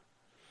on.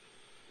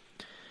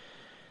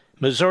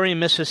 Missouri and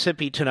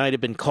Mississippi tonight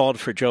have been called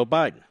for Joe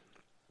Biden.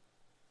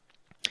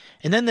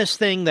 And then this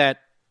thing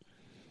that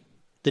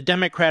the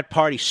Democrat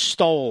Party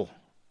stole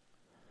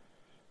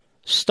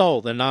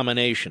the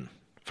nomination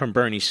from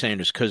Bernie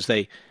Sanders because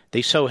they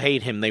so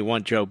hate him they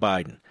want Joe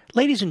Biden.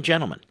 Ladies and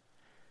gentlemen,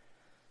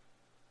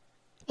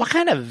 what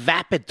kind of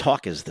vapid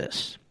talk is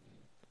this?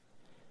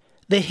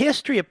 The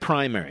history of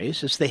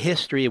primaries is the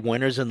history of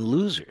winners and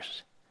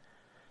losers.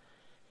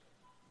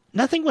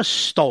 Nothing was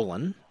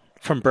stolen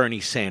from Bernie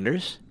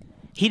Sanders.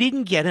 He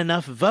didn't get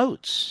enough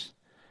votes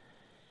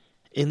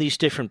in these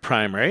different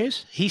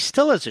primaries. He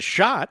still has a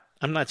shot.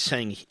 I'm not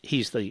saying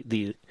he's the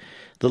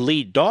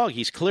lead dog.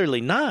 He's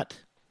clearly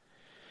not.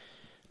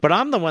 But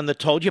I'm the one that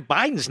told you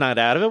Biden's not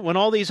out of it when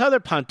all these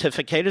other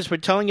pontificators were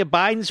telling you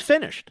Biden's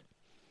finished.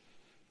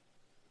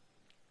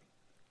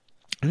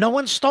 No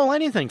one stole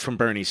anything from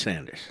Bernie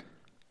Sanders.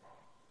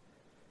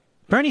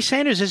 Bernie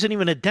Sanders isn't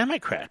even a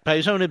Democrat by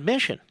his own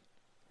admission.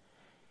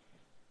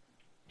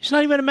 He's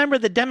not even a member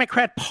of the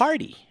Democrat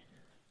Party.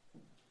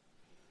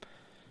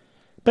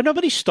 But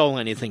nobody stole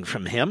anything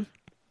from him.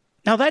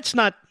 Now, that's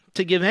not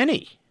to give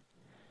any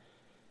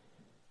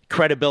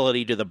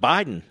credibility to the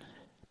Biden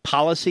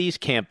policies,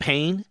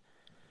 campaign,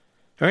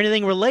 or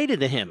anything related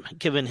to him,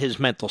 given his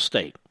mental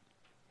state.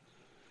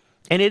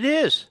 And it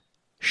is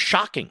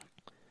shocking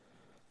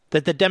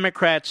that the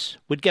Democrats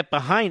would get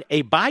behind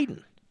a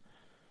Biden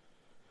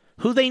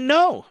who they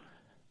know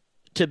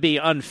to be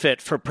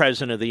unfit for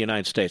president of the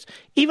United States.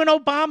 Even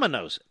Obama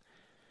knows it.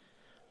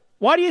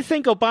 Why do you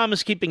think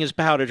Obama's keeping his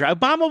powder dry?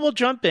 Obama will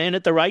jump in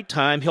at the right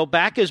time. He'll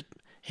back his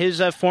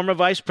former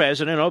vice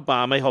president,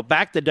 Obama. He'll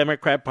back the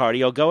Democrat Party.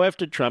 He'll go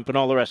after Trump and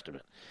all the rest of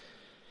it.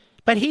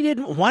 But he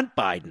didn't want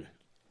Biden.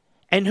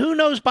 And who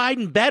knows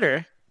Biden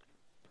better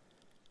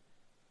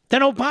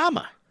than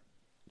Obama?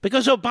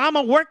 Because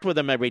Obama worked with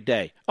him every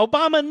day.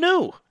 Obama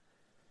knew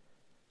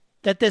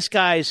that this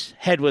guy's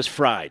head was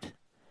fried.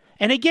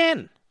 And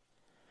again,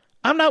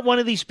 I'm not one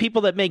of these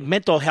people that make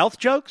mental health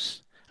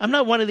jokes. I'm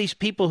not one of these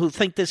people who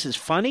think this is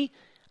funny.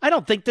 I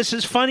don't think this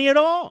is funny at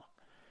all.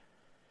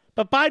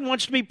 But Biden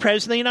wants to be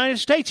president of the United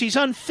States. He's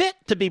unfit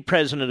to be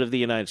president of the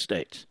United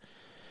States.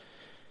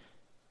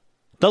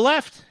 The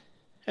left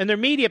and their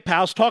media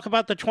pals talk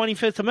about the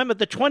 25th Amendment.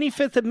 The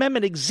 25th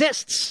Amendment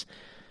exists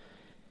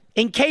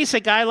in case a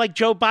guy like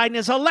Joe Biden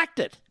is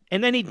elected.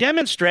 And then he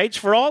demonstrates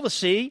for all to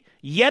see,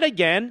 yet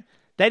again,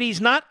 that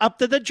he's not up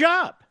to the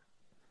job.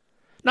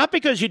 Not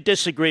because you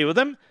disagree with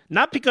him,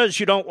 not because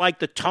you don't like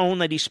the tone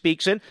that he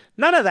speaks in,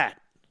 none of that.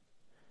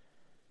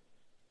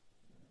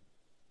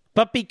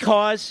 But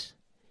because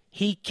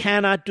he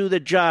cannot do the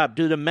job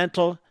due to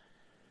mental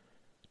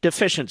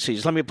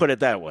deficiencies, let me put it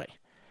that way.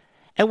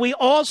 And we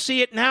all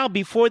see it now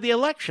before the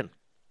election.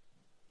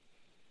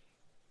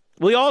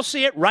 We all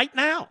see it right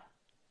now.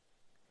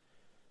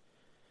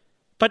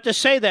 But to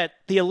say that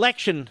the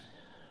election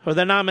or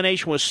the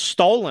nomination was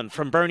stolen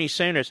from Bernie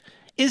Sanders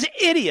is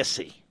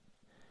idiocy.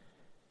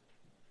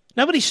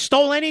 Nobody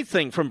stole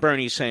anything from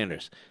Bernie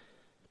Sanders.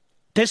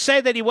 To say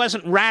that he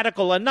wasn't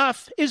radical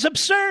enough is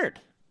absurd.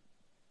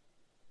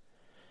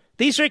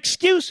 These are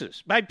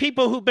excuses by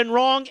people who've been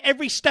wrong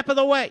every step of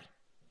the way.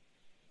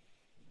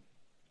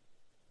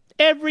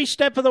 Every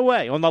step of the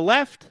way. On the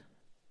left,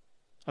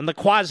 on the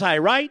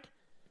quasi-right,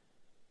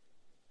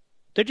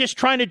 they're just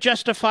trying to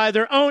justify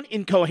their own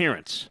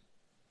incoherence.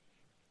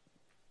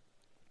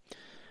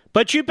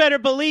 But you better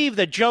believe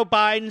that Joe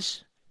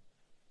Biden's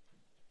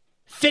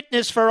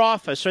fitness for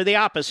office, or the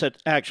opposite,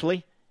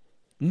 actually,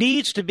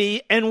 needs to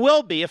be and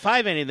will be, if I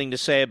have anything to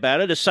say about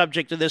it, a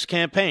subject of this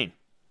campaign.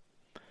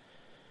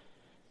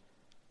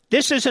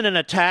 This isn't an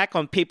attack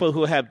on people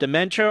who have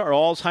dementia or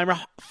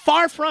Alzheimer's.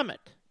 Far from it.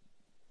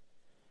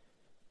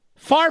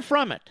 Far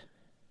from it.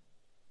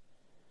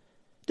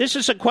 This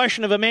is a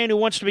question of a man who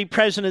wants to be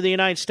president of the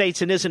United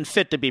States and isn't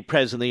fit to be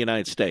president of the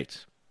United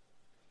States.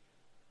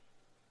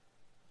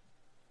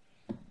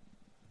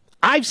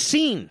 I've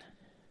seen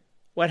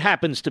what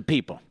happens to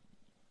people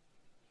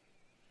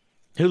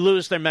who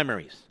lose their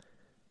memories.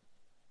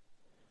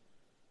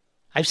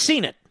 I've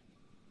seen it.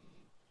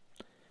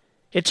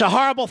 It's a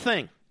horrible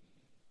thing.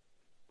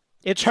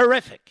 It's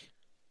horrific.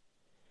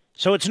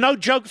 So it's no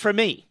joke for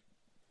me.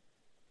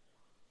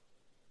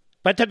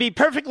 But to be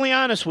perfectly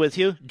honest with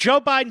you,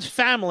 Joe Biden's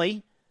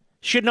family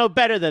should know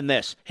better than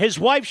this. His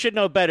wife should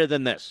know better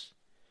than this.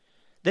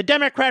 The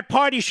Democrat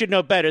Party should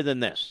know better than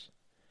this.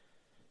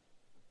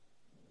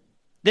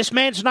 This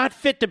man's not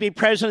fit to be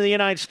president of the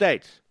United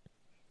States.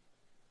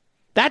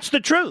 That's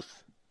the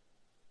truth.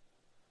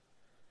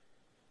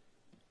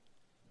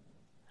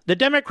 The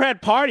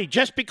Democrat Party,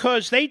 just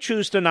because they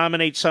choose to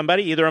nominate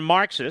somebody, either a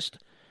Marxist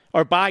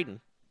or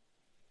Biden,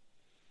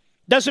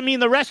 doesn't mean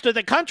the rest of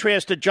the country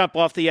has to jump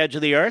off the edge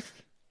of the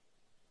earth.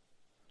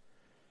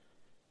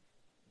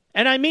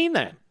 And I mean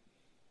that.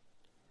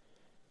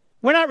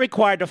 We're not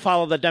required to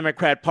follow the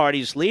Democrat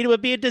Party's lead. It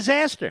would be a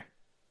disaster.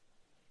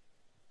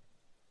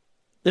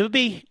 It would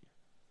be,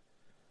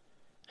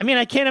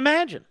 I can't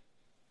imagine.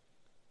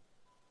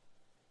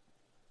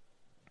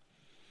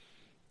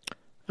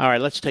 All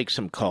right, let's take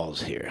some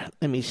calls here.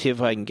 Let me see if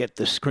I can get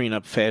the screen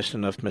up fast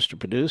enough, Mr.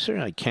 Producer.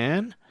 I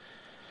can.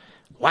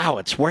 Wow,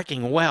 it's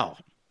working well.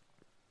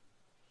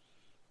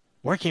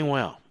 Working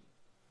well.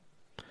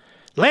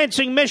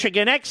 Lansing,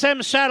 Michigan,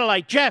 XM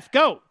Satellite. Jeff,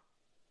 go.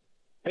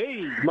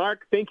 Hey,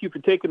 Mark, thank you for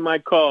taking my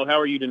call. How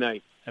are you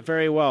tonight?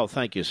 Very well,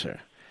 thank you, sir.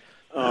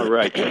 All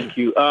right, thank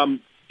you.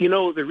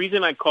 The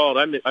reason I called,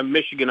 I'm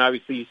Michigan,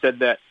 obviously, you said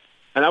that.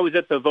 And I was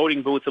at the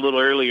voting booth a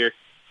little earlier.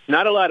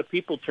 Not a lot of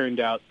people turned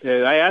out.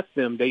 I asked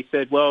them. They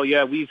said, well,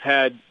 yeah, we've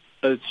had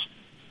a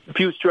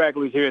few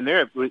stragglers here and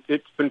there.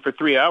 It's been for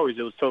 3 hours.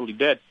 It was totally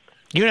dead.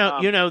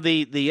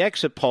 The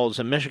exit polls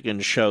in Michigan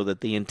show that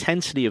the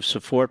intensity of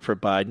support for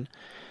Biden,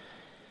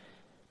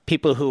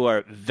 people who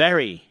are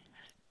very,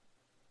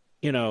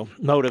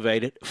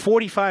 motivated,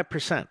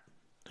 45%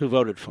 who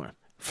voted for him.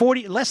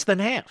 Less than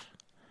half.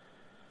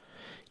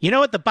 You know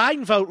what? The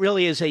Biden vote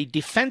really is a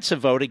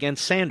defensive vote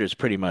against Sanders,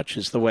 pretty much,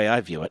 is the way I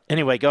view it.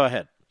 Anyway, go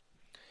ahead.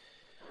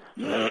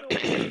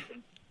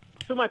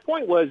 So my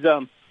point was,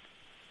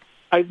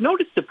 I've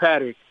noticed a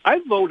pattern. I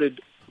voted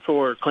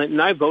for Clinton.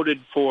 I voted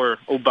for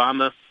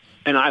Obama,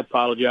 and I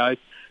apologize.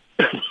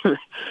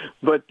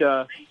 But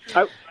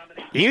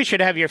you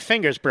should have your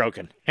fingers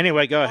broken.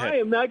 Anyway, go ahead. I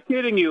am not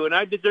kidding you, and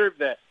I deserve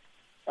that.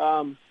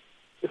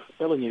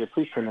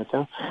 Please turn that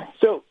down.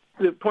 So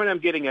the point I'm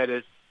getting at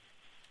is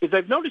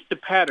I've noticed a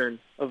pattern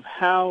of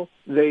how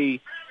the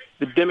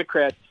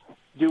Democrats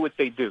do what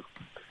they do.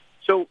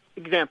 So,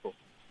 example,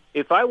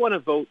 if I want to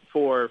vote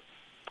for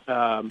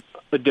a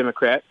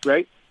Democrat,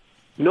 right,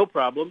 no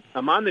problem.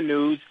 I'm on the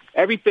news.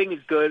 Everything is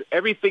good.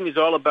 Everything is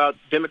all about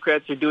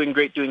Democrats are doing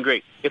great, doing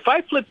great. If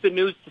I flip the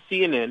news to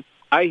CNN,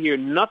 I hear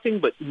nothing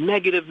but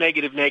negative,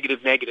 negative,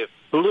 negative, negative.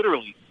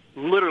 Literally,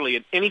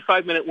 in any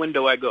 5-minute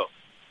window I go.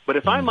 But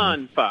if I'm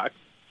on Fox,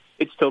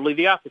 it's totally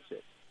the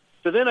opposite.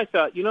 So then I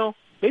thought,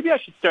 maybe I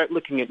should start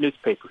looking at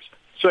newspapers.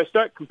 So I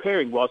start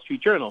comparing Wall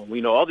Street Journal,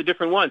 all the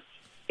different ones,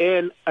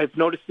 and I've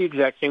noticed the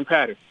exact same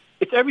pattern.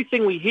 It's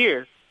everything we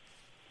hear,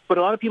 but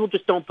a lot of people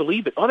just don't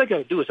believe it. All they got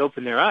to do is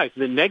open their eyes.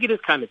 The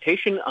negative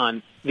connotation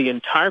on the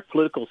entire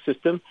political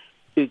system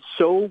is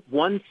so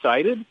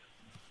one-sided,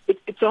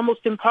 it's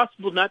almost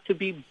impossible not to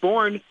be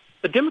born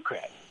a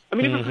Democrat.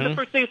 Even from the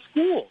first day of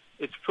school,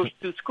 it's pushed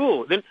through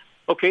school. Then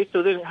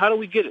how do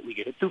we get it? We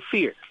get it through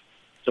fear.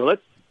 So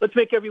let's let's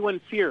make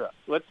everyone fear us.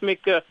 Let's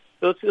make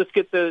let's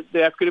get the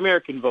African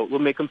American vote. We'll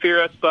make them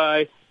fear us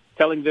by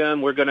telling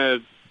them we're going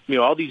to,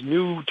 all these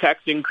new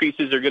tax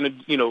increases are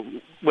going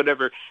to,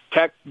 whatever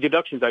tax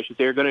deductions, I should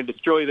say, are going to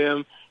destroy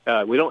them.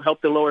 We don't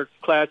help the lower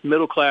class,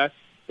 middle class.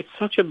 It's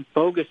such a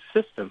bogus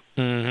system.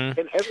 Mm-hmm.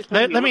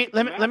 And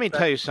let me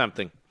tell you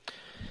something.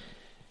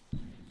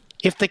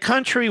 If the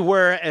country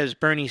were, as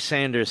Bernie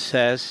Sanders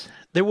says,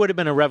 there would have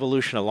been a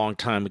revolution a long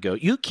time ago.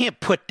 You can't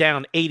put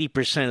down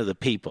 80% of the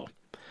people,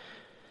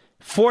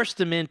 force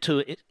them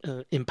into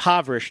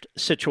impoverished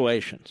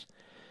situations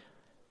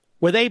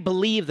where they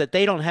believe that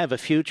they don't have a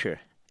future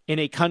in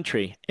a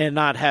country and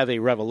not have a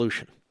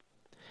revolution.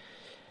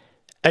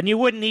 And you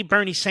wouldn't need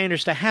Bernie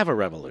Sanders to have a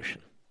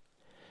revolution.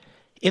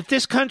 If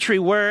this country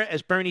were,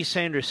 as Bernie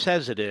Sanders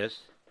says it is,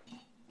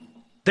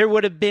 there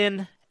would have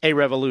been a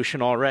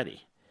revolution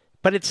already.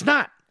 But it's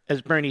not,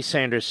 as Bernie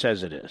Sanders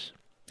says it is.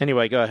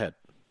 Anyway, go ahead.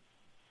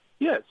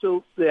 Yeah,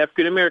 so the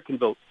African American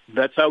vote,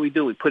 that's how we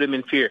do it. We put them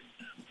in fear.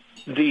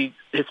 The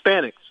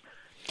Hispanics.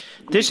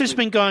 This has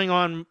been going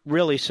on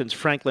really since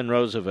Franklin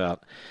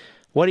Roosevelt.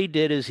 What he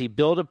did is he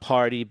built a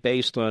party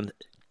based on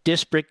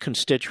disparate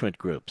constituent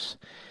groups.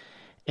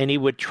 And he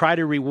would try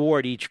to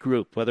reward each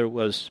group, whether it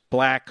was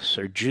blacks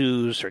or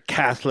Jews or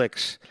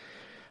Catholics,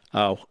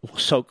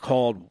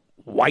 so-called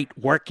white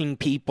working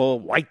people,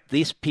 white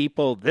this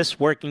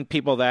working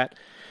people, that.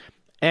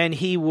 And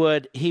he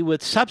would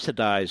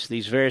subsidize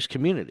these various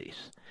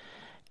communities.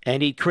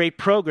 And he'd create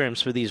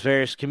programs for these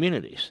various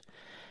communities.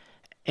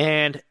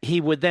 And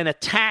he would then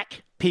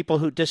attack people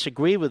who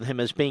disagree with him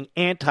as being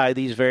anti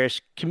these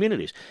various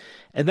communities.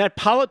 And that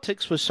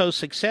politics was so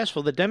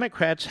successful, the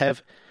Democrats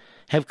have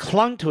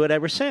clung to it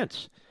ever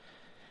since.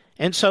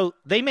 And so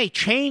they may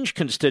change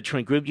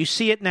constituent groups. You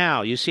see it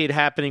now. You see it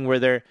happening where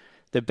they're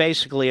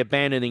basically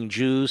abandoning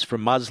Jews for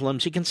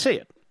Muslims. You can see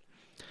it.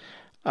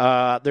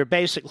 They're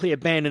basically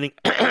abandoning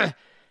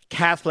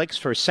Catholics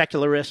for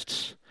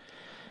secularists.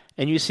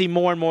 And you see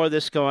more and more of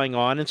this going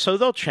on. And so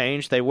they'll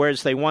change.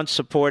 Whereas they once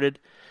supported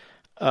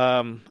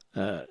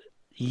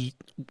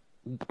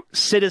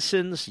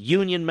citizens,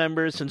 union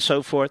members, and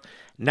so forth.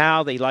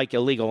 Now they like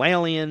illegal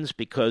aliens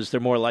because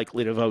they're more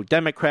likely to vote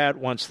Democrat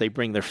once they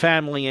bring their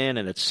family in,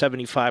 and it's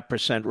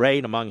 75%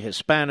 rate among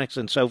Hispanics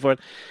and so forth.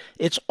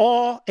 It's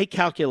all a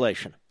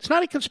calculation. It's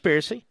not a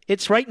conspiracy.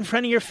 It's right in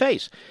front of your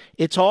face.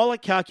 It's all a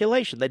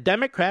calculation. The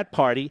Democrat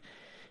Party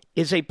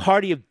is a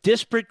party of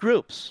disparate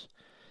groups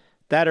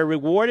that are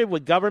rewarded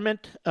with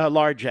government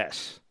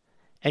largesse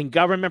and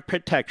government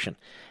protection.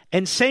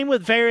 And same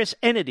with various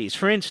entities.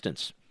 For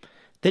instance,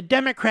 the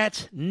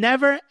Democrats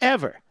never,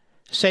 ever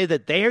say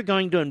that they are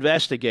going to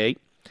investigate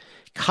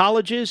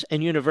colleges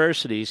and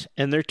universities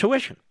and their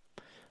tuition.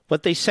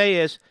 What they say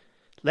is,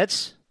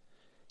 let's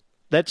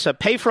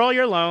pay for all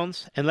your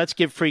loans and let's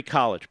give free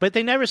college. But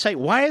they never say,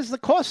 why is the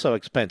cost so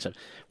expensive?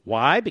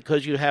 Why?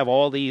 Because you have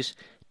all these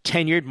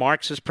tenured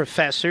Marxist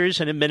professors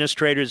and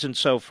administrators and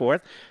so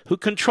forth who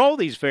control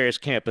these various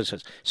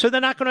campuses. So they're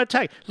not going to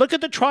attack. Look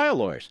at the trial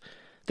lawyers.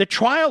 The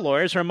trial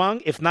lawyers are among,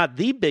 if not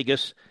the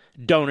biggest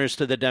donors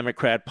to the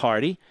Democrat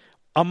Party,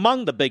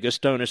 among the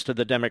biggest donors to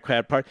the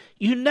Democrat Party.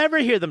 You never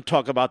hear them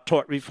talk about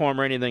tort reform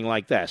or anything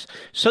like this.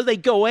 So they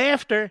go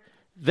after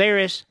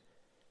various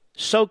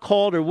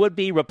so-called or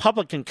would-be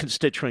Republican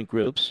constituent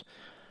groups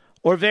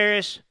or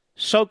various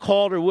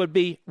so-called or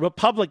would-be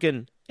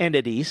Republican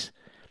entities,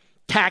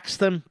 tax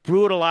them,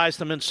 brutalize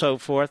them, and so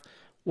forth,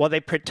 while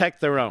they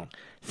protect their own.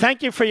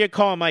 Thank you for your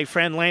call, my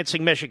friend,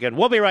 Lansing, Michigan.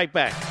 We'll be right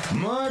back.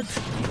 Mark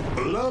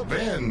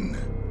Levin.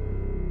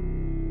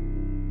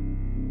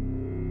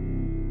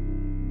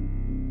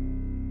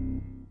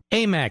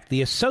 AMAC,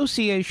 the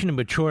Association of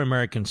Mature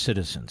American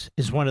Citizens,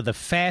 is one of the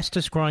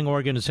fastest-growing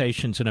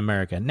organizations in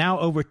America, now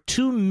over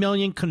 2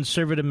 million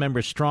conservative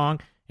members strong,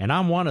 and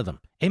I'm one of them.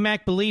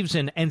 AMAC believes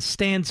in and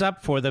stands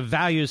up for the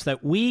values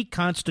that we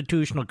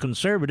constitutional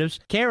conservatives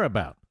care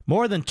about.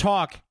 More than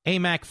talk,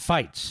 AMAC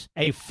fights.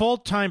 A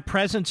full-time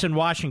presence in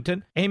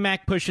Washington,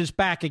 AMAC pushes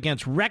back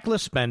against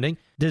reckless spending,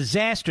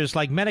 disasters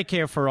like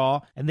Medicare for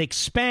All, and the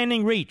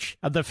expanding reach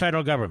of the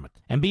federal government.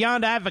 And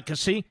beyond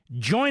advocacy,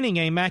 joining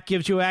AMAC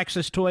gives you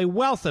access to a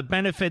wealth of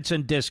benefits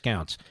and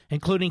discounts,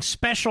 including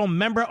special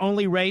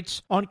member-only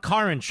rates on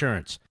car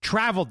insurance,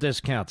 travel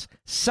discounts,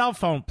 cell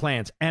phone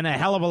plans, and a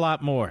hell of a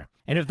lot more.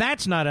 And if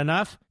that's not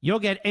enough, you'll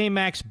get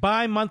AMAC's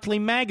bi-monthly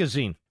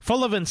magazine,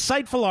 full of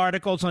insightful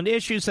articles on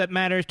issues that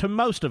matter to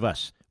most of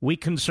us, we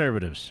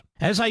conservatives.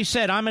 As I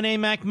said, I'm an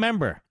AMAC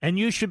member, and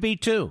you should be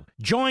too.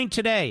 Join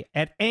today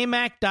at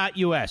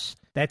amac.us.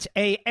 That's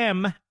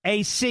AMAC.us.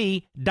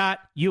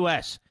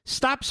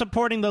 Stop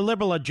supporting the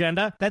liberal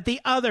agenda that the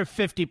other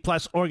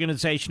 50-plus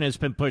organization has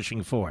been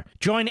pushing for.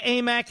 Join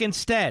AMAC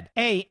instead.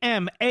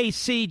 AMAC.us.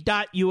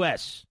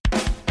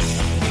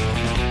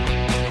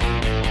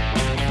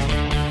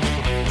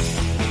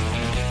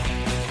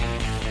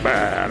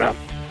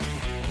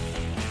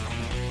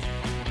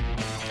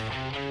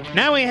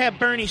 Now we have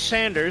Bernie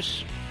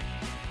Sanders.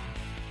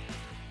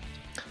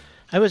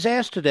 I was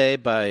asked today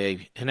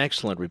by an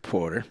excellent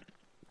reporter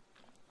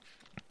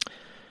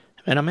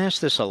and I'm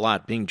asked this a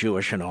lot, being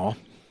Jewish and all,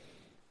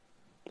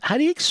 how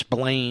do you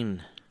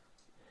explain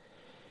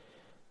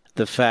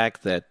the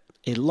fact that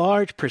a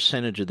large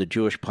percentage of the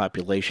Jewish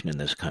population in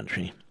this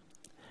country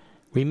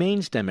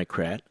remains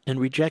Democrat and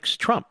rejects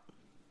Trump?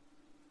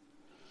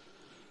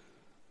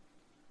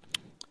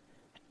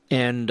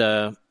 And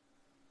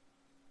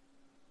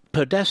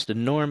Podesta,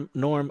 Norm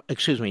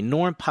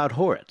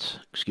Podhoretz,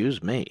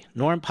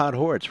 Norm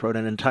Podhoretz wrote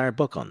an entire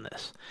book on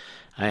this.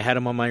 I had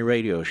him on my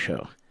radio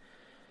show.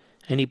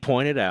 And he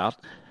pointed out,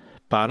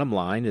 bottom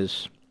line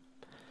is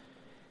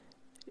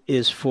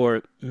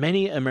for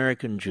many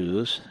American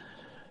Jews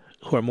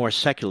who are more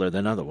secular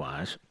than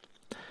otherwise,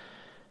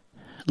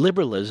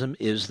 liberalism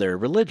is their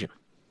religion.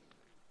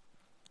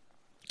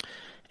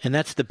 And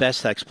that's the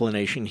best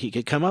explanation he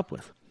could come up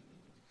with.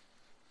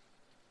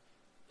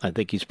 I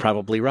think he's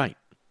probably right.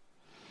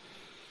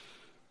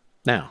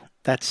 Now,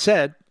 that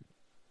said,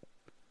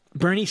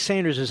 Bernie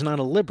Sanders is not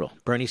a liberal.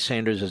 Bernie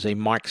Sanders is a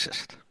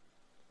Marxist.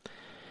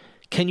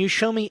 Can you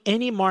show me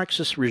any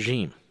Marxist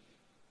regime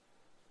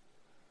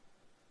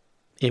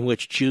in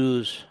which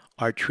Jews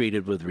are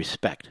treated with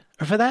respect?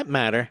 Or for that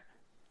matter,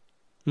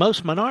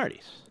 most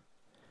minorities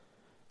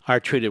are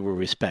treated with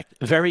respect.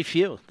 Very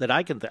few that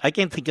I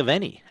can't think of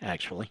any,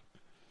 actually.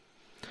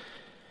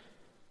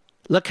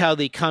 Look how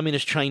the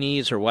communist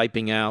Chinese are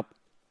wiping out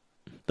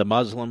the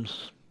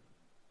Muslims,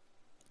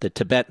 the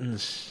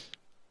Tibetans,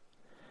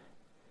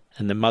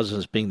 and the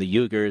Muslims being the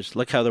Uyghurs.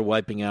 Look how they're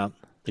wiping out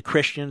the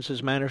Christians,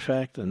 as a matter of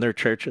fact, and their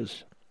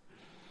churches.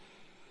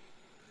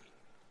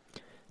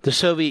 The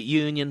Soviet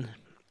Union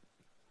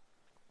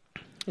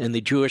and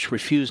the Jewish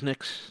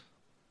refuseniks,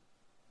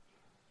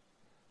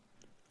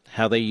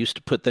 how they used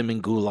to put them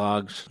in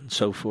gulags and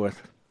so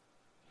forth.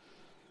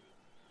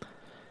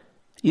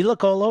 You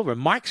look all over.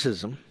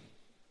 Marxism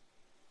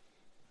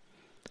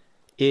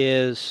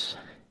is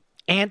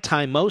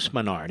anti most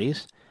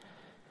minorities,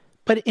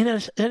 but in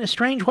a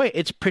strange way,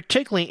 it's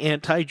particularly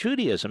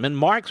anti-Judaism. And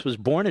Marx was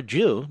born a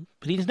Jew,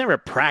 but he's never a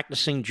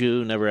practicing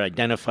Jew, never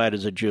identified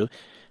as a Jew,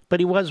 but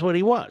he was what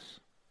he was.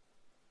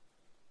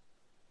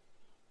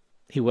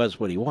 He was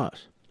what he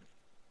was.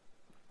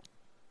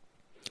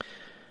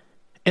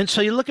 And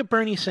so you look at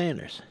Bernie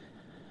Sanders.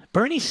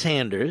 Bernie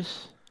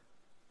Sanders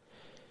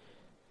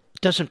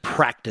doesn't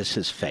practice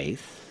his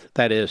faith.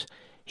 That is,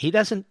 he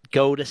doesn't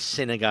go to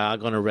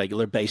synagogue on a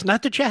regular basis.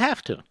 Not that you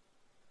have to.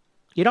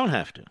 You don't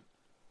have to.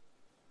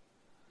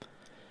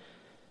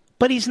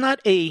 But he's not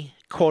a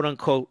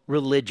quote-unquote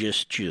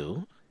religious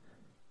Jew.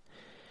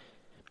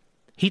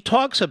 He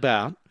talks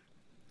about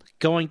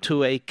going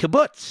to a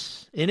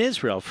kibbutz in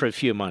Israel for a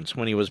few months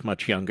when he was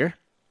much younger.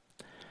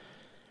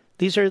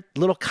 These are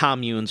little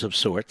communes of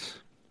sorts.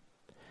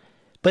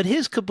 But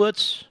his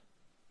kibbutz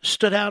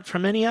stood out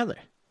from any other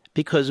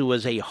because it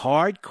was a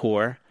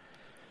hardcore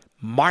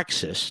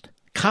Marxist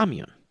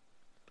commune,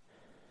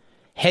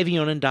 heavy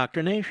on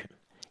indoctrination.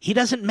 He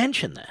doesn't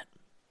mention that.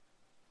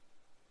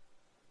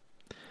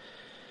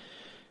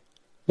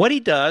 What he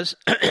does,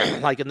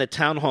 like in the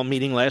town hall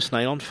meeting last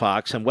night on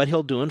Fox, and what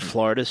he'll do in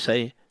Florida is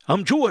say,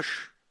 I'm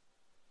Jewish.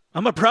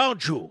 I'm a proud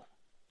Jew.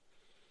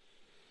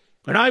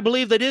 And I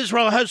believe that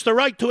Israel has the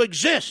right to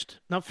exist.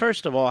 Now,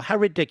 first of all, how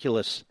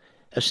ridiculous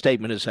a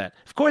statement is that?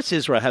 Of course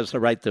Israel has the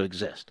right to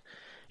exist.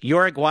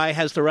 Uruguay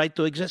has the right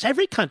to exist.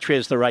 Every country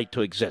has the right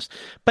to exist.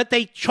 But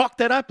they chalk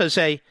that up as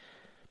a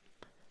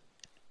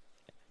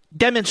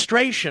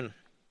demonstration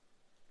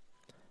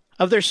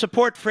of their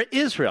support for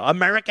Israel.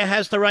 America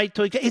has the right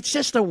to exist. It's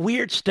just a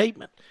weird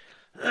statement.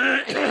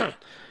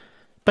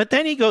 But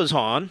then he goes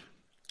on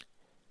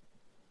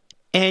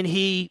and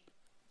he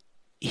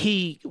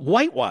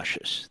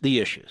whitewashes the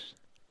issues.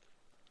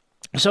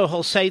 So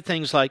he'll say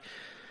things like,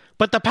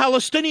 but the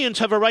Palestinians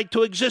have a right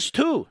to exist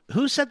too.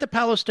 Who said the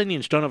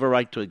Palestinians don't have a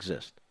right to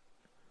exist?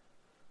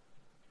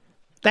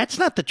 That's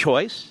not the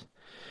choice.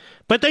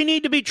 But they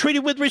need to be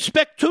treated with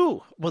respect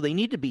too. Well, they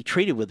need to be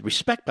treated with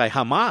respect by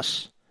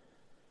Hamas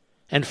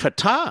and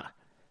Fatah.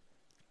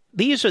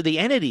 These are the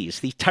entities,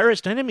 the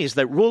terrorist enemies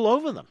that rule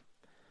over them.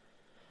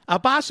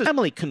 Abbas's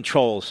family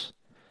controls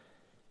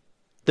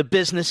the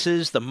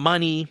businesses, the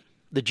money,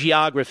 the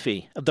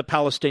geography of the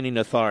Palestinian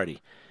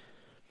Authority.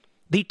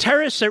 The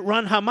terrorists that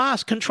run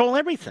Hamas control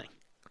everything,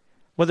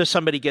 whether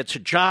somebody gets a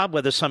job,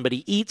 whether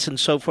somebody eats, and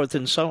so forth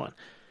and so on.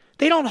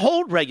 They don't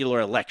hold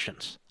regular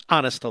elections,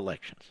 honest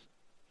elections.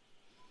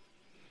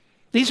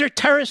 These are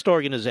terrorist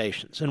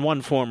organizations in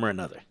one form or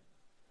another.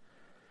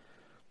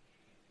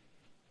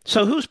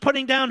 So who's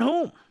putting down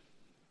whom?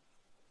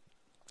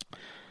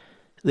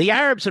 The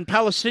Arabs and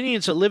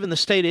Palestinians that live in the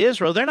state of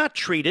Israel, they're not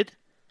treated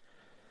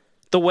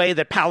the way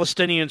that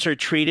Palestinians are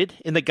treated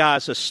in the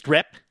Gaza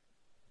Strip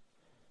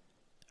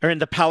or in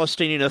the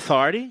Palestinian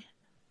Authority.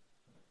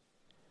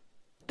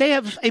 They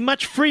have a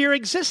much freer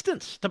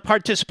existence to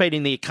participate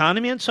in the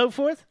economy and so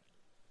forth.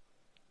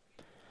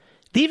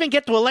 They even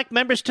get to elect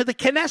members to the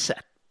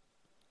Knesset.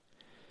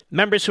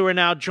 Members who are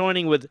now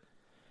joining with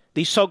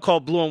the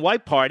so-called Blue and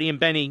White Party and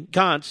Benny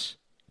Gantz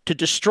to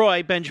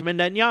destroy Benjamin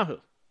Netanyahu.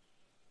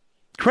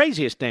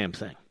 Craziest damn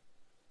thing.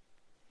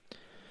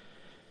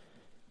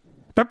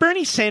 But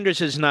Bernie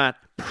Sanders is not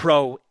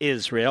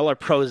pro-Israel or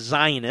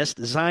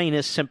pro-Zionist.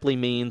 Zionist simply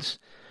means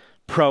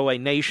pro a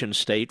nation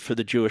state for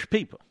the Jewish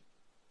people.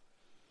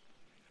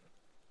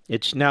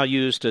 It's now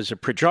used as a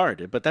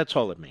pejorative, but that's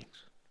all it means.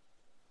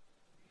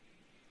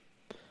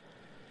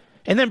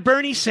 And then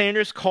Bernie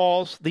Sanders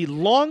calls the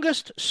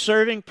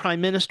longest-serving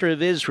prime minister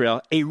of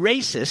Israel a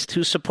racist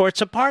who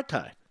supports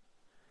apartheid.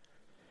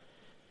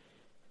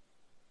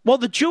 Well,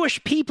 the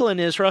Jewish people in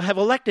Israel have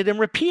elected him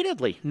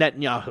repeatedly,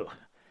 Netanyahu.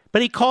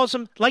 But he calls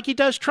him, like he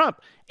does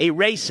Trump, a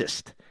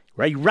racist,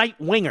 a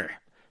right-winger,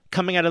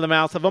 coming out of the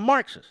mouth of a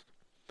Marxist.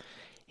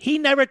 He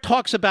never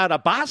talks about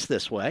Abbas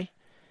this way.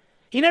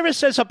 He never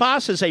says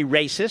Abbas is a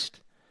racist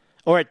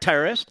or a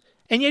terrorist,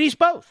 and yet he's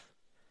both.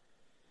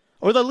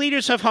 Or the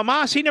leaders of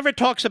Hamas, he never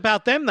talks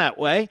about them that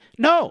way.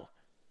 No.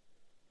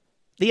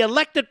 The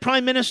elected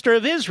prime minister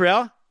of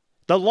Israel,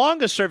 the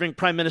longest-serving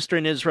prime minister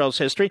in Israel's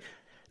history,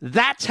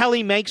 that's how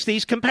he makes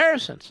these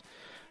comparisons.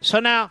 So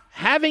now,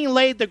 having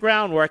laid the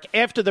groundwork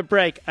after the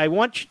break, I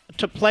want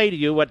to play to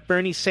you what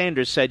Bernie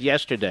Sanders said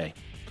yesterday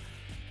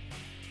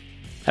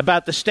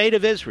about the state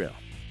of Israel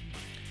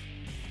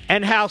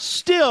and how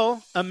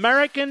still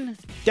American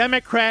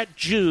Democrat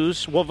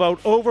Jews will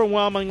vote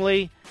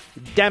overwhelmingly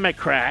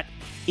Democrat,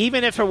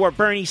 even if it were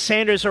Bernie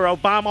Sanders or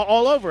Obama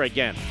all over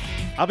again.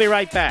 I'll be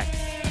right back.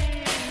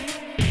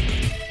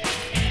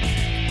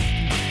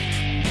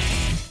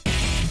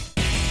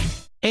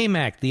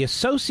 AMAC, the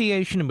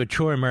Association of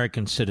Mature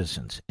American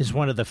Citizens, is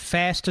one of the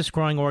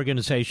fastest-growing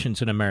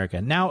organizations in America,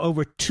 now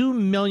over 2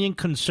 million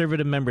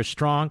conservative members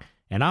strong,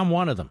 and I'm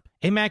one of them.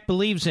 AMAC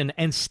believes in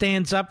and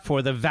stands up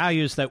for the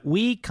values that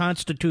we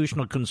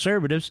constitutional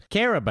conservatives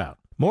care about.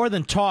 More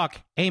than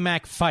talk,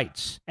 AMAC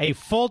fights. A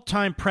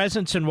full-time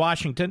presence in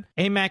Washington,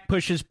 AMAC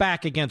pushes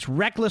back against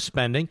reckless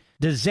spending,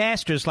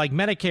 disasters like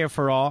Medicare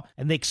for All,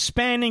 and the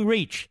expanding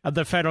reach of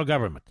the federal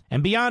government.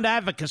 And beyond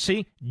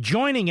advocacy,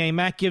 joining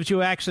AMAC gives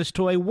you access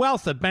to a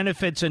wealth of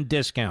benefits and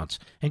discounts,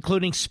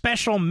 including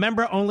special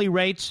member-only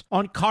rates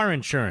on car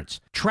insurance,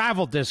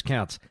 travel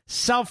discounts,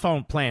 cell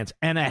phone plans,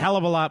 and a hell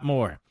of a lot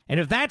more. And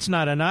if that's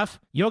not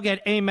enough, you'll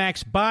get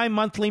AMAC's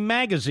bi-monthly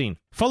magazine,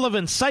 full of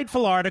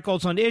insightful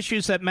articles on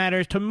issues that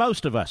matter to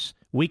most of us,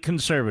 we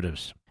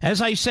conservatives.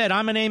 As I said,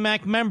 I'm an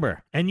AMAC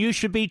member, and you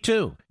should be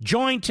too.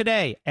 Join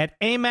today at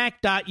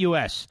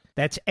amac.us.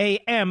 That's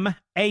AMAC.us.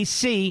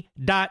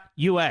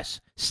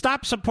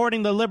 Stop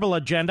supporting the liberal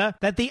agenda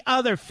that the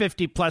other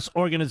 50-plus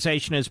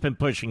organization has been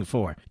pushing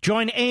for.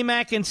 Join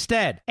AMAC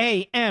instead.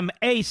 AMAC.us.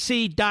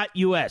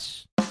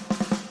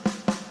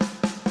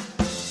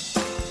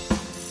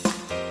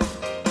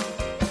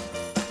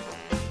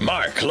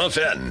 Mark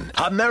Levin,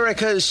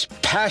 America's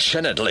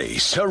passionately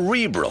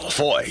cerebral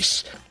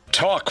voice.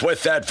 Talk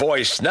with that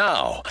voice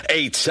now.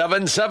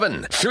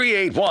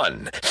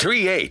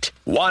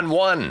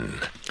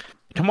 877-381-3811.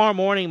 Tomorrow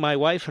morning, my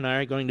wife and I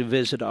are going to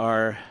visit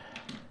our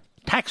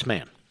tax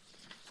man,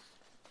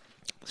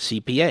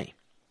 CPA.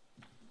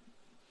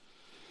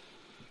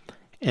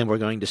 And we're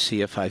going to see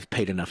if I've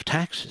paid enough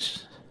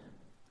taxes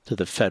to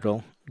the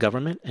federal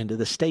government and to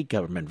the state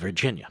government,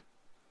 Virginia.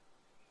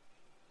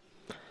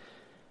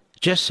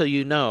 Just so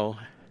you know,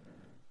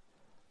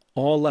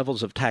 all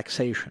levels of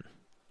taxation,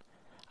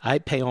 I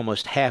pay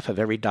almost half of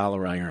every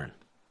dollar I earn.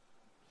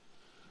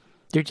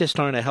 There just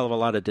aren't a hell of a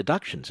lot of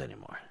deductions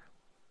anymore.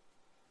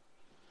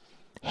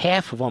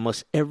 Half of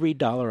almost every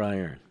dollar I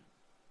earn.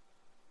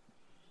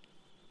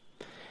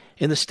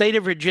 In the state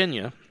of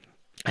Virginia,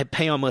 I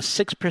pay almost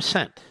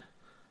 6%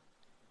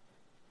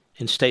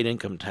 in state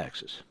income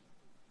taxes.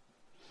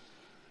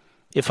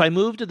 If I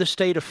move to the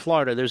state of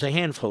Florida, there's a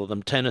handful of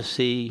them,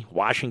 Tennessee,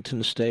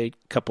 Washington State,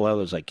 a couple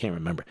others I can't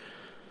remember.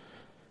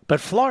 But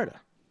Florida,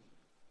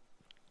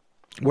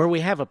 where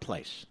we have a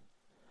place,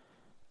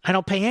 I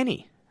don't pay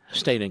any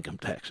state income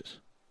taxes.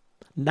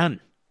 None.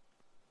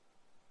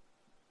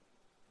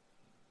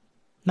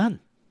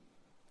 None.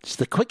 It's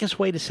the quickest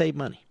way to save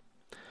money.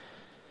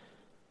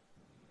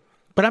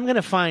 But I'm going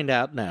to find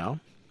out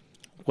now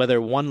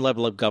whether one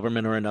level of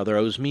government or another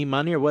owes me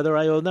money or whether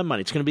I owe them money.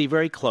 It's going to be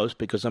very close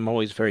because I'm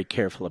always very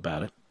careful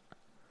about it.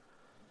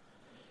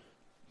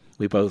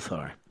 We both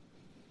are.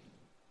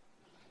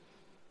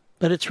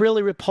 But it's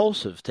really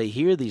repulsive to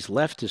hear these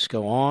leftists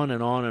go on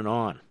and on and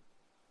on.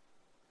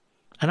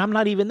 And I'm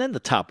not even in the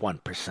top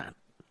 1%.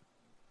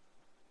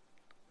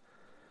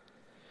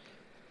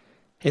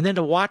 And then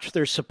to watch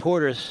their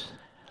supporters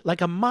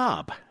like a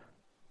mob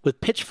with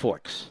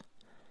pitchforks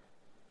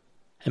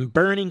and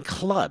burning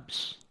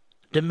clubs,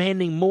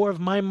 demanding more of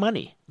my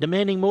money,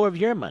 demanding more of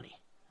your money.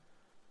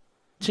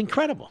 It's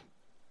incredible.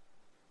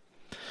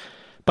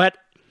 But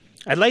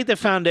I laid the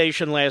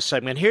foundation last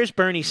segment. Here's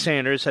Bernie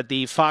Sanders at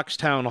the Fox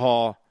Town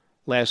Hall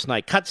last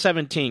night. Cut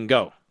 17,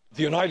 go.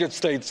 The United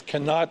States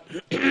cannot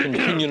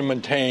continue to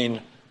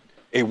maintain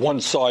a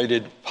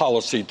one-sided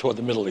policy toward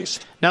the Middle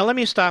East. Now, let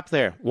me stop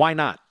there. Why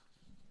not?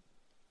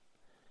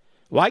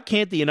 Why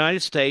can't the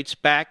United States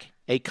back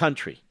a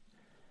country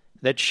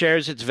that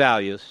shares its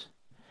values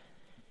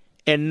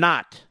and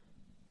not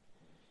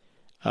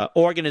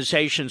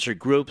organizations or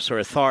groups or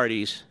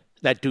authorities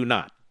that do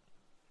not.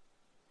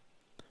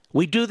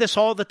 We do this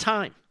all the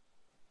time.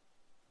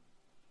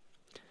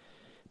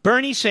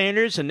 Bernie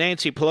Sanders and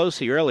Nancy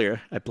Pelosi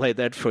earlier, I played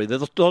that for you,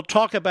 they'll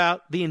talk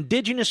about the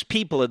indigenous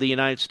people of the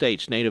United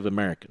States, Native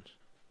Americans.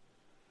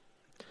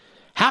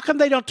 How come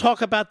they don't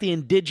talk about the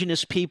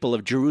indigenous people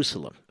of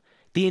Jerusalem,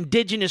 the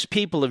indigenous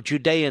people of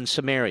Judea and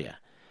Samaria,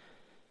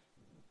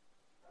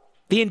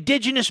 the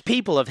indigenous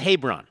people of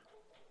Hebron,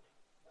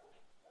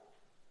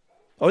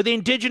 or the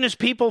indigenous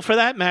people, for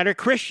that matter,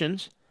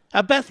 Christians,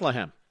 of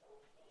Bethlehem?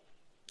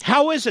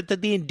 How is it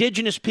that the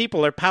indigenous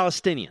people are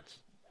Palestinians?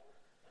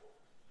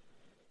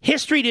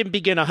 History didn't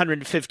begin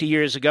 150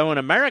 years ago in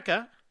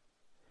America.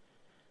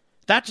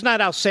 That's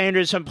not how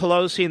Sanders and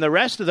Pelosi and the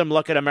rest of them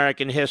look at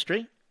American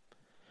history.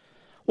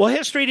 Well,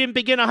 history didn't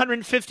begin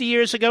 150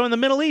 years ago in the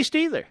Middle East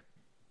either.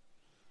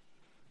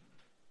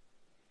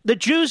 The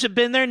Jews have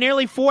been there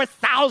nearly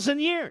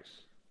 4,000 years.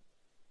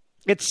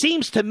 It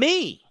seems to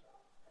me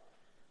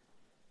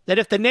that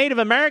if the Native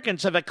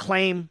Americans have a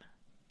claim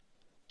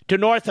to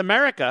North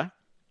America,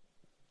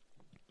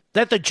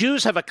 that the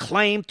Jews have a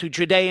claim to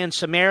Judea and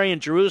Samaria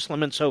and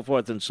Jerusalem and so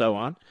forth and so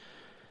on.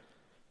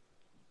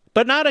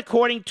 But not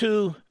according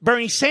to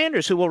Bernie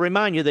Sanders, who will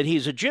remind you that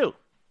he's a Jew.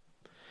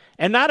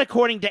 And not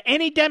according to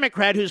any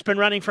Democrat who's been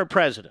running for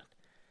president.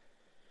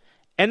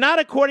 And not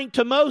according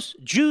to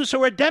most Jews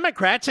who are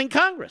Democrats in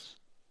Congress.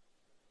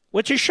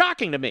 Which is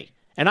shocking to me.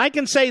 And I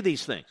can say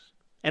these things.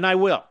 And I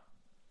will.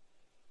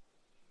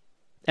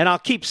 And I'll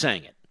keep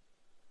saying it.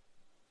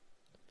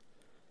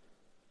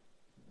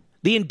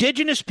 The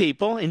indigenous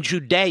people in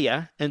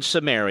Judea and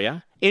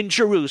Samaria, in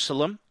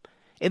Jerusalem,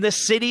 in the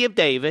city of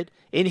David,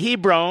 in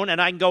Hebron, and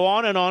I can go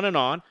on and on and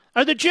on,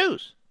 are the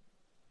Jews.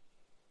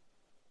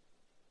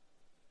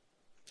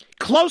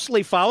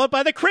 Closely followed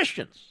by the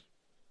Christians.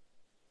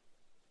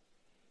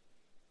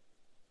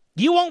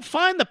 You won't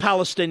find the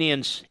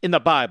Palestinians in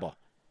the Bible.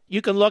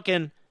 You can look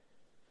in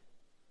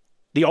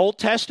the Old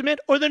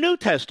Testament or the New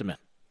Testament.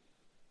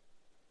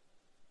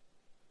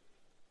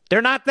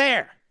 They're not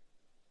there.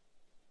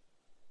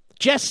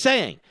 Just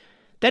saying.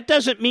 That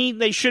doesn't mean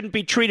they shouldn't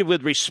be treated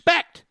with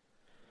respect.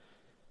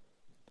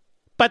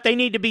 But they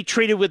need to be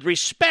treated with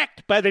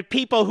respect by the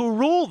people who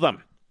rule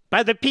them,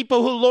 by the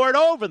people who lord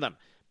over them,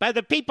 by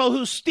the people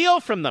who steal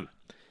from them.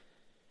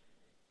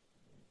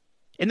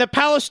 In the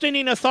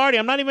Palestinian Authority,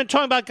 I'm not even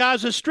talking about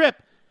Gaza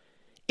Strip.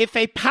 If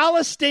a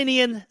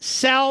Palestinian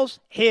sells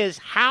his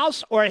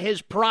house or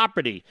his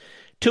property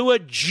to a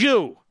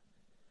Jew,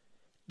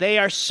 they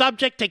are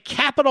subject to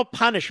capital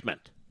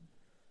punishment.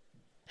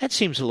 That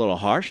seems a little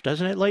harsh,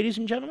 doesn't it, ladies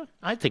and gentlemen?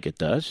 I think it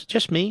does.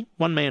 Just me,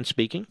 one man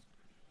speaking.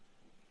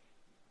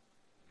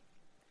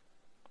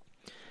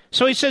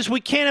 So he says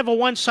we can't have a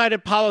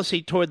one-sided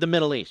policy toward the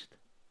Middle East.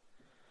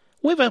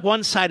 We have a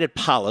one-sided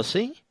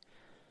policy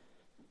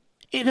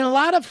in a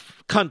lot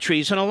of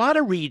countries and a lot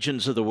of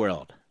regions of the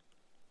world.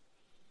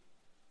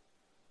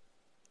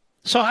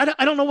 So I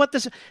don't know what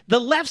this... The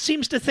left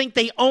seems to think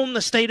they own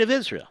the state of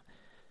Israel.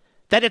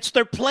 That it's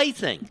their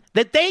plaything,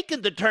 that they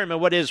can determine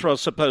what Israel's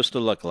supposed to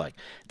look like,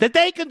 that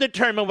they can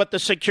determine what the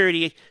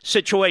security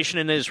situation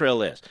in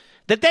Israel is,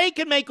 that they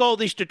can make all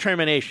these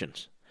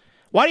determinations.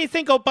 Why do you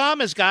think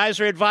Obama's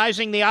guys are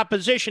advising the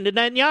opposition to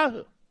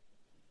Netanyahu?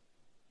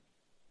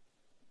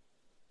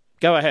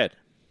 Go ahead.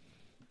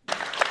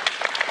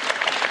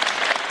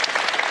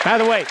 By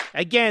the way,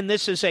 again,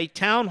 this is a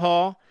town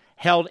hall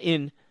held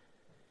in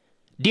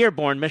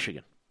Dearborn,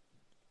 Michigan,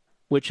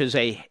 which is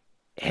a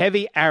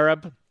heavy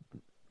Arab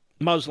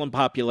Muslim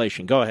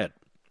population. Go ahead.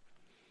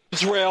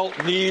 Israel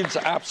needs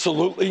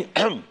absolutely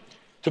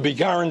to be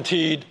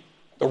guaranteed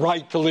the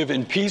right to live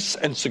in peace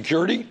and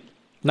security.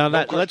 Now,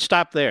 let's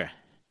stop there.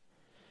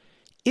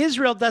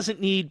 Israel doesn't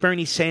need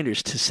Bernie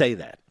Sanders to say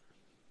that.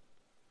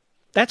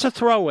 That's a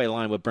throwaway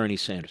line with Bernie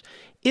Sanders.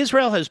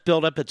 Israel has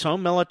built up its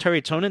own military,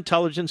 its own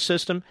intelligence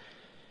system.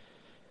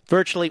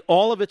 Virtually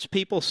all of its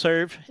people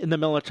serve in the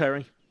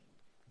military.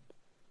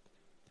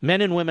 Men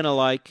and women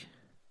alike,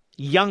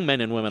 young men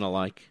and women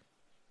alike.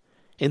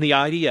 In the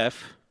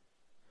IDF,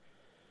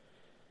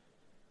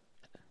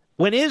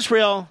 when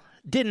Israel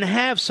didn't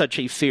have such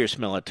a fierce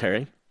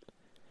military,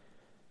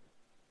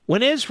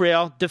 when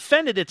Israel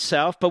defended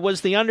itself but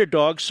was the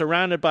underdog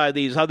surrounded by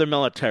these other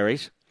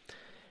militaries,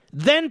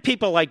 then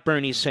people like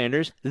Bernie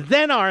Sanders,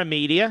 then our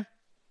media,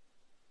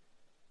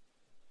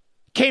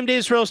 came to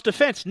Israel's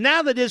defense.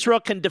 Now that Israel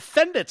can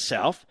defend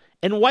itself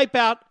and wipe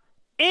out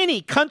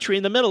any country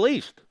in the Middle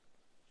East,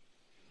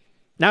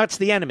 now it's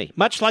the enemy,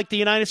 much like the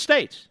United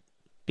States.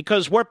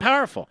 Because we're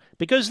powerful.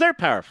 Because they're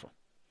powerful.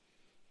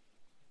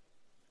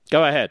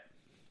 Go ahead.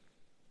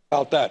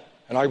 About that,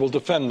 and I will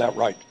defend that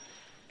right.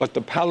 But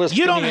the Palestinians...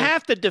 You don't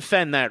have to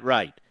defend that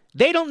right.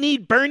 They don't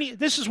need Bernie...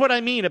 This is what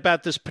I mean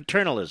about this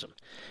paternalism.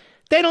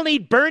 They don't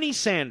need Bernie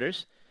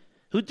Sanders,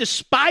 who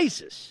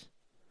despises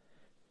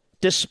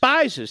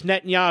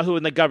Netanyahu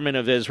and the government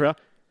of Israel,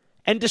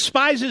 and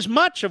despises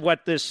much of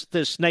what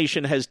this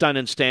nation has done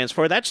and stands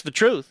for. That's the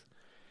truth.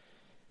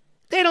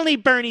 They don't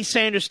need Bernie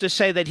Sanders to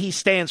say that he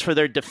stands for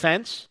their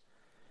defense.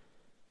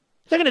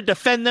 They're going to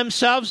defend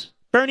themselves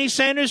Bernie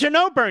Sanders or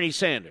no Bernie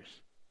Sanders.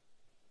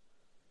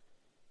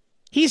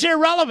 He's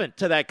irrelevant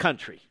to that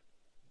country.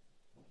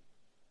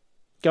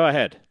 Go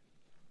ahead.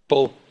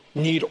 People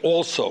need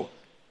also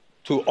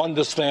to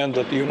understand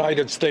that the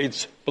United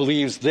States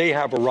believes they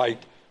have a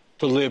right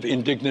to live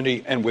in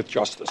dignity and with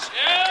justice.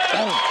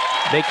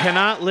 They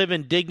cannot live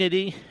in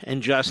dignity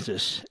and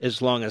justice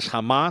as long as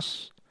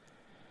Hamas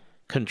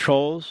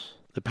controls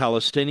the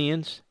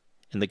Palestinians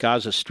in the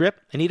Gaza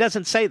Strip. And he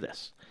doesn't say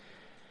this.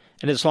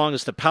 And as long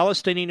as the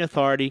Palestinian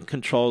Authority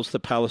controls the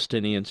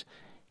Palestinians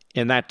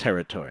in that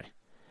territory.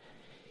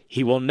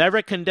 He will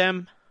never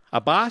condemn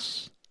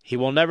Abbas. He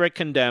will never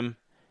condemn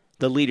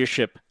the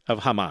leadership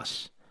of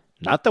Hamas.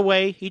 Not the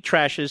way he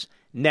trashes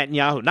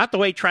Netanyahu. Not the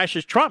way he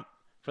trashes Trump,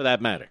 for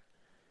that matter.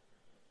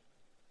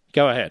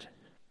 Go ahead.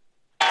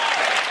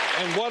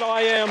 And what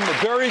I am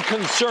very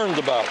concerned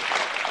about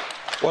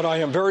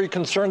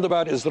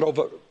is that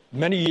over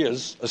many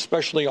years,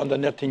 especially under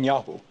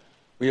Netanyahu,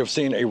 we have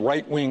seen a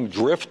right-wing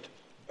drift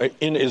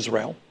in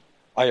Israel.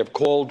 I have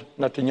called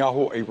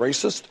Netanyahu a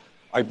racist.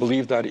 I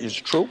believe that is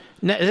true.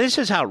 Now, this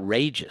is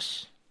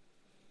outrageous.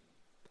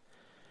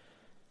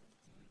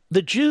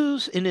 The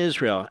Jews in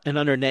Israel and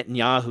under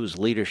Netanyahu's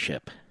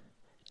leadership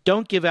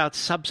don't give out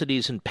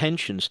subsidies and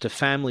pensions to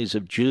families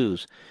of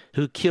Jews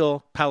who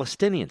kill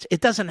Palestinians.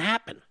 It doesn't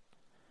happen.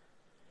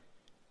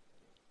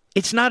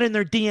 It's not in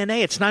their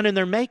DNA. It's not in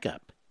their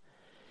makeup.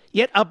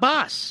 Yet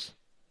Abbas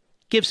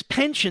gives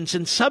pensions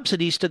and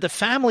subsidies to the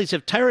families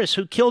of terrorists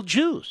who kill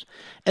Jews.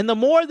 And the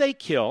more they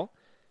kill,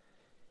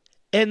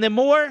 and the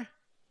more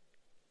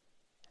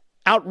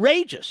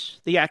outrageous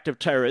the act of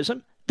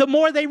terrorism, the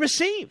more they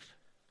receive.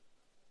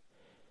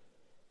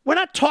 We're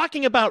not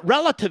talking about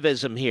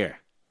relativism here.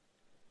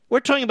 We're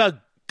talking about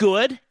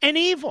good and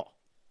evil.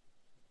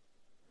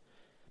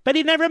 But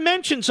he never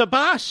mentions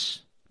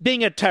Abbas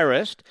being a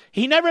terrorist.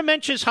 He never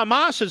mentions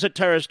Hamas as a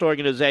terrorist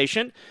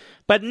organization.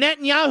 But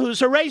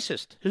Netanyahu's a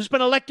racist who's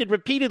been elected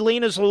repeatedly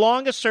and is the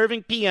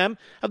longest-serving PM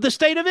of the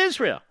State of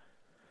Israel.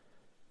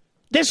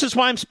 This is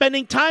why I'm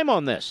spending time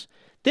on this.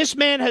 This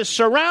man has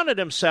surrounded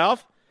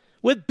himself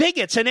with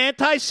bigots and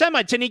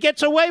anti-Semites, and he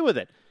gets away with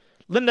it.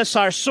 Linda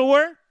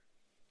Sarsour,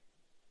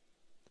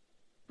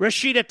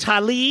 Rashida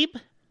Tlaib,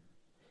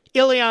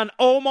 Ilhan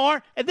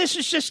Omar, and this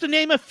is just to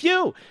name a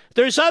few.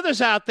 There's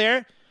others out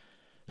there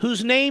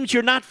whose names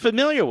you're not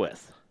familiar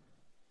with,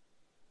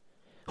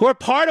 who are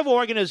part of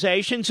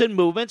organizations and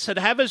movements that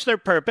have as their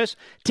purpose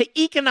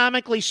to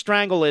economically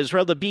strangle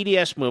Israel, the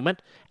BDS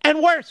movement,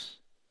 and worse.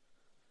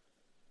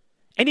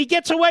 And he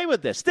gets away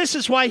with this. This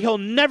is why he'll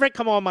never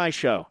come on my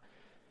show.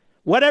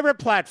 Whatever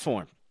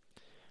platform,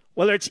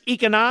 whether it's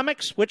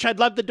economics, which I'd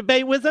love to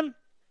debate with him,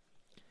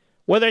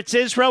 whether it's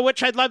Israel,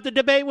 which I'd love to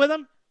debate with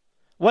him,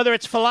 whether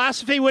it's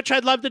philosophy, which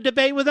I'd love to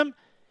debate with him,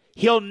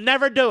 he'll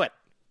never do it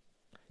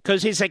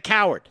because he's a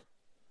coward.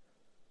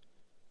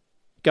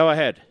 Go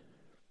ahead.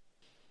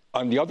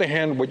 On the other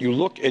hand, when you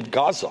look at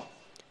Gaza,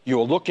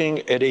 you're looking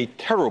at a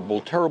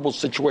terrible, terrible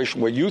situation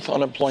where youth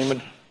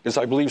unemployment is,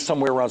 I believe,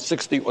 somewhere around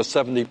 60 or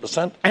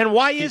 70%. And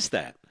why is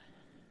that?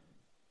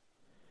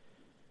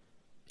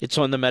 It's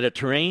on the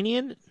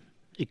Mediterranean.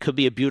 It could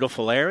be a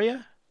beautiful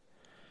area.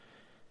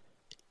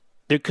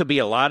 There could be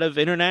a lot of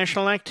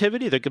international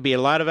activity. There could be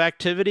a lot of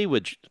activity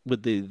with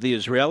the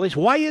Israelis.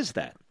 Why is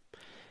that?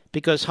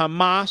 Because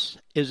Hamas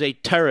is a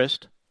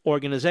terrorist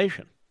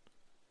organization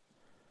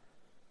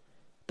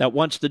that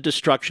wants the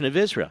destruction of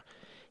Israel.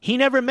 He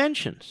never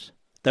mentions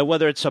that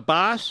whether it's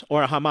Abbas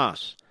or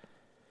Hamas,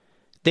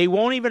 they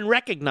won't even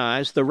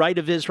recognize the right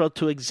of Israel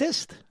to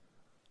exist.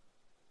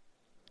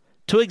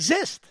 To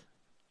exist.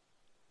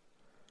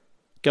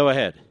 Go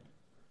ahead.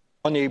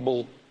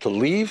 Unable to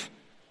leave,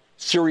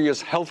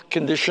 serious health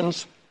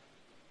conditions,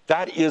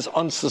 that is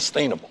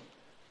unsustainable.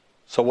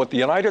 So what the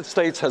United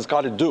States has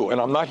got to do, and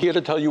I'm not here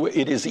to tell you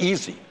it is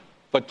easy,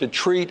 but to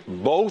treat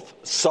both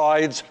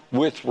sides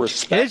with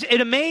respect. It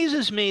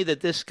amazes me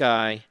that this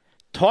guy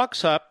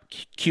talks up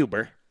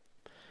Cuba,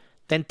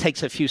 then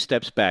takes a few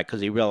steps back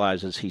because he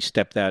realizes he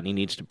stepped out and he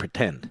needs to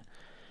pretend.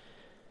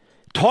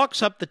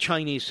 Talks up the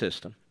Chinese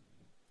system,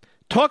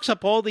 talks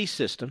up all these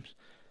systems,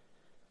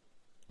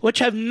 which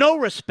have no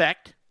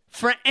respect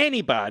for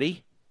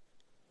anybody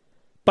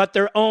but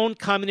their own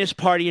Communist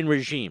Party and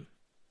regime.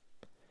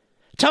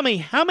 Tell me,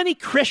 how many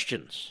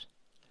Christians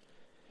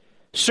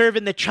serve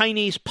in the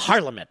Chinese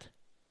parliament?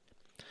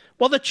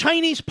 Well, the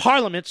Chinese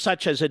parliament,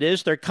 such as it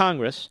is, their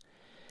Congress,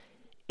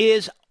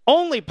 is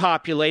only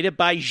populated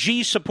by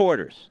Xi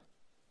supporters.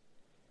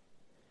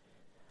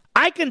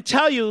 I can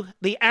tell you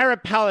the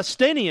Arab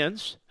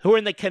Palestinians who are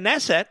in the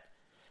Knesset,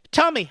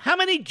 tell me, how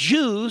many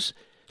Jews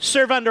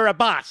serve under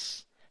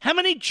Abbas? How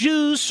many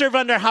Jews serve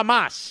under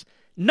Hamas?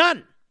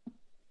 None.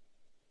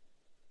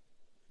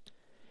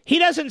 He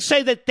doesn't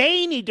say that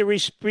they need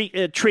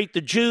to treat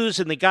the Jews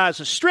in the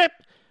Gaza Strip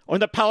or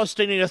the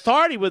Palestinian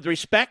Authority with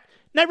respect.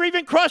 Never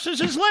even crosses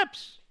his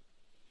lips.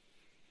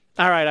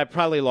 All right, I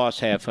probably lost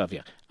half of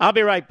you. I'll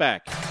be right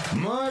back.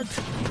 Mark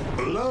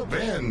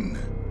Levin.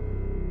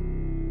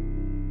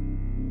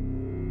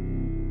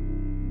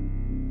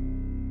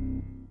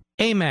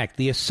 AMAC,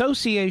 the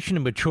Association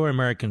of Mature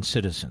American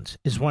Citizens,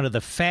 is one of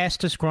the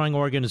fastest growing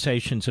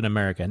organizations in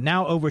America,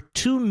 now over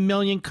 2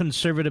 million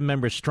conservative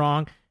members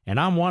strong, and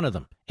I'm one of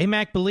them.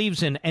 AMAC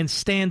believes in and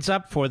stands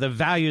up for the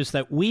values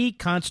that we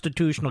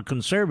constitutional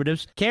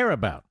conservatives care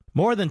about.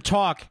 More than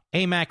talk,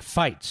 AMAC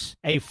fights.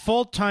 A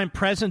full-time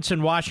presence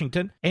in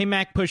Washington,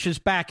 AMAC pushes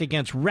back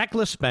against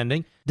reckless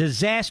spending,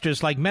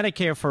 disasters like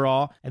Medicare for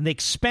All, and the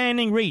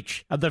expanding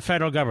reach of the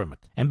federal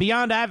government. And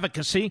beyond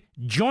advocacy,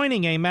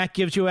 joining AMAC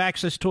gives you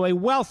access to a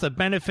wealth of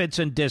benefits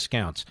and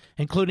discounts,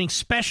 including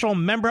special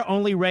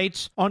member-only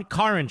rates on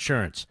car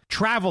insurance,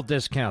 travel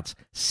discounts,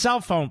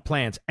 cell phone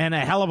plans, and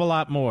a hell of a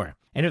lot more.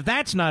 And if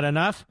that's not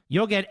enough,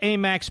 you'll get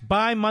AMAC's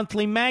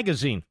bi-monthly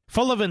magazine,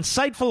 full of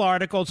insightful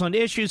articles on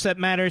issues that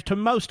matter to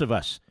most of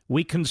us,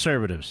 we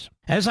conservatives.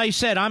 As I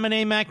said, I'm an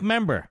AMAC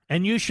member,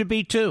 and you should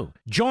be too.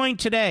 Join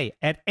today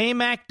at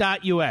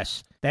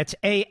amac.us. That's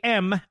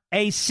AMAC.us.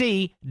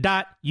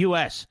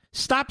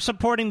 Stop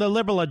supporting the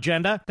liberal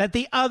agenda that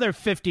the other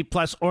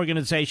 50-plus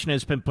organization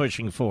has been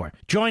pushing for.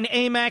 Join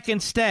AMAC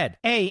instead.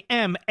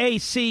 AMAC.us.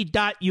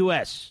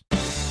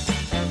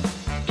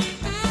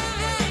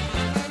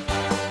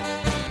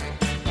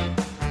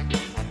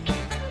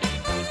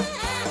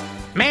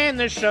 Man,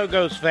 this show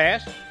goes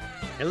fast,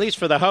 at least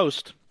for the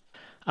host.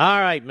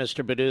 All right,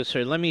 Mr.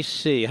 Producer, let me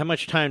see. How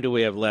much time do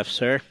we have left,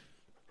 sir?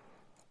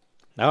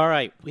 All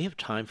right, we have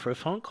time for a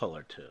phone call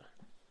or two.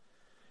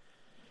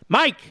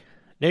 Mike,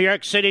 New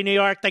York City, New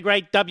York, the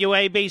great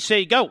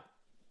WABC. Go.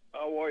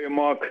 How are you,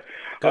 Mark?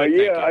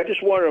 Good, I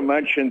just wanted to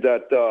mention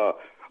that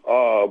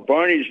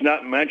Bernie's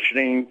not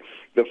mentioning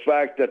the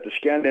fact that the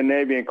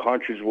Scandinavian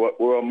countries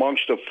were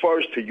amongst the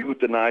first to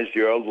euthanize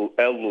their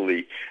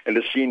elderly and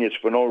the seniors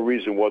for no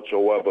reason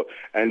whatsoever.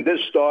 And this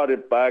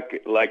started back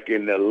like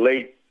in the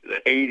late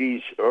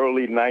 80s,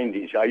 early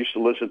 90s. I used to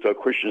listen to a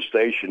Christian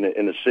station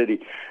in the city,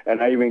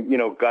 and I even,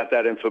 got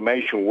that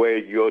information where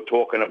you're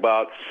talking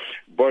about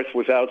birth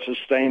without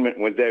sustainment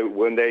when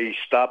they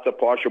stopped the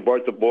partial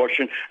birth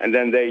abortion, and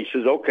then they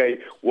says, okay,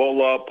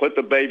 we'll put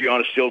the baby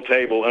on a steel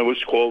table, and it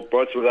was called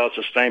birth without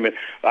sustainment.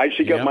 I used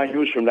to get my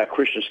news from that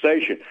Christian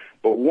station,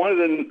 but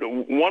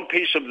one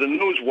piece of the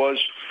news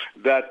was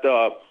that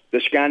the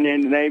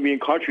Scandinavian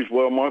countries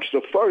were amongst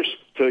the first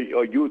to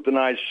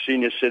euthanize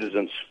senior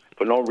citizens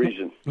for no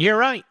reason. You're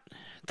right.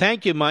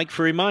 Thank you, Mike,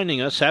 for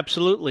reminding us.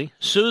 Absolutely.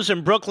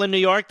 Susan, Brooklyn, New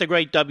York, the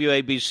great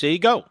WABC.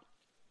 Go.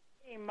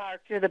 Hey,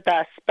 Mark, you're the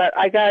best. But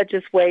I got to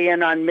just weigh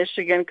in on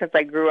Michigan because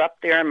I grew up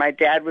there and my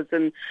dad was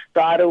in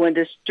the auto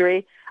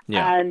industry.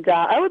 Yeah. And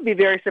I would be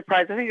very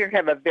surprised. I think you're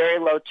going to have a very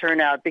low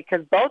turnout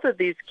because both of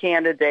these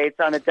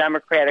candidates on the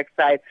Democratic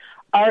side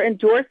are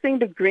endorsing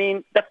the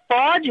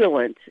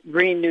fraudulent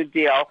Green New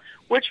Deal,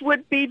 which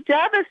would be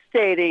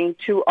devastating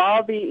to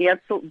all the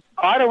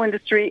auto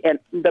industry and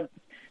the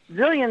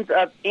zillions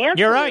of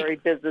ancillary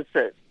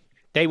businesses.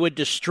 They would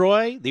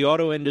destroy the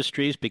auto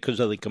industries because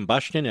of the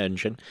combustion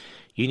engine.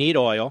 You need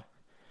oil.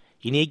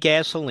 You need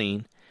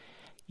gasoline.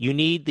 You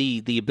need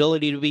the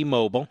ability to be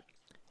mobile.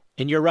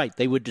 And you're right.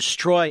 They would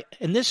destroy,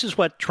 and this is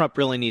what Trump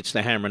really needs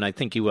to hammer, and I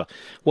think he will.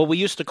 What we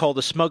used to call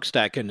the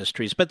smokestack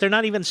industries, but they're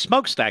not even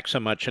smokestack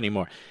so much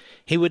anymore.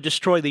 He would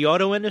destroy the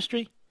auto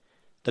industry,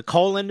 the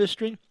coal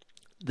industry,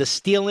 the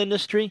steel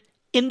industry,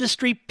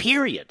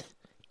 period.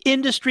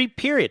 Industry,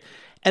 period.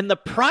 And the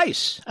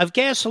price of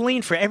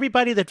gasoline for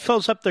everybody that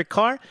fills up their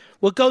car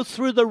will go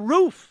through the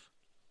roof.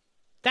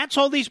 That's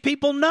all these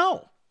people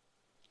know.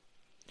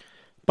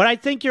 But I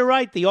think you're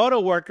right. The auto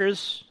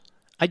workers,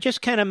 I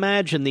just can't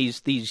imagine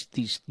these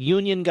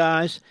union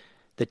guys,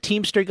 the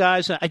Teamster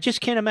guys. I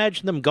just can't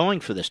imagine them going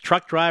for this,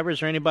 truck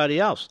drivers or anybody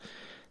else,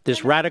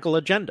 this radical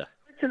agenda.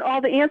 And all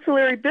the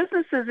ancillary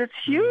businesses, it's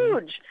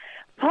huge.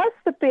 Plus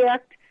the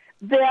fact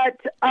that,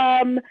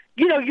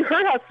 you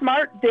heard how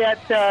smart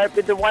that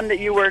the one that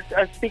you were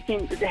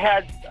speaking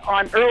had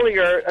on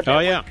earlier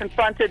was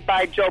confronted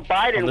by Joe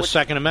Biden. On the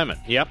Second Amendment,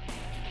 yep.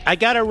 I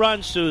got to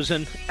run,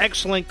 Susan.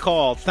 Excellent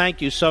call.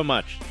 Thank you so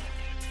much.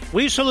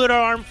 We salute our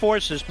armed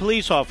forces,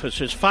 police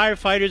officers,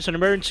 firefighters, and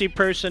emergency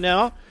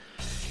personnel.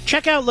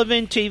 Check out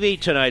Levin TV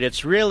tonight.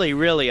 It's really,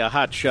 really a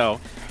hot show.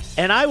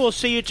 And I will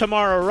see you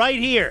tomorrow right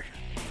here.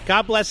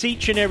 God bless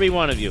each and every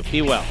one of you.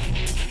 Be well.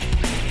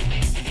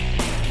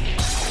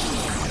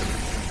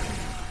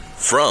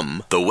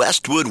 From the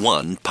Westwood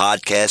One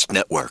Podcast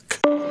Network.